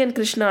Balramji and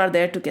Krishna are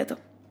there together.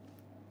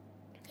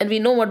 And we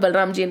know what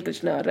Balramji and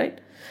Krishna are, right?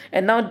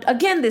 And now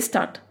again they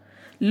start.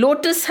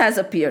 Lotus has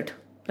appeared,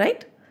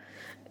 right?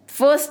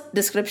 First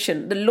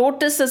description, the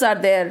lotuses are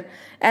there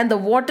and the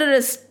water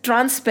is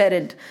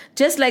transparent,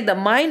 just like the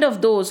mind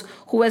of those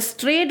who have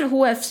strayed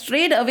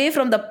away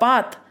from the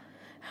path,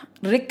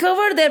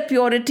 recover their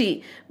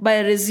purity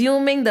by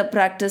resuming the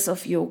practice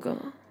of yoga.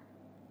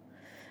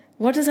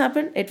 What has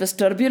happened? It was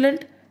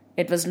turbulent,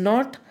 it was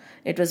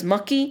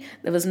mucky,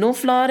 there was no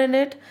flower in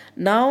it.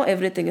 Now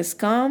everything is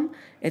calm,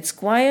 it's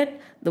quiet.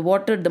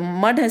 The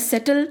mud has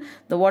settled,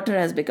 the water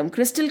has become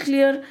crystal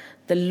clear,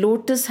 the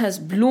lotus has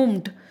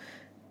bloomed.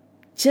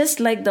 Just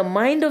like the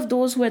mind of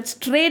those who had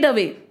strayed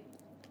away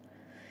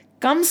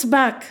comes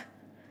back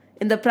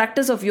in the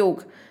practice of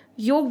yoga.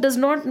 Yoga does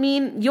not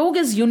mean, yoga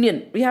is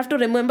union. We have to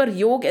remember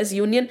yoga as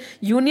union.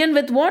 Union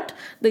with what?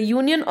 The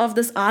union of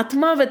this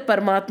Atma with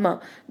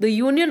Paramatma. The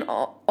union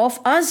of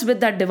us with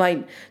that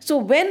divine. So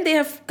when they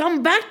have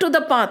come back to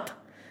the path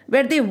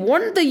where they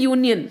want the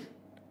union,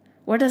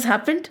 what has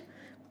happened?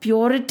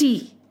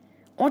 Purity,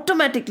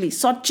 automatically,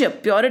 Satya,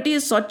 purity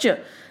is Satya,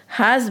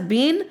 has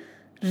been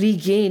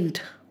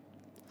regained.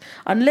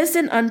 Unless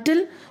and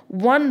until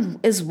one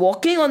is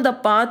walking on the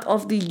path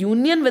of the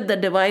union with the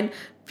divine,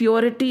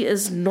 purity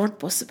is not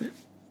possible.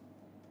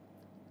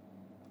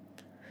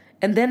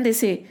 And then they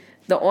say,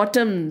 the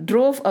autumn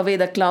drove away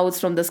the clouds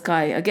from the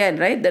sky. Again,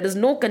 right? There is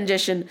no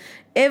congestion.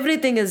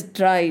 Everything is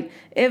dry.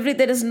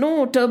 There is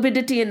no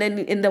turbidity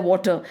in the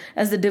water.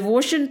 As the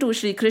devotion to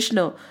Sri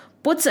Krishna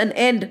puts an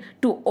end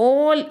to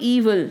all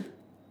evil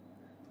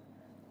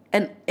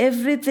and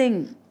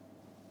everything,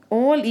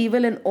 all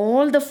evil in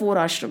all the 4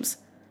 ashrams.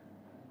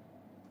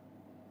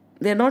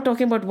 They're not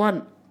talking about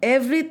one.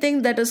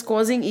 Everything that is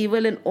causing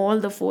evil in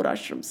all the 4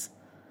 ashrams.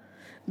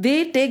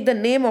 They take the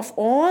name of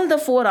all the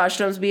 4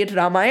 ashrams, be it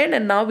Ramayana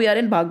and now we are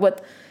in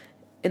Bhagavad,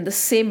 in the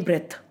same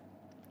breath.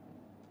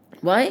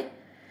 Why?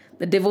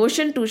 The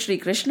devotion to Sri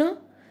Krishna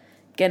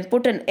can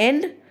put an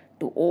end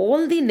to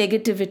all the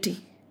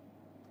negativity.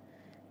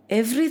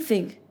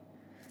 Everything,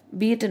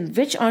 be it in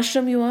which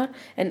ashram you are,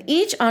 and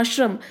each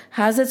ashram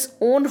has its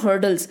own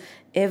hurdles,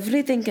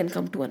 everything can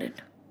come to an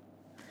end.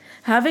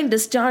 Having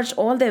discharged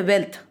all their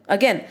wealth,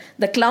 again,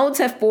 the clouds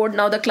have poured,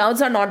 now the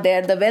clouds are not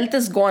there, the wealth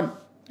is gone,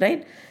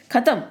 right?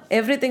 Khatam,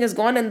 everything is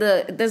gone and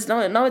there's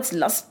now it's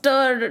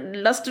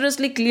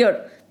lustrously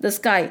clear, the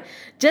sky.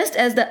 Just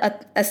as the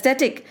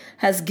aesthetic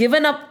has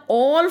given up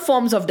all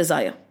forms of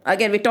desire.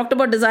 Again, we talked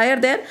about desire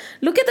there.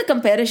 Look at the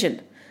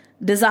comparison.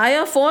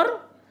 Desire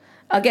for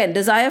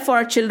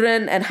our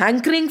children and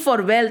hankering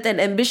for wealth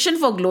and ambition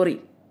for glory.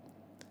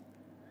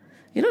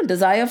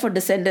 Desire for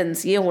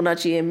descendants, ye hona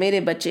chahiye,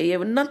 mere bache, ye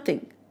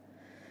nothing.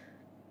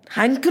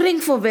 Hankering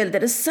for wealth,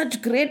 there is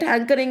such great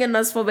hankering in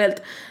us for wealth.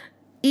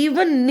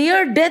 Even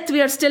near death,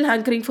 we are still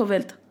hankering for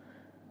wealth.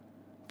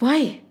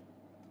 Why?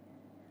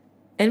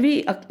 And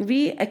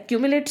we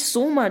accumulate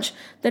so much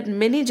that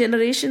many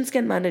generations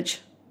can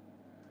manage.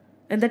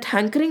 And that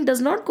hankering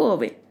does not go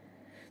away.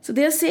 So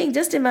they are saying,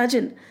 just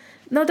imagine,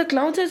 Now the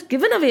clouds has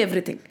given away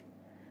everything.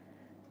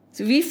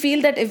 So we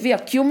feel that if we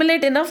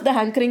accumulate enough, the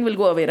hankering will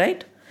go away,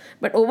 right?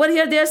 But over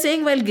here they are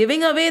saying while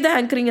giving away, the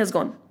hankering has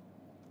gone.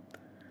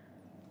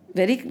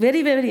 Very,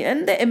 very, very.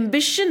 And the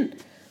ambition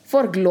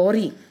for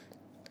glory.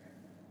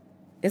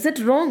 Is it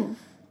wrong?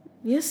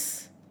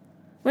 Yes.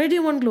 Why do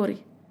you want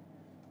glory?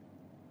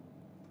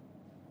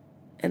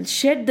 And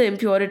shed the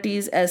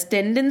impurities as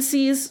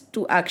tendencies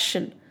to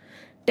action.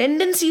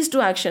 Tendencies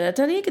to action. I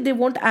tell you, they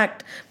won't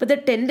act, but the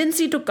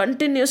tendency to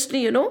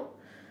continuously,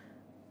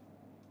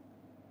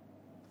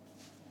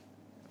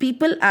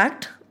 people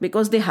act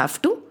because they have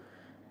to.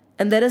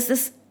 And there is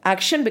this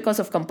action because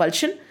of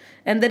compulsion.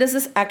 And there is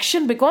this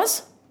action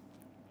because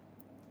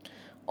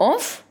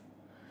of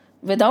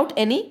without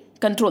any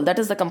control. That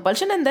is the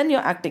compulsion, and then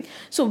you're acting.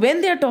 So when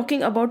they are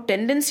talking about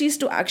tendencies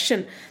to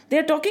action, they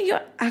are talking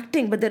you're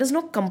acting, but there is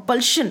no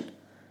compulsion.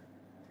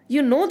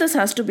 You know this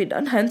has to be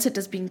done, hence it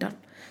is being done.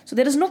 So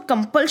there is no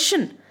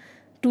compulsion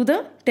to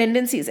the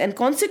tendencies, and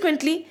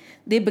consequently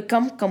they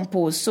become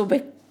composed. So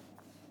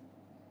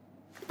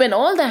when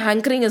all the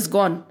hankering is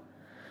gone,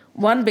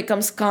 one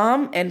becomes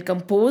calm and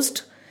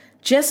composed,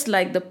 just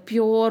like the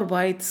pure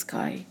white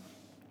sky.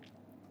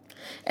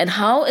 And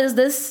how is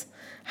this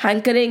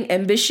hankering,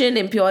 ambition,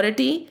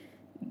 impurity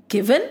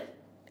given?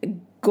 It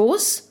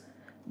goes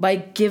by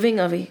giving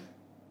away.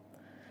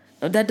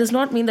 Now that does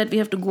not mean that we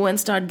have to go and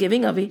start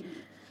giving away,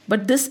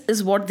 but this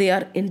is what they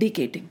are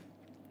indicating.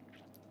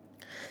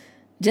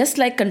 Just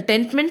like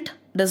contentment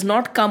does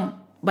not come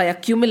by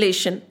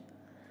accumulation,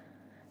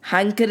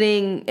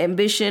 hankering,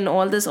 ambition,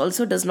 all this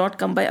also does not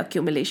come by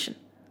accumulation.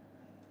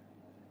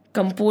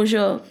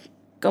 Composure,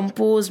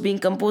 being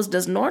composed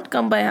does not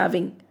come by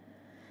having.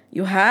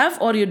 You have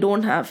or you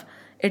don't have.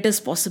 It is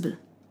possible.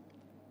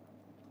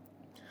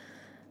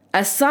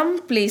 As some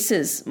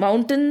places,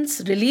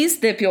 mountains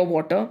released their pure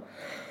water,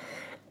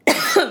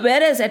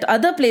 whereas at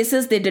other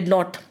places they did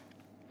not.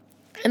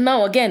 And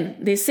now again,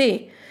 they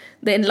say,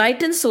 the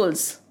enlightened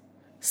souls,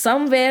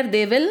 somewhere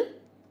they will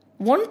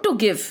want to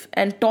give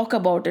and talk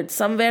about it,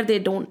 somewhere they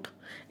don't.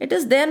 It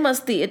is their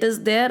masti, it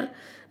is their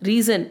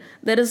reason.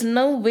 There is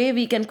no way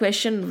we can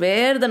question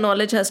where the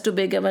knowledge has to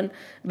be given,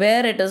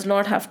 where it does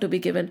not have to be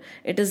given.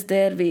 It is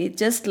their way.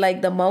 Just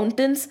like the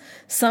mountains,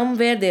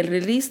 somewhere they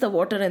release the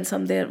water and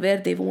somewhere where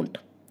they won't.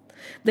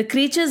 The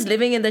creatures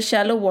living in the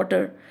shallow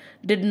water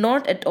did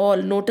not at all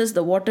notice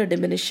the water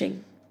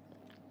diminishing.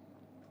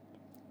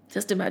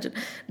 Just imagine.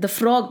 The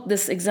frog,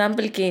 this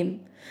example came.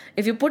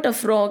 If you put a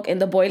frog in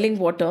the boiling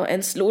water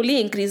and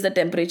slowly increase the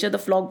temperature, the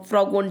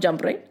frog won't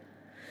jump, right?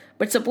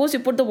 But suppose you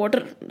put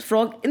the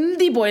frog in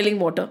the boiling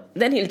water,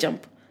 then he'll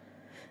jump.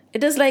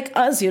 It is like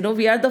us,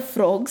 we are the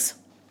frogs.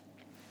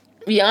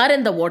 We are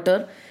in the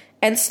water,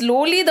 and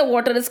slowly the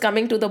water is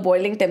coming to the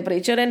boiling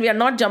temperature, and we are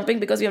not jumping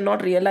because we have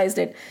not realized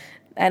it.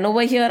 And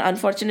over here,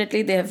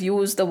 unfortunately, they have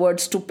used the word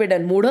stupid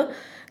and muda.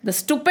 The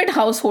stupid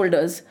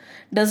householders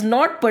does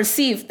not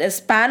perceive the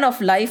span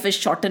of life is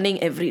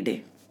shortening every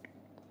day.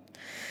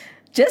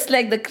 Just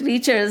like the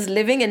creatures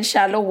living in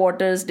shallow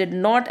waters did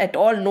not at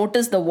all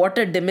notice the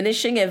water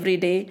diminishing every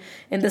day,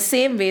 in the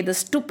same way the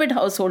stupid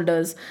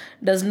householders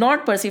does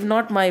not perceive,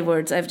 not my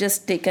words, I've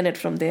just taken it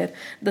from there.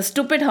 The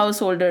stupid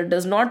householder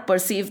does not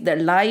perceive their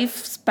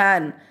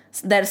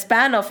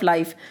span of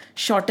life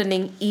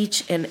shortening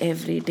each and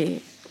every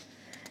day.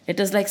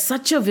 It is like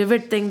such a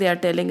vivid thing they are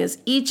telling us.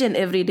 Each and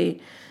every day,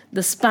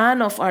 the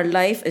span of our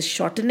life is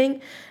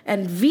shortening,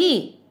 and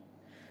we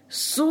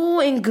so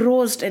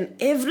engrossed in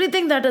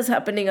everything that is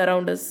happening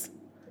around us,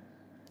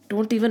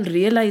 don't even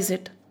realize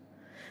it.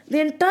 The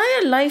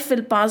entire life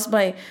will pass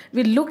by.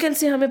 We look and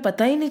say, हमें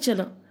पता ही नहीं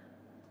चला.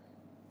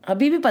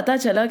 अभी भी पता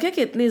चला क्या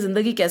कि इतनी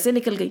जिंदगी कैसे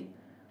निकल गई?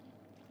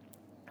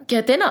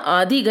 कहते हैं ना,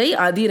 आधी गई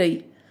आधी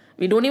रही.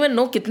 We don't even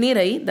know कितनी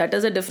रही. That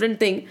is a different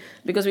thing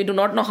because we do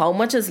not know how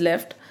much is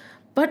left.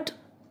 But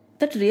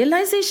that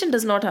realization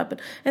does not happen.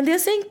 And they are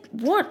saying,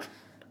 what?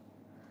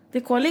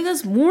 They're calling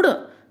us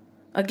mooda.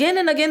 Again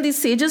and again, these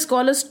sages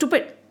call us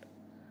stupid.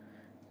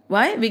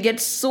 Why? We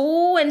get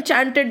so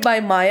enchanted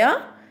by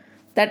Maya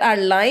that our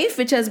life,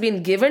 which has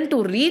been given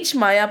to reach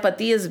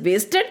Mayapati, is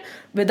wasted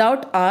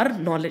without our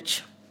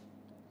knowledge.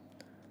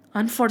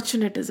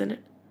 Unfortunate, isn't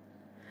it?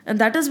 And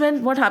that is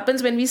what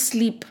happens when we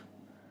sleep.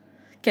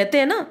 कहते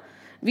हैं ना,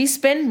 we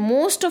spend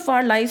most of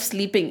our life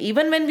sleeping.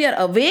 Even when we are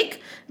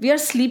awake, we are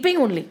sleeping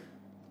only.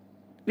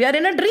 We are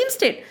in a dream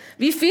state.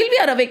 We feel we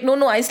are awake.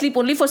 No, I sleep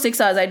only for 6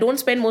 hours. I don't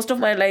spend most of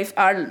my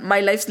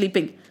life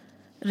sleeping.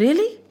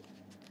 Really?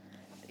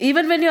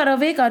 Even when you are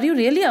awake, are you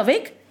really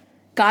awake?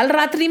 Kal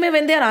Ratri mein,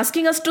 when they are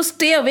asking us to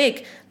stay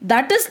awake,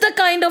 that is the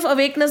kind of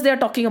awakeness they are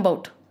talking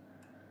about.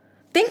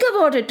 Think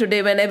about it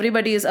today when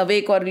everybody is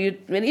awake, or even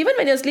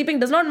when you're sleeping,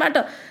 does not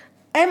matter.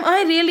 Am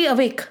I really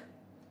awake?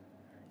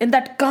 In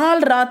that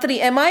Kal Ratri,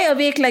 am I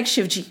awake like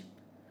Shivji?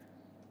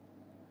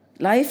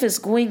 Life is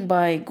going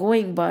by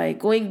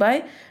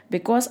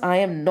because I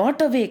am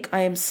not awake,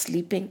 I am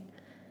sleeping.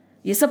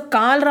 Ye sab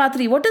Kal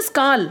Ratri. What is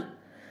Kal?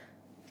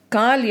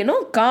 Kal,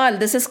 Kal.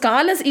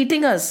 Kal is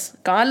eating us.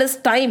 Kal is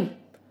time.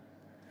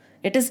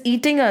 It is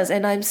eating us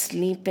and I'm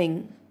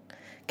sleeping.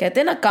 कहते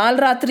हैं ना काल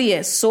रात्रि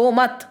है, सो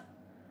मत.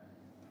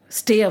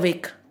 Stay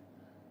awake.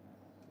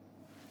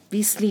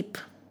 We sleep.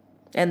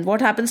 And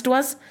what happens to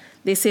us?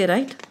 They say,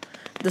 right?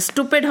 The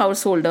stupid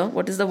householder,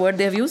 what is the word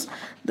they have used?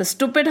 The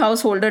stupid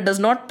householder does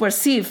not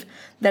perceive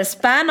their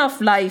span of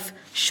life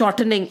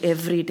shortening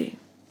every day.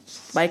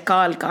 By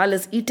Kal. Kal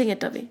is eating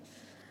it away.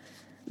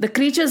 The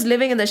creatures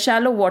living in the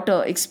shallow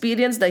water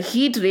experience the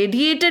heat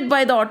radiated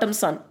by the autumn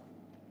sun.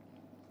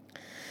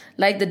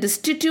 Like the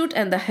destitute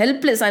and the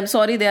helpless, I'm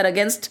sorry they are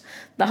against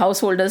the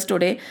householders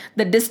today.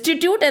 The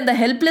destitute and the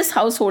helpless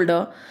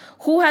householder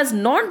who has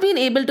not been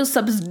able to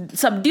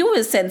subdue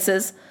his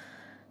senses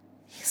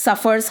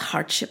suffers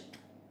hardship.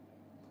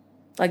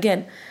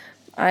 Again,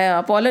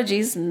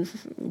 apologies,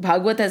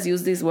 Bhagavad has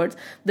used these words.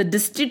 The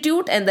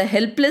destitute and the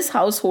helpless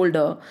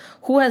householder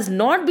who has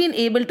not been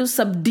able to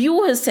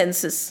subdue his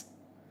senses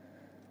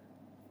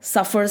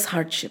suffers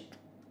hardship.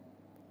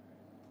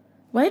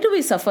 Why do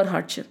we suffer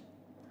hardship?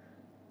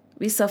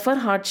 We suffer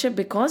hardship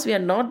because we are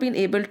not being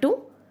able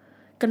to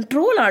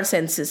control our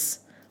senses.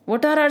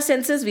 What are our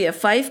senses? We have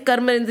 5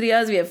 karma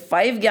indriyas, we have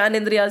 5 jnana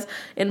indriyas.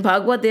 In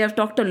Bhagavad, they have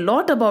talked a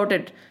lot about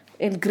it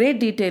in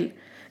great detail.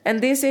 And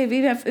they say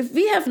if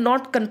we have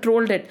not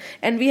controlled it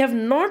and we have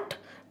not,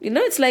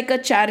 it's like a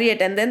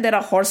chariot and then there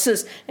are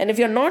horses. And if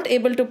you're not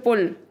able to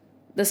pull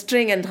the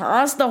string and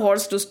ask the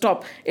horse to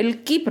stop, it'll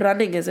keep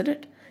running, isn't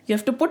it? You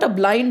have to put a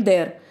blind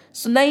there.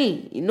 So,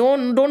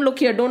 no, don't look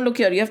here, don't look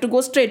here. You have to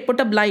go straight,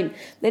 put a blind.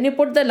 Then you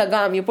put the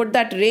lagam, you put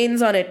that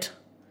reins on it.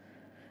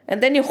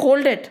 And then you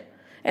hold it.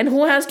 And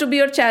who has to be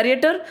your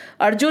charioteer?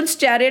 Arjun's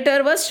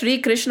charioteer was Sri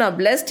Krishna.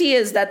 Blessed he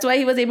is. That's why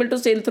he was able to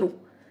sail through.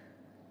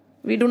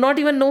 We do not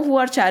even know who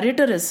our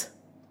charioteer is.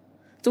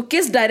 So,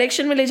 किस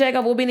direction में ले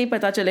जाएगा वो भी नहीं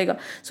पता चलेगा.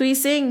 So,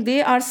 he's saying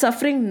they are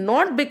suffering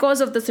not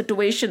because of the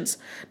situations,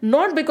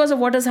 not because of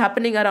what is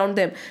happening around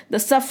them. The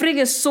suffering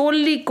is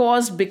solely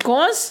caused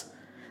because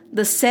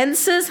the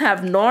senses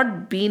have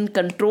not been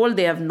controlled.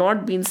 They have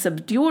not been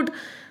subdued.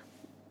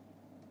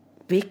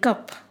 Wake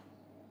up.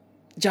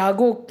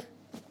 Jago.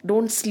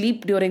 Don't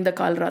sleep during the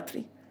Kal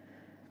Ratri.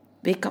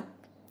 Wake up.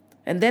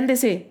 And then they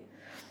say,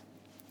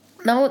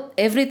 now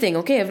everything,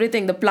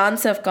 the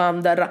plants have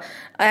come,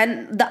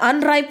 and the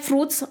unripe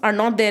fruits are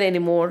not there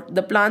anymore.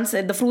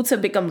 The fruits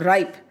have become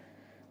ripe.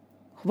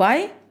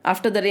 Why?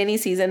 After the rainy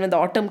season, when the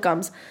autumn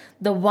comes,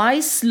 the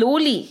wise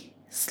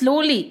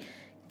slowly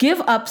give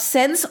up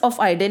sense of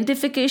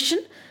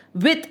identification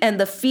with and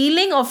the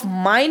feeling of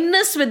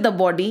mindness with the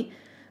body,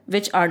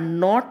 which are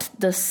not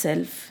the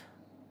self.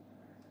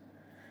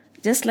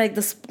 Just like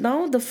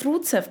now the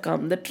fruits have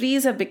come, the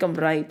trees have become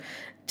ripe.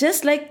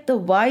 Just like the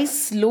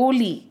wise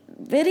slowly,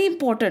 very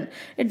important.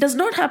 It does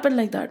not happen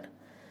like that.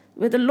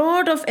 With a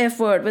lot of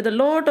effort, with a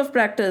lot of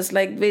practice,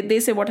 like they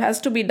say what has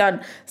to be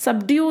done,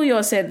 subdue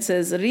your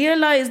senses,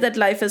 realize that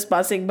life is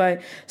passing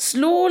by,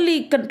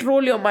 slowly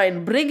control your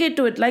mind, bring it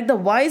to it, like the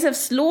wise have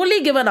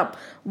slowly given up,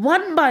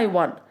 one by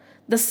one,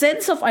 the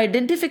sense of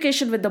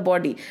identification with the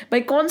body, by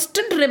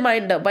constant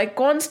reminder, by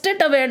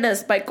constant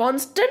awareness, by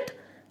constant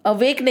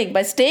awakening,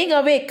 by staying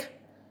awake.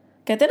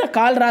 कहते हैं ना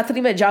काल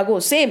रात्रि में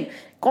जागो, same.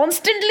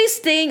 Constantly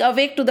staying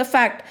awake to the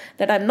fact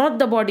that I'm not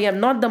the body, I'm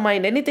not the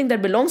mind. Anything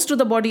that belongs to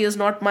the body is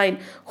not mine.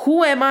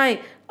 Who am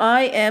I?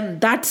 I am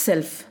that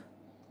self.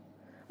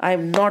 I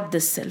am not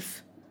this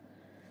self.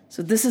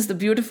 So this is the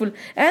beautiful.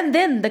 And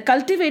then the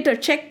cultivator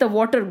checked the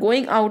water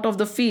going out of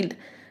the field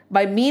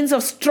by means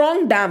of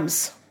strong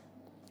dams.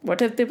 What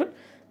have they put?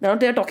 Now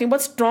they are talking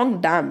about strong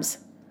dams.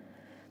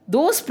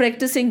 Those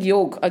practicing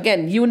yoga,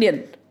 again,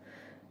 union,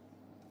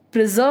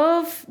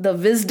 preserve the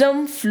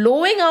wisdom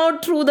flowing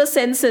out through the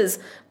senses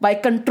by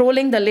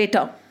controlling the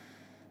later.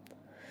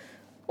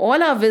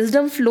 All our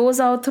wisdom flows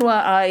out through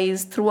our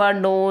eyes, through our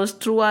nose,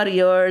 through our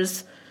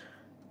ears.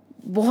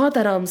 बहुत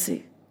आराम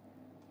से.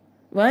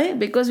 Why?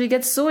 Because we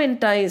get so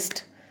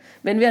enticed.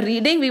 When we are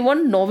reading, we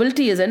want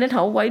novelty, isn't it?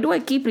 Why do I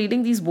keep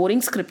reading these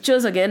boring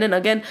scriptures again and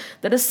again?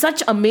 There is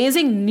such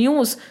amazing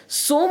news.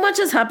 So much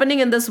is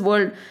happening in this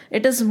world.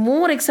 It is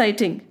more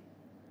exciting.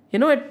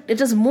 It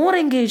is more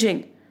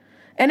engaging.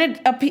 And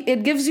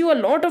it gives you a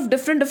lot of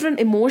different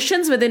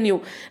emotions within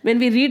you. When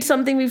we read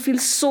something, we feel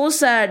so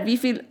sad, we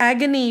feel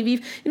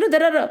agony,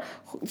 there are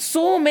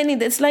so many,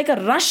 it's like a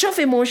rush of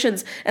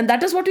emotions. And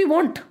that is what we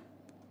want.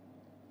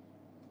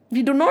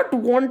 We do not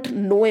want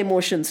no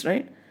emotions,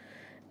 right?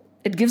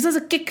 It gives us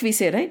a kick, we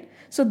say, right?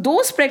 So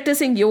those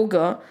practicing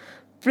yoga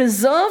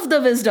preserve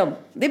the wisdom.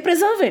 They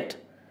preserve it.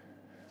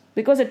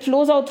 Because it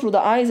flows out through the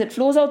eyes, it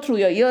flows out through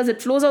your ears, it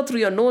flows out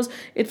through your nose,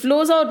 it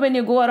flows out when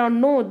you go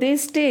around. No, they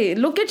stay.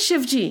 Look at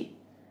Shivji.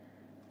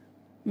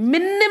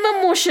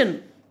 Minimum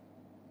motion.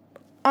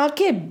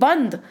 Aankhein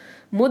band.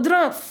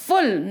 Mudra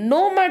full.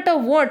 No matter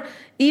what.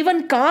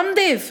 Even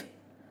Kamdev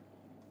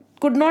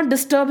could not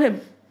disturb him.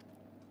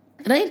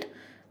 Right?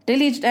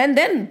 And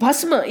then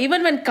Bhasma.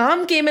 Even when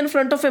Kam came in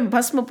front of him,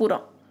 Bhasma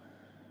pura.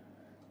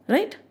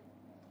 Right?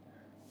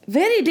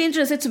 Very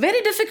dangerous. It's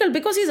very difficult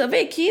because he's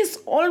awake. He is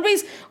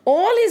always,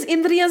 all his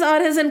indriyas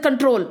are in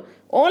control.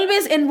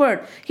 Always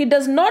inward. He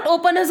does not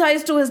open his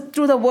eyes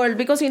to the world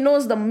because he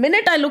knows the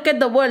minute I look at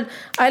the world,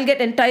 I'll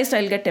get enticed,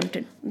 I'll get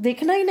tempted.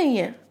 Dekhna hi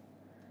nahi hai.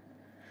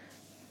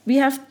 We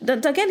have,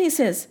 again he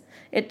says,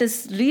 it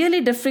is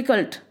really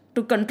difficult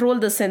to control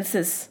the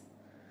senses.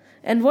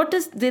 And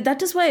that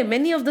is why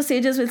many of the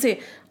sages will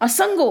say,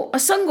 asango,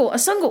 asango,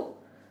 asango.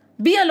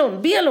 Be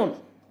alone, be alone.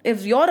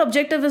 If your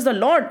objective is the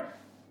Lord,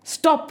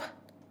 stop.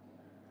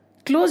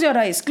 Close your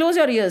eyes, close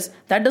your ears.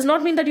 That does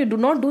not mean that you do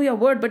not do your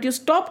word, but you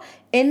stop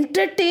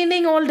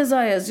entertaining all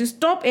desires. You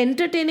stop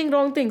entertaining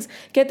wrong things.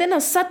 कहते हैं ना,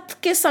 सत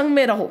के संग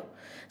में रहो.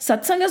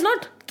 Satsang is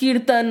not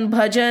kirtan,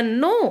 bhajan,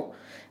 no.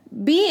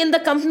 Be in the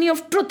company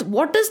of truth.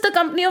 What is the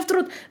company of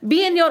truth?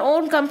 Be in your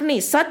own company.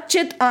 Sat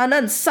chit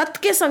anand,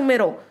 sat ke sang mein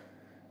raho.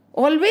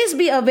 Always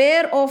be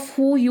aware of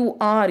who you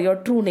are, your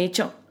true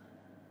nature.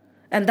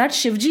 And that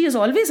Shivji is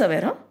always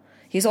aware, huh?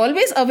 He's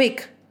always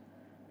awake.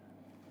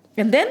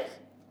 And then,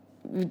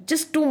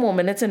 just 2 more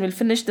minutes and we'll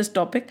finish this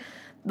topic.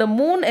 The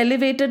moon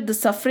elevated the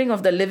suffering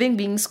of the living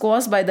beings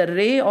caused by the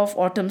ray of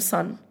autumn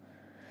sun.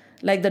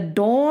 Like the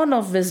dawn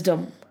of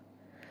wisdom,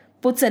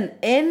 puts an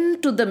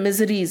end to the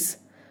miseries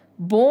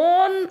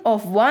born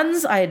of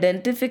one's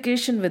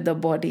identification with the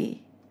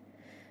body.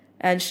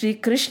 And Sri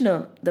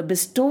Krishna, the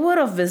bestower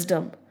of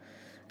wisdom,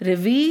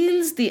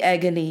 reveals the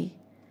agony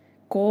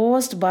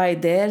caused by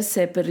their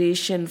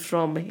separation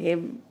from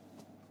him.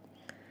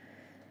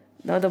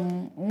 Now the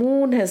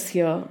moon is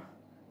here,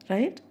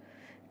 right?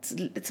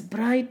 It's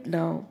bright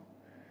now.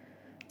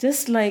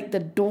 Just like the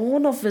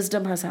dawn of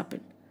wisdom has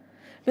happened.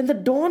 When the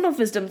dawn of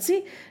wisdom,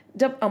 see,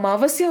 जब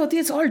अमावस्या होती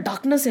है, it's all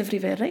darkness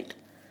everywhere, right?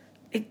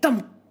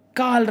 एकदम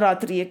काल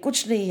रात्रि है,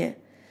 कुछ नहीं है.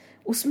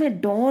 उसमें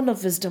dawn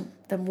of wisdom,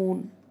 the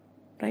moon,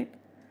 right?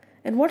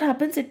 And what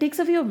happens? It takes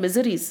away your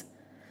miseries.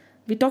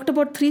 We talked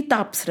about 3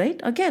 taps, right?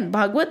 Again,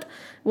 Bhagavad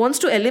wants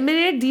to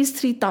eliminate these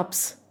 3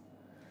 taps.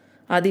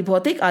 Adi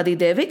Bhautik, Adi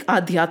Devik,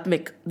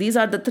 Adhyatmik. These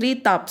are the 3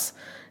 taps.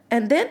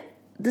 And then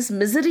this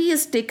misery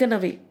is taken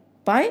away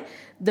by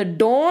the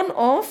dawn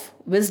of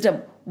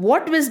wisdom.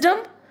 What wisdom?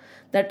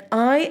 That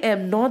I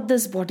am not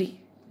this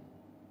body.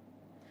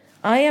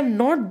 I am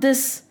not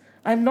this.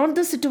 I am not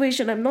the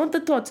situation. I am not the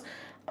thoughts.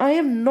 I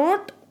am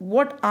not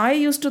what I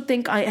used to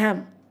think I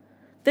am.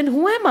 Then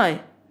who am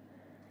I?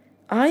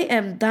 I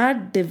am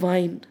that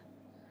divine.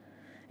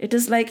 It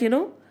is like, as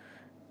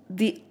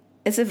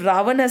if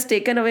Ravan has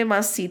taken away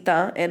Ma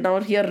Sita, and now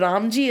here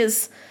Ramji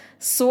is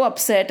so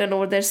upset, and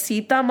over there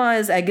Sita Ma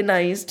is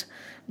agonized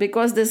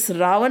because this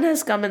Ravan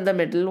has come in the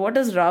middle. What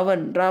is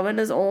Ravan? Ravan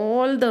is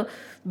all the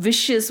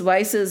vicious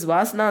vices,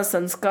 vasanas,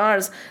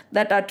 sanskars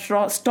that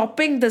are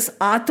stopping this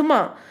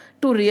Atma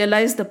to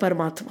realize the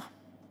Paramatma.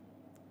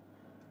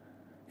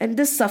 And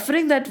this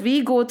suffering that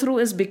we go through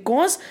is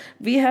because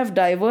we have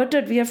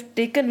diverted, we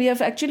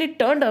have actually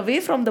turned away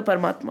from the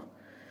Paramatma.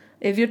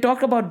 If you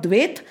talk about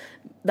Dvait,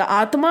 the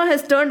Atma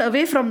has turned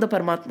away from the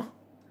Paramatma.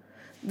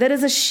 There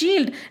is a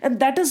shield, and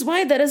that is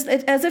why there is,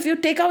 as if you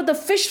take out the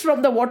fish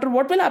from the water,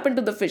 what will happen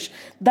to the fish?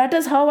 That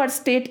is how our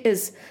state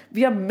is.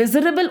 We are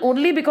miserable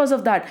only because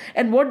of that.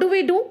 And what do?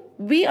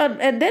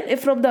 And then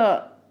if from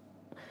the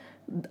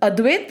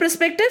Advait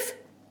perspective,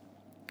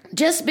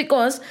 just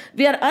because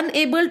we are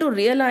unable to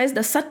realize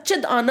the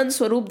Satchid Anand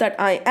Swarup that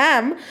I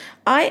am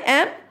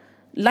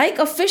like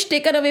a fish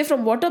taken away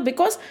from water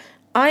because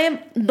I am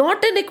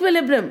not in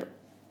equilibrium.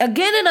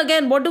 Again and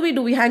again, what do?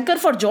 We hanker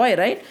for joy,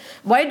 right?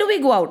 Why do we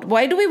go out?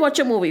 Why do we watch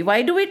a movie?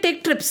 Why do we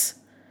take trips?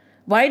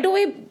 Why do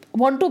we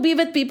want to be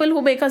with people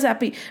who make us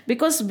happy?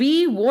 Because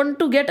we want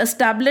to get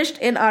established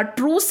in our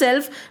true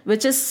self,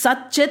 which is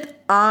Satchit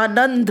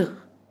Anand.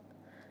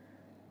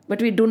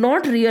 But we do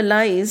not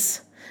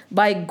realize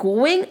by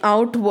going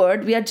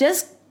outward, we are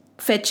just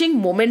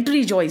fetching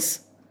momentary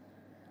joys.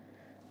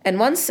 And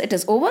once it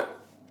is over,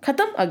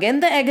 khatam, again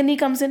the agony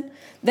comes in.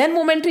 Then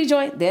momentary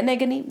joy, then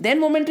agony, then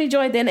momentary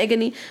joy, then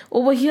agony.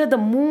 Over here, the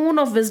moon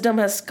of wisdom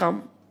has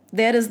come.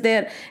 There is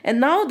there. And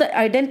now the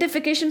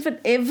identification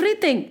with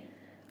everything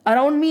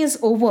around me is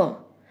over.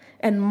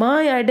 And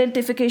my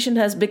identification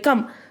has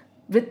become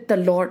with the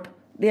Lord.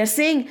 They are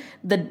saying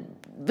the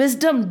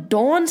wisdom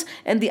dawns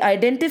and the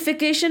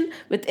identification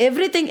with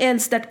everything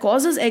else that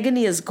causes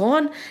agony is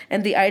gone.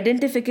 And the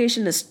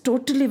identification is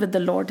totally with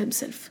the Lord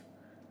himself.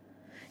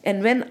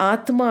 And when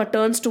Atma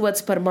turns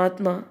towards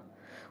Paramatma,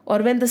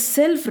 or when the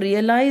self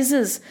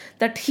realizes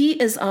that he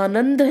is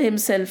Ananda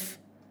himself,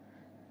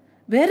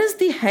 where is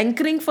the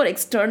hankering for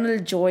external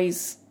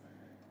joys?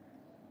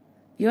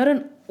 You are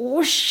an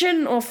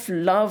ocean of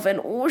love, an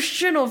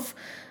ocean of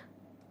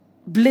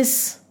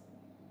bliss.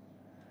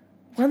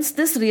 Once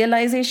this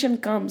realization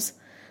comes,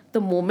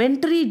 the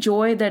momentary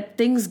joy that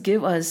things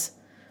give us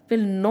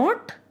will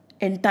not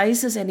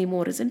entice us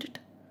anymore, isn't it?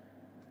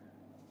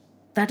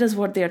 That is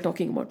what they are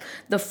talking about.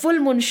 The full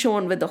moon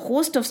shone with the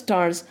host of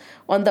stars.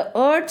 On the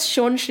earth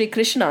shone Sri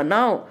Krishna.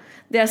 Now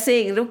they are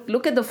saying,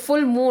 look at the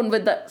full moon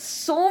with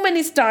so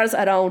many stars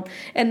around.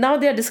 And now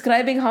they are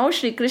describing how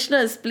Sri Krishna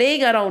is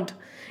playing around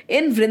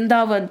in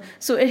Vrindavan.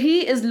 So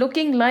he is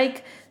looking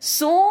like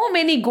So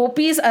many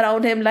gopis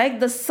around him, like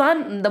the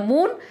sun, the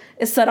moon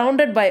is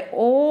surrounded by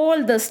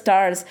all the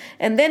stars.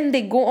 And then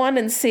they go on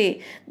and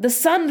say, the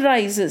sun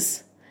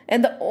rises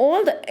and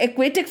all the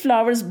aquatic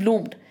flowers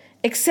bloomed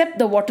except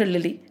the water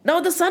lily. Now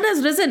the sun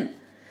has risen.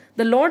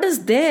 The Lord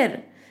is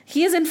there.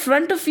 He is in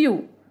front of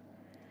you.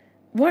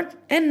 What?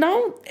 And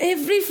now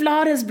every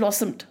flower has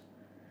blossomed.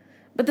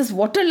 But this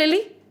water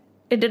lily,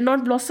 it did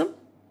not blossom.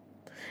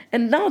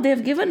 And now they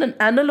have given an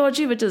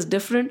analogy which is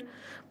different.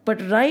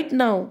 But right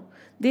now,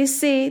 they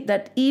say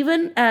that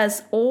even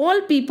as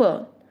all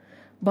people,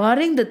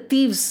 barring the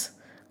thieves,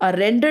 are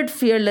rendered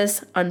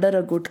fearless under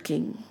a good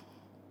king.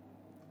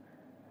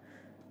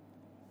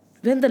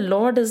 When the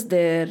Lord is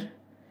there,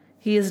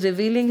 He is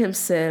revealing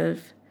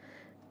Himself,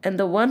 and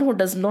the one who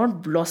does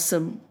not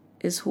blossom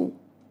is who?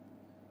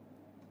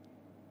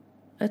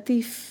 A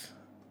thief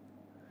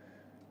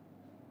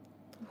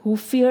who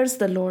fears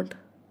the Lord.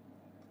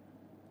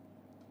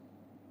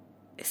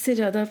 इससे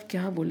ज़्यादा आप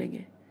क्या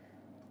बोलेंगे?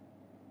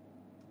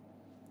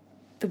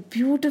 The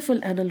beautiful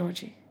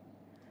analogy.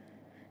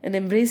 And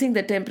embracing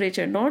the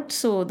temperature, not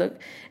so the...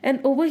 And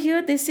over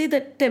here they say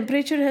that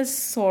temperature has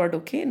soared,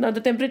 okay? Now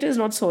the temperature is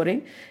not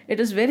soaring. It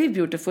is very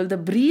beautiful. The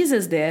breeze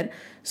is there.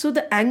 So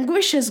the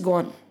anguish is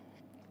gone.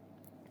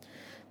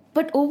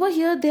 But over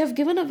here they have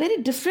given a very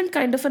different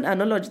kind of an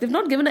analogy. They've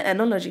not given an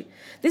analogy.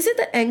 They say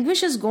the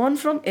anguish is gone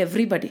from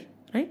everybody,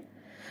 right?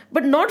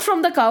 But not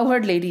from the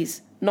cowherd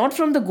ladies, not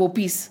from the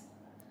gopis.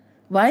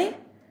 Why?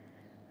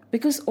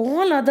 Because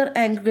all other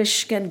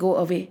anguish can go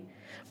away.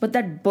 But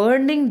that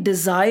burning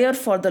desire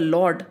for the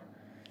Lord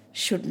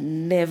should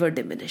never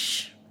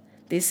diminish.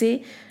 They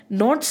say,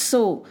 not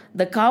so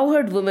the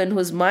cowherd woman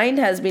whose mind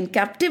has been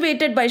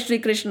captivated by Sri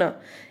Krishna.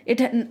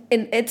 It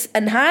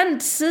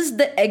enhances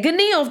the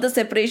agony of the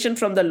separation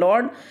from the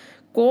Lord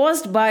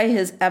caused by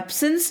His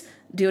absence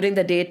during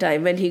the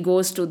daytime when He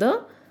goes to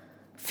the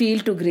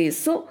field to graze.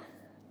 So,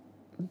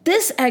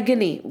 this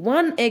agony,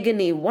 one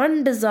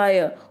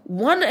desire,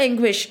 one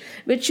anguish,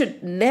 which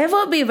should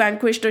never be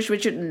vanquished or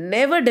which should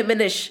never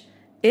diminish,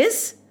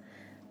 is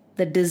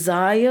the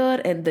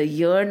desire and the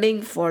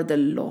yearning for the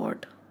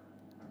Lord.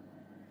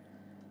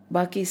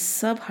 Baki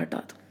sab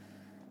hata do.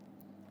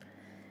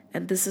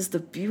 And this is the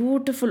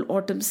beautiful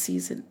autumn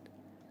season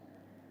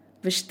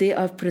which they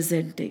are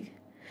presenting.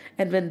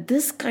 And when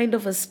this kind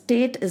of a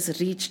state is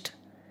reached,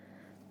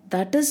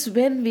 that is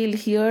when we'll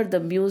hear the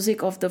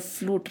music of the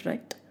flute,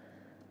 right?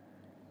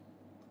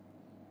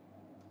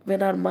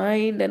 When our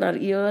mind and our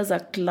ears are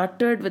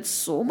cluttered with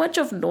so much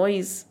of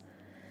noise,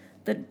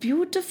 that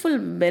beautiful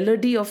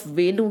melody of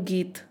Venu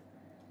Geet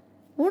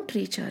won't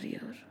reach our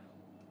ear.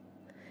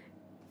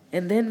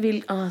 And then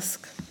we'll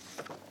ask,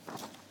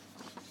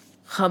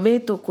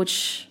 हमें तो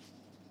कुछ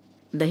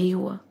नहीं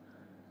हुआ,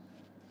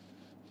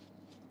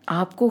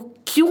 आपको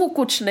क्यों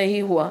कुछ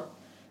नहीं हुआ?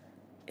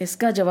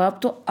 इसका जवाब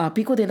तो आप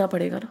ही को देना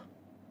पड़ेगा ना.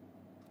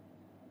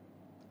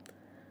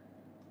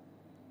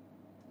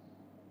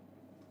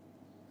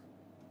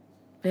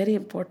 Very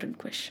important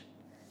question.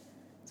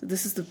 So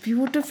this is the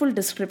beautiful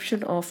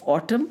description of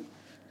autumn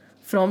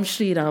from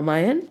Sri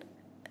Ramayana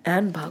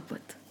and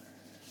Bhagavad.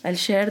 I'll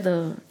share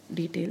the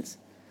details.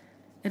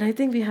 And I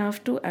think we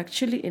have to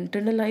actually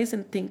internalize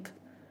and think.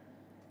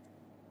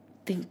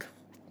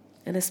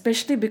 And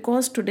especially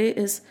because today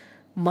is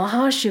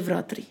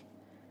Mahashivratri,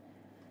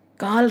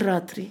 Kal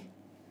Ratri,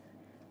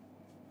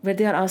 where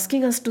they are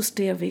asking us to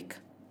stay awake.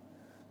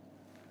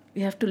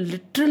 We have to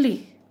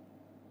literally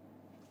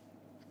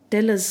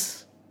tell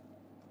us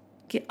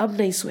कि अब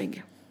नहीं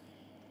सोएंगे,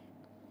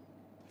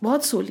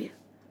 बहुत सो लिए.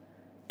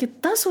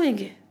 कितना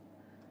सोएंगे?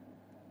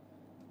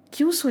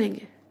 क्यों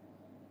सोएंगे?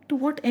 To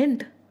what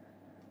end?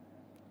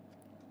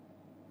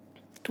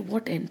 To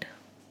what end?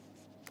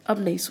 अब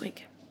नहीं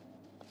सोएंगे.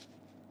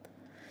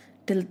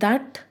 Till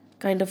that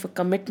kind of a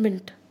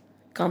commitment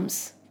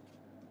comes,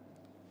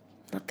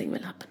 nothing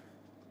will happen.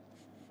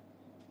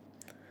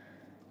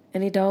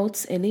 Any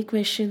doubts? Any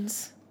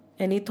questions?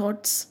 Any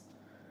thoughts?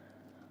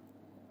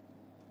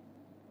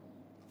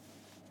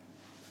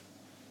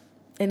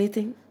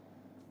 Anything?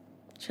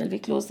 Shall we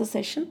close the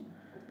session?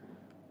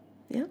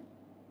 Yeah?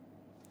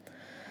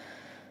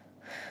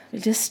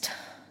 We'll just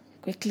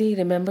quickly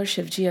remember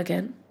Shivji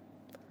again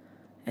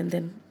and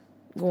then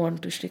go on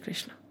to Shri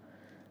Krishna.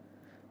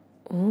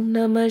 Om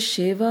Namah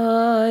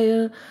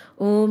Shivaya,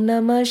 Om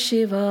Namah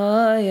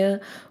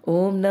Shivaya,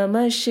 Om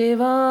Namah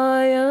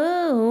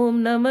Shivaya,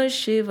 Om Namah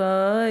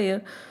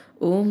Shivaya,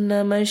 Om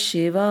Namah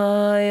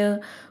Shivaya,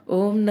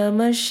 Om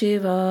Namah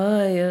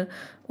Shivaya,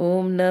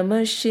 Om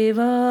Namah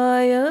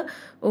Shivaya,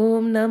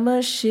 Om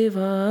Namah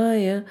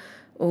Shivaya,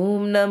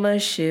 Om Namah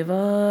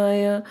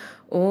Shivaya,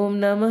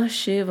 Om Namah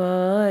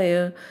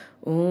Shivaya,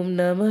 Om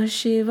Namah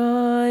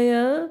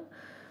Shivaya,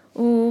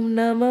 Om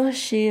Namah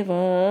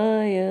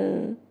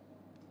Shivaya.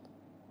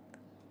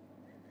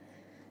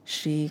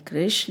 Shri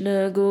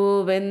Krishna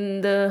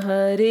Govinda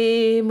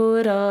Hare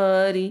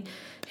Murari,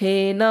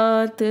 हे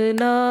नाथ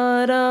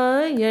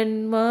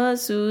नारायण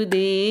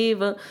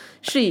वासुदेव,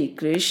 श्री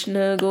कृष्ण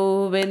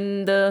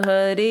गोविंद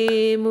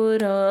हरे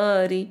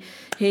मुरारी।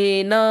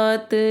 हे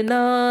नाथ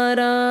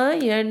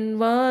नारायण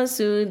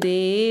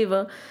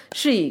वासुदेव,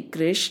 श्री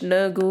कृष्ण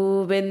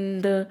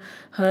गोविंद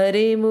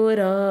हरे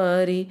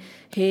मुरारी।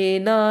 हे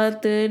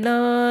नाथ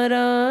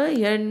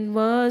नारायण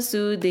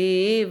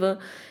वासुदेव,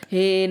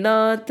 हे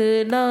नाथ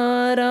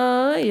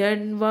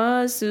नारायण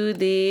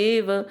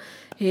वासुदेव,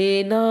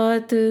 हे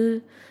नाथ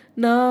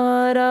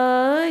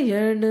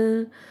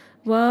नारायण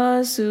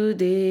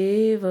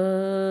वासुदेव।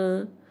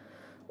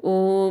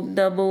 ओम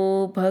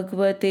नमो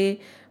भगवते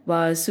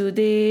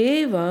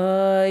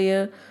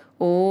वासुदेवाय।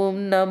 ओम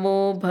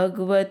नमो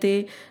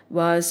भगवते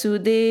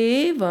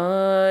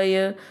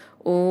वासुदेवाय।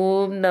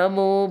 ओम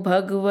नमो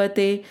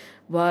भगवते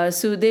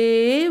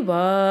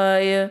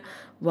वासुदेवाय।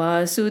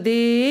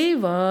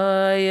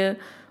 वासुदेवाय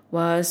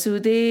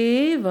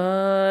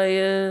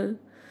वासुदेवाय।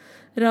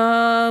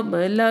 राम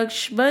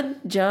लक्ष्मण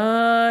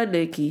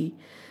जानकी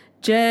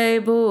जय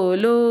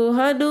बोलो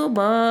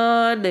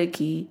हनुमान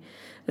की।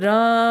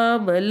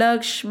 राम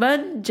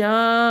लक्ष्मण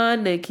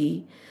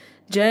जानकी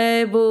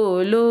जय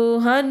बोलो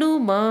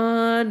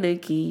हनुमान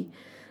की।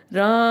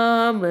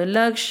 राम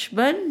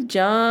लक्ष्मण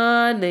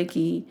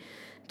जानकी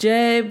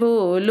जय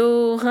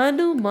बोलो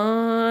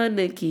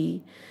हनुमान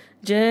की।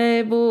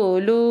 जय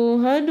बोलो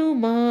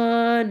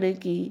हनुमान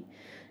की।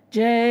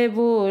 जय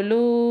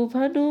बोलो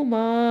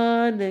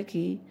हनुमान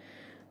की।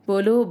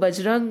 बोलो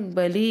बजरंग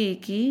बली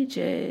की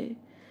जय।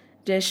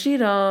 जय श्री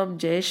राम,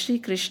 जय श्री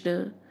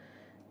कृष्ण,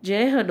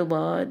 जय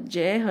हनुमान,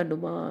 जय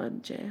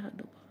हनुमान, जय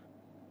हनुमान।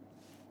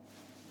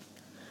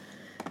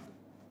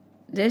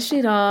 जय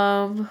श्री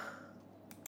राम।